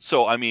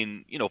 So I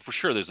mean, for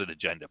sure, there's an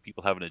agenda.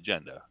 People have an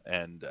agenda,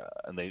 and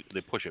they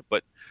push it.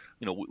 But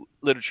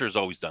literature has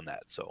always done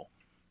that. So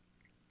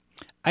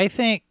I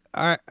think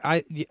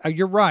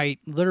you're right.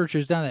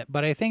 Literature's done that,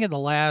 but I think in the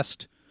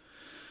last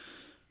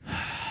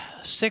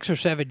 6 or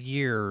 7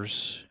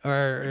 years,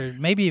 or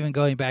maybe even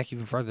going back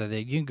even further,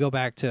 that you can go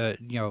back to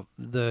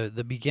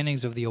the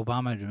beginnings of the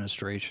Obama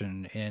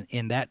administration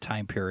in that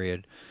time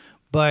period.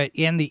 But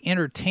in the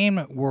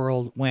entertainment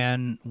world,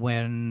 when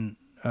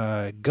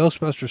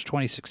Ghostbusters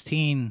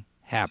 2016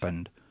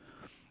 happened,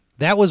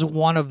 that was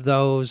one of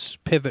those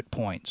pivot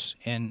points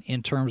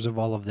in terms of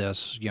all of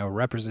this,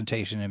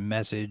 representation and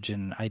message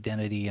and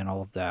identity and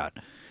all of that.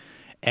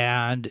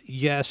 And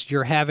yes,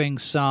 you're having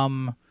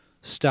some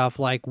stuff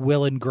like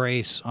Will and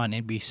Grace on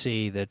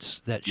NBC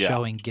that's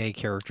showing gay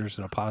characters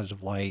in a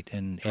positive light,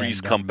 and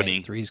Three's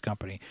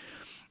Company.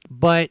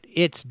 But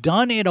it's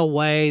done in a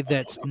way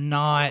that's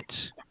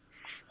not.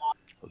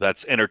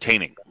 That's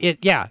entertaining.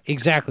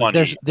 Exactly.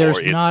 Funny,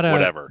 there's not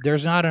whatever.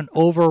 There's not an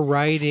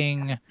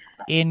overriding,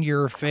 in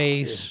your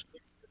face,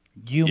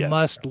 you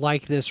must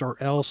like this or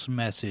else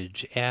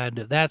message, and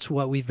that's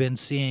what we've been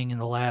seeing in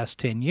the last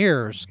 10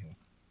 years.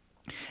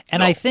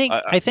 And I think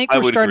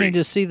we're starting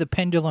to see the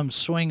pendulum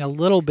swing a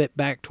little bit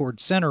back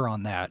towards center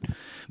on that,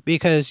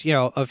 because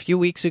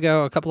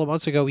a couple of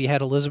months ago, we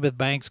had Elizabeth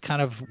Banks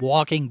kind of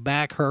walking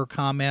back her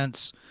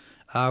comments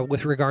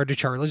with regard to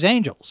Charlie's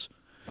Angels,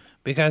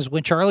 because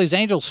when Charlie's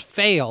Angels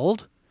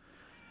failed,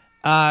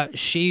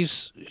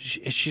 she's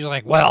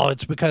like, well,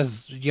 it's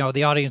because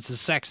the audience is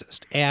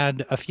sexist,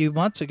 and a few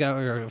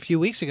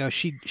weeks ago,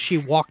 she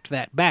walked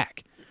that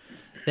back.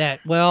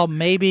 That, well,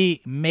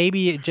 maybe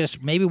we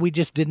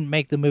just didn't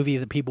make the movie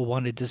that people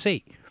wanted to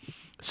see.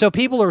 So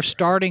people are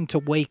starting to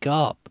wake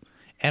up,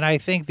 and I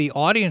think the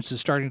audience is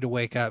starting to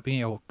wake up.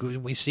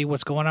 We see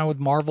what's going on with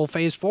Marvel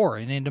Phase 4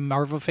 and into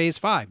Marvel Phase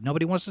 5.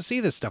 Nobody wants to see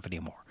this stuff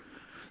anymore.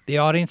 The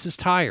audience is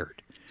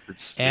tired.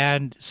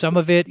 And some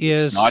of it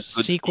is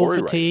sequel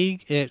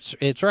fatigue. Right.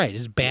 It's right.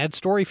 It's bad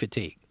story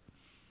fatigue.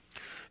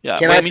 Yeah,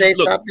 Can I say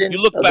something? You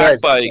look back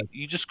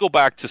you just go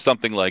back to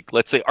something like,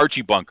 let's say,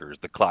 Archie Bunkers,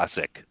 the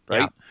classic,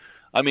 right? Yeah.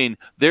 I mean,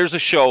 there's a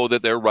show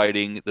that they're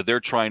writing that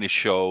they're trying to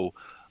show,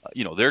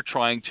 it's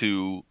trying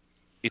to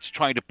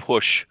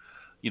push,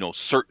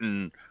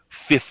 certain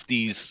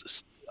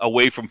 50s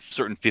away from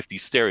certain 50s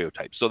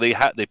stereotypes. So they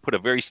put a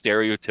very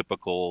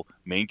stereotypical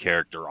main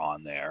character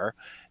on there,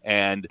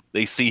 and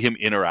they see him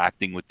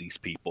interacting with these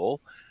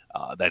people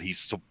that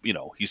he's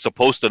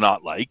supposed to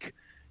not like.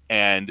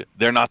 And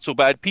they're not so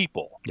bad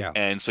people. Yeah.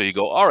 And so you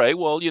go, all right,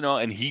 well,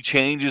 and he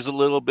changes a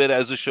little bit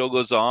as the show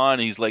goes on.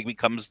 He's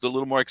becomes a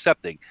little more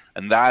accepting.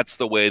 And that's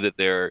the way that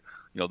they're,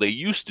 they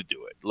used to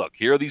do it. Look,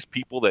 here are these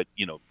people that,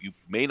 you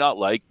may not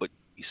like, but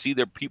you see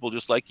they're people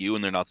just like you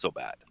and they're not so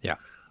bad. Yeah.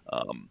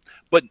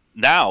 But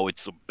now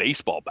it's a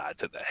baseball bat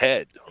to the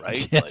head,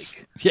 right? Yes.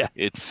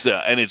 It's,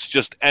 and it's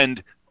just,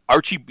 and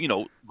Archie,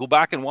 go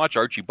back and watch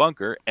Archie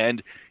Bunker,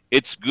 and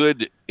it's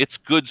good. It's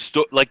good.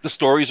 Like the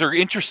stories are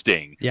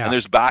interesting, Yeah. and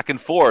there's back and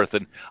forth.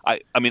 And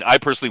I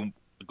personally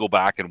go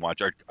back and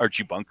watch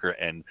Archie Bunker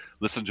and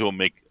listen to him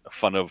make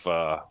fun of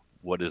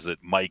what is it,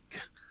 Mike,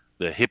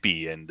 the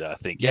hippie, and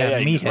think, yeah,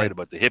 he's right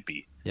about the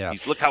hippie. Yeah,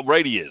 look how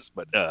right he is.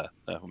 But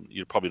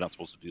you're probably not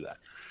supposed to do that.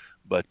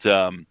 But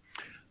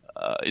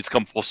it's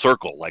come full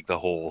circle, like the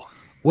whole.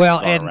 Well,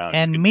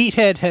 and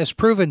Meathead has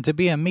proven to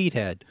be a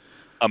meathead.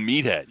 A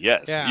meathead,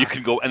 yes. Yeah. You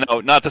can go, and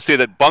not to say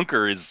that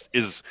Bunker is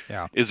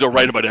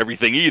right about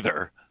everything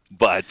either,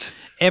 but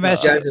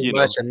MS, just as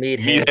much a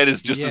meathead. Meathead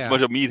is just as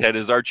much a meathead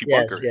as Archie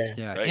Bunker.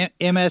 Yeah.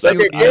 Right? MS. But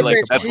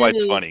that's why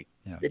it's funny.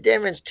 Yeah. The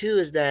difference too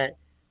is that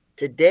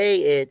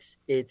today it's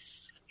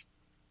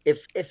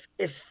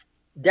if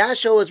that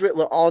show was written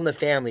with All in the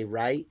Family,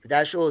 right? If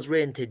that show was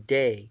written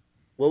today,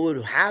 what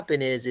would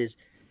happen is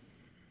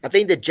I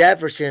think the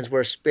Jeffersons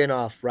were a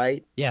spinoff,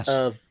 right? Yes.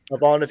 Of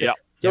All in the Family. Yeah.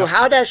 So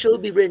how that show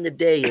would be written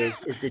today is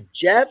the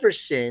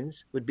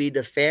Jeffersons would be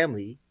the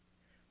family,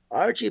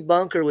 Archie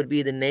Bunker would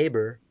be the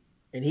neighbor,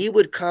 and he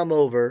would come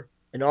over,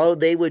 and all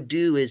they would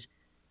do is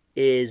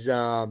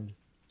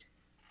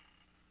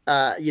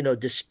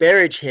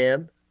disparage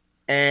him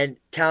and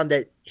tell him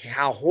that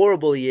how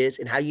horrible he is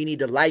and how you need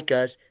to like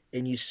us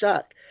and you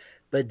suck.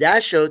 But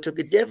that show took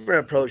a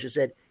different approach. It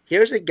said,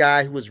 here's a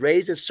guy who was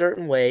raised a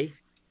certain way,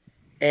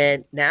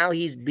 and now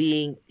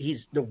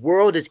the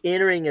world is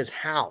entering his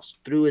house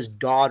through his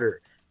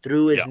daughter,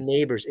 through his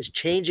neighbors. It's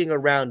changing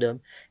around him,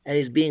 and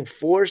he's being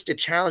forced to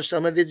challenge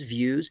some of his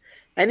views,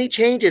 and he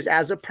changes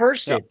as a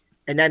person,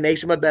 and that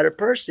makes him a better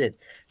person.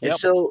 And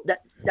so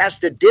that's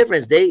the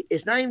difference.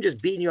 It's not even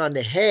just beating you on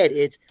the head.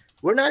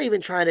 We're not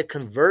even trying to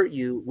convert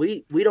you.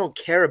 We don't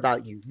care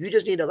about you. You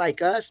just need to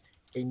like us,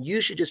 and you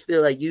should just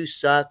feel like you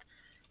suck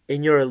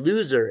and you're a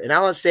loser. And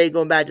I want to say,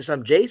 going back to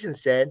something Jason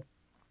said,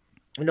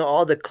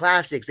 all the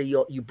classics that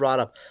you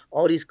brought up,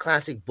 all these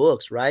classic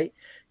books, right?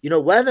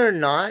 Whether or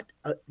not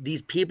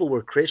these people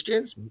were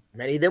Christians,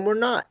 many of them were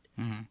not.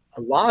 Mm-hmm.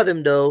 A lot of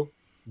them, though,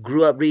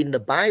 grew up reading the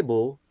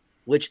Bible,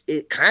 which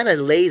it kind of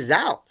lays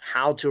out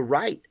how to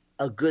write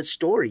a good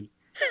story,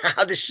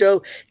 how to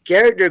show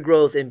character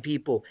growth in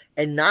people,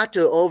 and not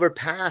to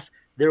overpass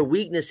their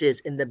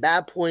weaknesses and the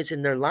bad points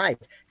in their life,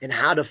 and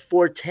how to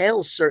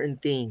foretell certain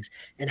things,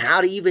 and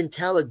how to even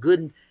tell a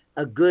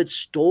good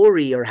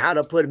story, or how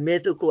to put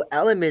mythical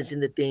elements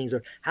into things,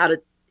 or how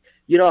to,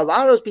 a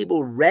lot of those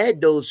people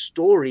read those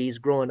stories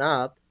growing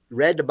up,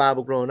 read the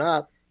Bible growing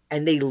up,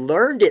 and they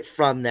learned it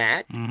from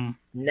that. Mm-hmm.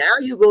 Now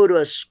you go to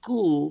a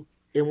school,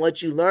 and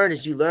what you learn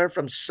is you learn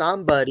from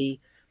somebody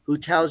who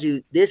tells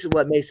you this is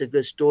what makes a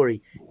good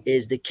story,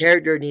 is the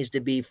character needs to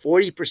be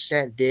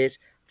 40% this,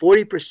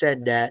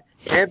 40% that,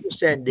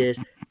 10% this,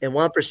 and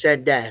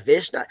 1% that. If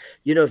it's not,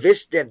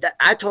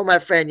 I told my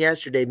friend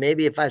yesterday,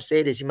 maybe if I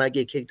say this, you might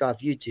get kicked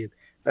off YouTube.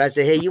 But I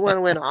said, hey, you want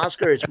to win an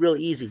Oscar? It's real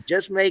easy.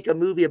 Just make a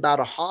movie about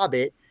a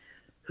hobbit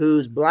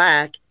who's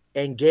black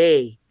and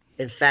gay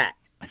and fat,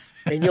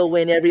 and you'll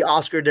win every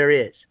Oscar there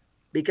is.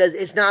 Because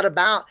it's not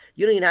about,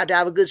 you don't even have to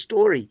have a good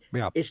story.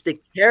 Yeah. It's the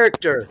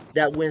character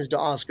that wins the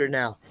Oscar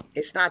now.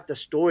 It's not the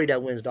story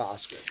that wins the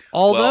Oscar.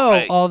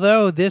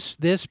 Although this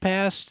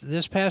past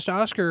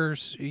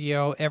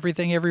Oscars,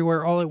 Everything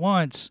Everywhere All at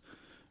Once,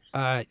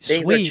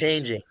 things are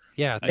changing.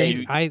 Yeah,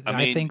 I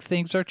think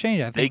things are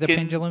changing. I think the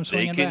pendulum's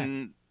swinging back.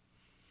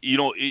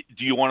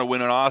 Do you want to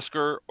win an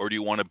Oscar, or do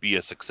you want to be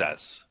a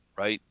success?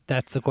 Right?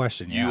 That's the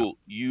question. Yeah.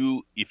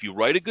 If you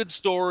write a good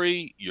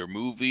story, your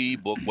movie,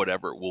 book,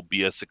 whatever, will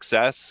be a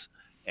success,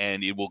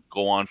 and it will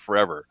go on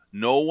forever.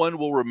 No one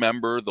will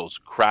remember those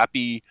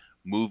crappy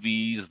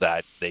movies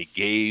that they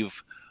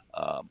gave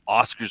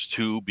Oscars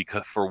to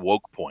for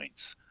woke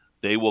points.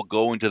 They will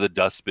go into the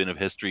dustbin of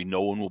history.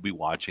 No one will be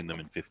watching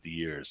them in 50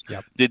 years.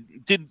 Yep.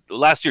 Did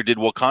last year, did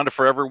Wakanda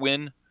Forever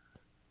win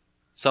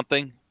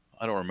something?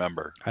 I don't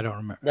remember.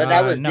 No,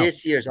 that was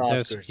this year's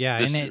Oscars.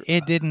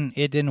 It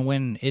didn't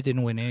win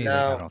anything,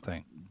 I don't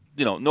think.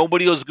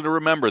 Nobody is going to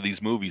remember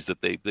these movies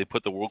that they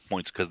put the woke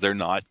points, because they're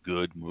not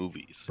good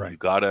movies. Right. You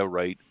got to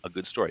write a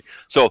good story.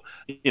 So,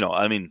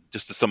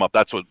 just to sum up,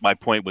 that's what my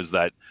point was,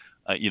 that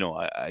I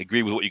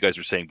agree with what you guys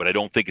are saying, but I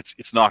don't think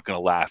it's not going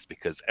to last,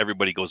 because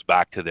everybody goes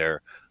back to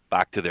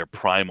their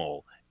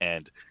primal,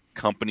 and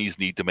companies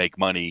need to make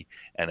money,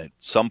 and at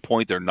some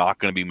point they're not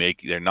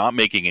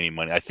making any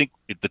money. I think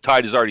the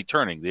tide is already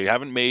turning. They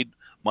haven't made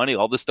money.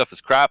 All this stuff is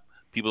crap.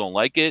 People don't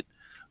like it.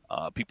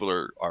 People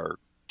are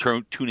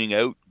tuning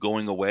out,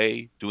 going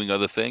away, doing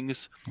other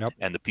things. Yep.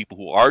 And the people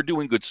who are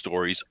doing good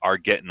stories are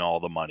getting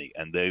all the money,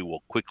 and they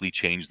will quickly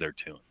change their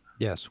tune.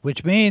 Yes,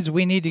 which means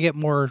we need to get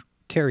more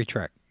Terry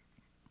Trek.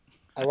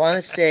 I want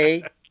to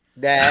say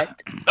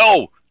that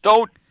no,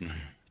 don't.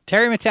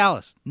 Terry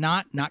Matalas,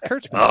 not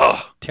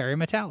Kurtzman. Terry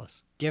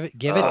Matalas. Give it.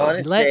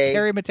 Let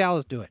Terry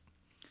Matalas do it.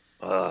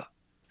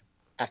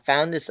 I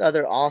found this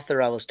other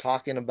author I was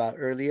talking about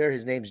earlier.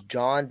 His name's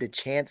John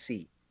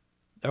DeChancy.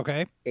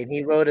 Okay. And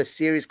he wrote a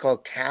series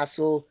called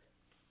Castle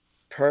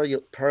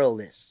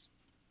Perilous.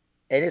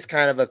 and it's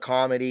kind of a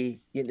comedy.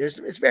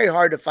 It's very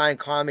hard to find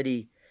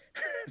comedy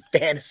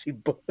fantasy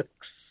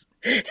books.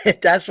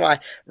 That's why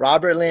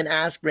Robert Lynn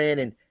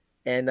Askren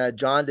and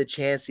John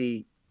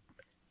DeChancy,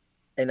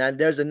 and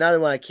there's another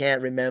one I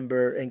can't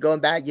remember. And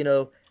going back,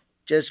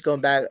 just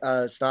going back,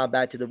 snob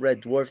back to the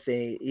Red Dwarf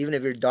thing. Even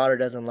if your daughter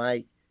doesn't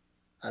like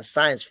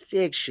science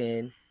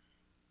fiction,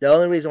 the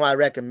only reason why I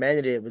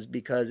recommended it was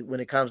because when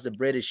it comes to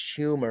British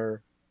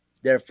humor,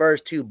 their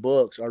first 2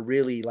 books are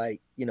really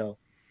like,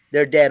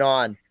 they're dead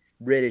on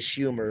British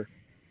humor.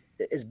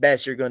 It's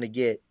best you're going to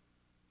get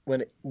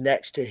when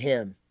next to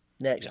him,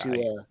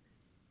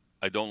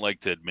 I don't like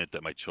to admit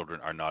that my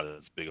children are not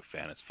as big a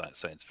fan of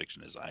science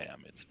fiction as I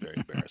am. It's very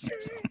embarrassing.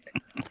 So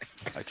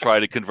I try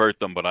to convert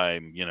them, but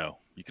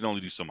you can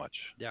only do so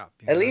much. Yeah.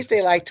 At least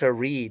they like to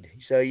read.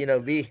 So,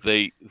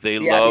 They be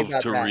love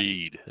happy to about that.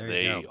 read.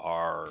 They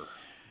are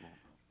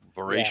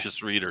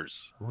voracious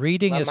readers.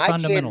 Reading is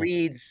fundamental.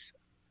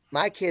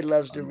 My kid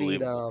loves to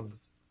read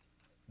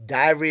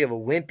Diary of a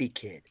Wimpy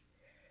Kid.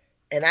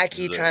 And I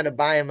keep trying to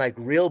buy him like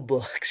real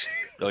books.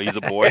 Oh, he's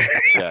a boy.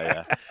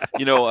 Yeah.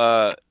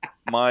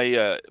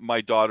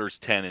 My daughter's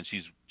 10 and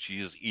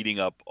she's eating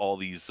up all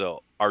these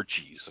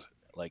Archies,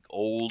 like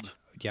old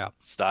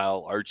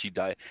style Archie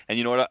And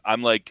you know what?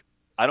 I'm like,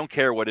 I don't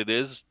care what it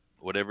is,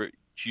 whatever.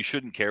 You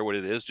shouldn't care what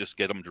it is. Just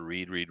get them to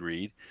read,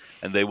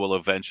 and they will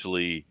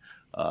eventually,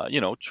 try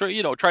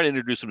to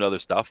introduce them to other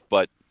stuff,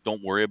 but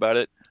don't worry about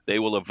it. They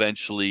will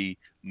eventually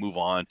move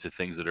on to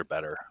things that are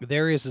better.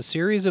 There is a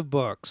series of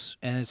books,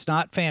 and it's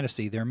not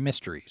fantasy; they're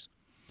mysteries.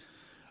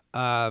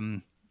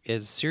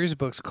 It's a series of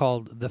books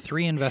called The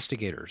Three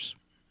Investigators.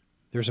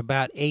 There's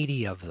about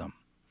 80 of them.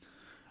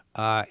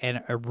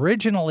 And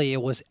originally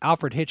it was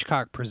Alfred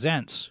Hitchcock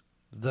Presents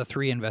The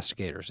Three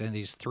Investigators. And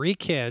these 3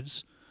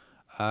 kids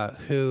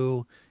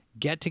who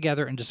get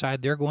together and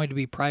decide they're going to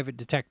be private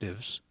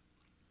detectives,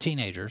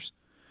 teenagers.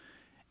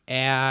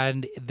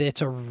 And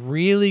it's a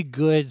really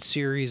good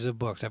series of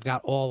books. I've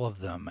got all of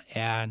them.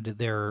 And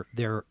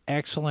they're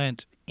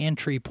excellent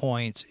entry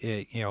points.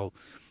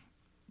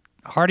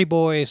 Hardy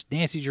Boys,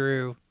 Nancy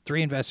Drew,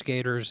 Three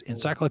Investigators,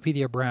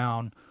 Encyclopedia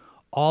Brown,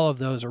 all of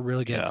those are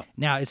really good. Yeah.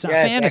 Now, it's not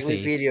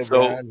fantasy.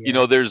 So,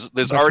 Brown,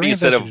 there's already a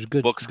set of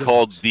books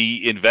called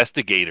The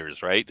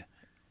Investigators, right?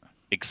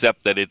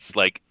 Except that it's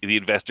like The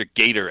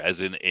Investigator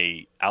as in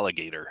a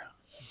alligator.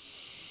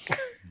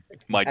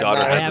 My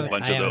daughter has a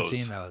bunch of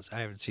those. I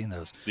haven't seen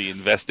those. The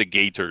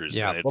Investigators.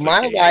 Yeah. Well,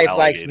 my wife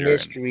likes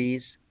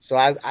mysteries, so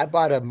I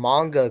bought a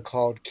manga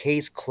called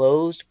Case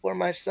Closed for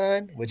my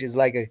son, which is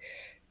like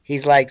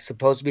he's like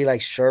supposed to be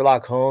like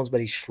Sherlock Holmes, but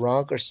he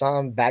shrunk or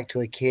something back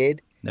to a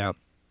kid. Yep.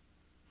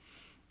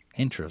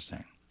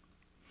 Interesting.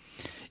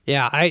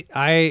 Yeah,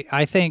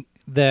 I think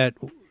that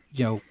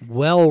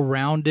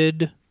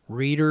well-rounded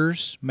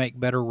readers make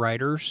better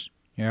writers.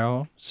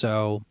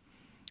 So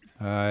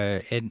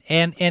and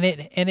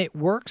it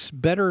works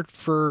better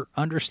for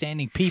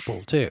understanding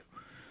people too.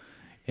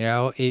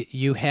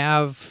 You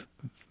have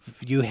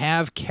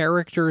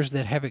characters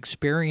that have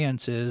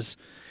experiences,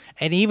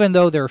 and even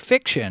though they're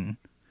fiction,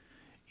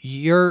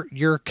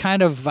 you're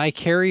kind of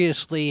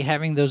vicariously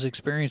having those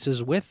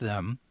experiences with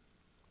them.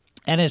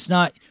 And it's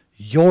not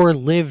your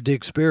lived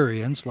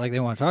experience like they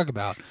want to talk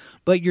about,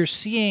 but you're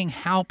seeing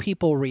how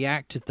people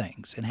react to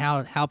things and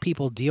how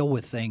people deal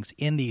with things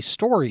in these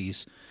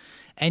stories.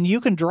 And you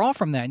can draw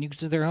from that, and you can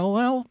sit there, oh,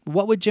 well,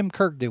 what would Jim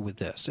Kirk do with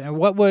this? And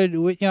what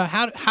would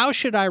how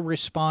should I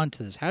respond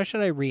to this? How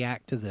should I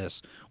react to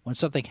this when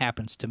something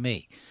happens to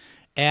me?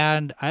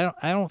 And I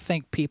don't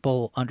think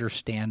people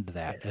understand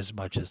that as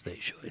much as they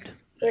should.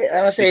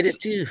 I'll say this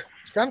too.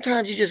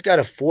 Sometimes you just got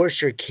to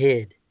force your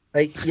kid.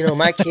 Like,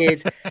 my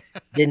kids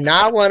did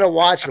not want to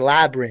watch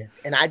Labyrinth.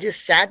 And I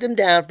just sat them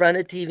down in front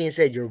of the TV and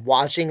said, you're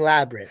watching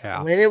Labyrinth. Yeah.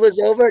 And when it was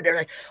over, they're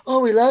like,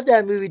 oh, we love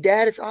that movie,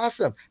 Dad. It's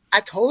awesome.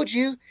 I told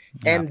you.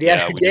 Yeah. And the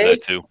other day,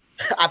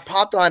 I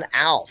popped on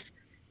Alf.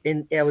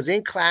 And I was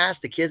in class.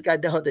 The kids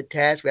got done with the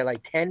test. We had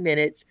like 10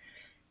 minutes.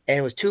 And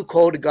it was too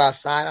cold to go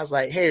outside. I was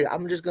like, hey,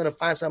 I'm just going to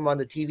find something on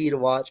the TV to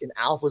watch. And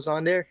Alf was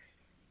on there.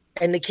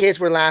 And the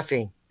kids were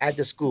laughing at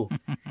the school.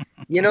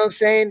 You know what I'm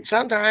saying?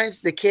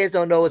 Sometimes the kids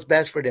don't know what's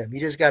best for them. You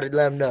just got to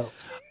let them know.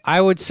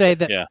 I would say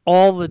that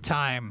all the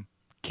time,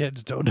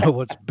 kids don't know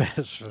what's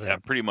best for them. Yeah,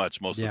 pretty much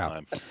most of the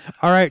time.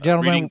 All right,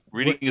 gentlemen.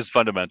 Reading is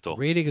fundamental.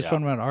 Reading is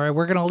fundamental. All right,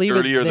 we're going to leave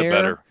it there. The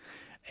better.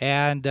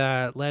 And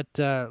let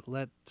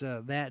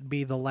that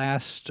be the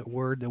last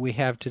word that we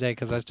have today,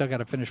 because I still got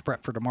to finish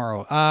prep for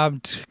tomorrow.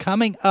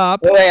 Coming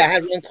up. Wait, I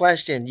had one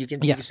question. You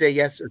can say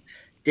yes or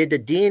did the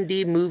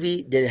D&D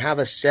movie, did it have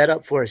a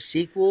setup for a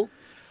sequel?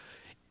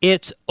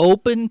 It's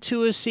open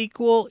to a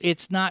sequel.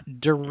 It's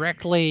not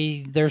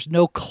directly, there's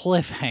no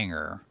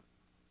cliffhanger,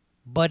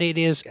 but it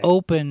is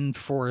open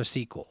for a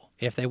sequel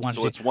if they want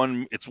to. So it's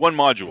one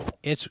module.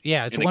 It's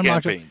one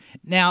module.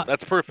 Now,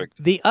 that's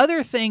perfect. The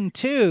other thing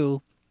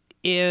too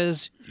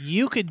is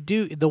you could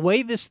do, the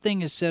way this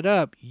thing is set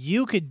up,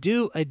 you could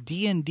do a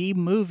D&D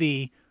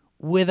movie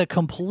with a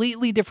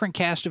completely different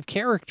cast of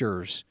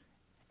characters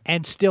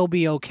and still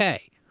be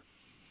okay.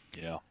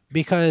 Yeah.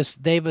 because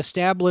they've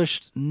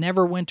established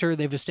Neverwinter,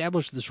 they've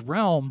established this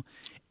realm,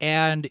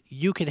 and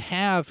you could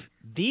have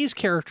these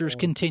characters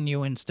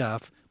continue and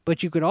stuff,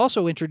 but you could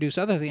also introduce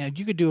other things.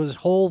 You could do this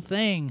whole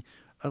thing,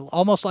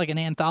 almost like an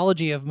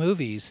anthology of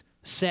movies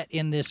set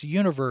in this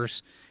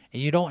universe,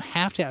 and you don't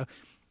have to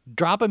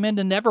drop them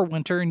into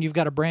Neverwinter, and you've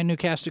got a brand new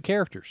cast of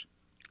characters.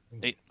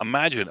 Hey,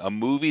 imagine a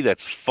movie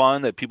that's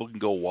fun that people can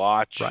go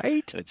watch.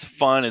 Right. And it's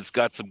fun. It's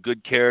got some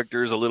good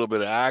characters, a little bit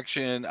of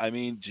action. I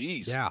mean,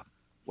 geez. Yeah.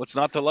 What's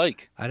not to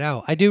like? I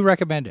know. I do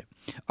recommend it.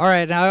 All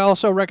right. And I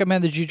also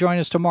recommend that you join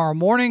us tomorrow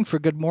morning for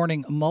Good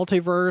Morning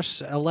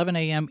Multiverse, 11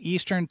 a.m.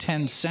 Eastern,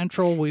 10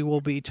 Central. We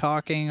will be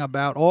talking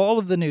about all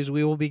of the news.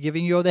 We will be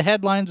giving you the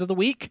headlines of the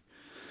week.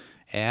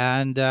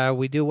 And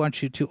we do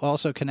want you to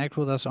also connect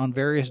with us on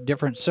various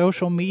different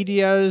social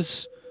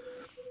medias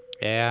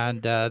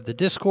and the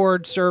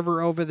Discord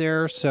server over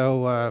there.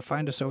 So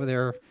find us over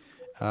there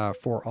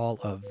for all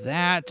of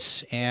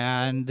that.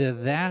 And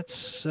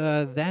that's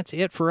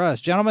it for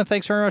us. Gentlemen,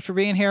 thanks very much for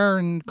being here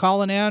and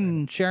calling in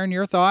and sharing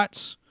your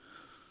thoughts.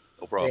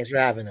 No problem. Thanks for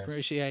having us.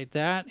 Appreciate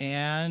that.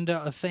 And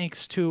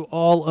thanks to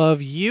all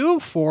of you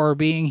for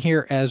being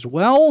here as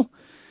well.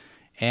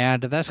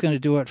 And that's going to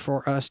do it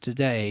for us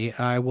today.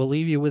 I will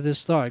leave you with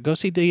this thought. Go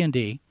see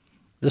D&D.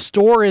 The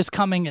store is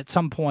coming at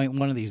some point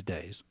one of these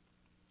days.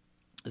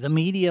 The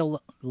media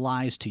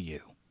lies to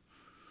you.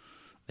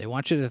 They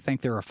want you to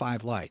think there are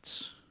 5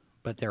 lights,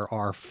 but there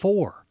are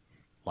 4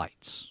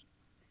 lights.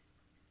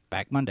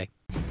 Back Monday.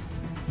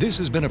 This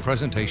has been a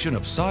presentation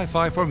of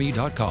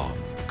SciFiForMe.com.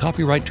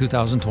 Copyright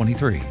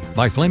 2023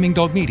 by Flaming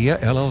Dog Media,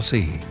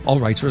 LLC. All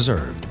rights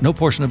reserved. No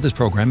portion of this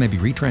program may be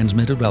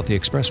retransmitted without the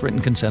express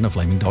written consent of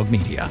Flaming Dog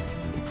Media.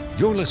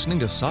 You're listening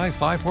to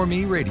Sci-Fi for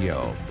Me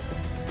Radio.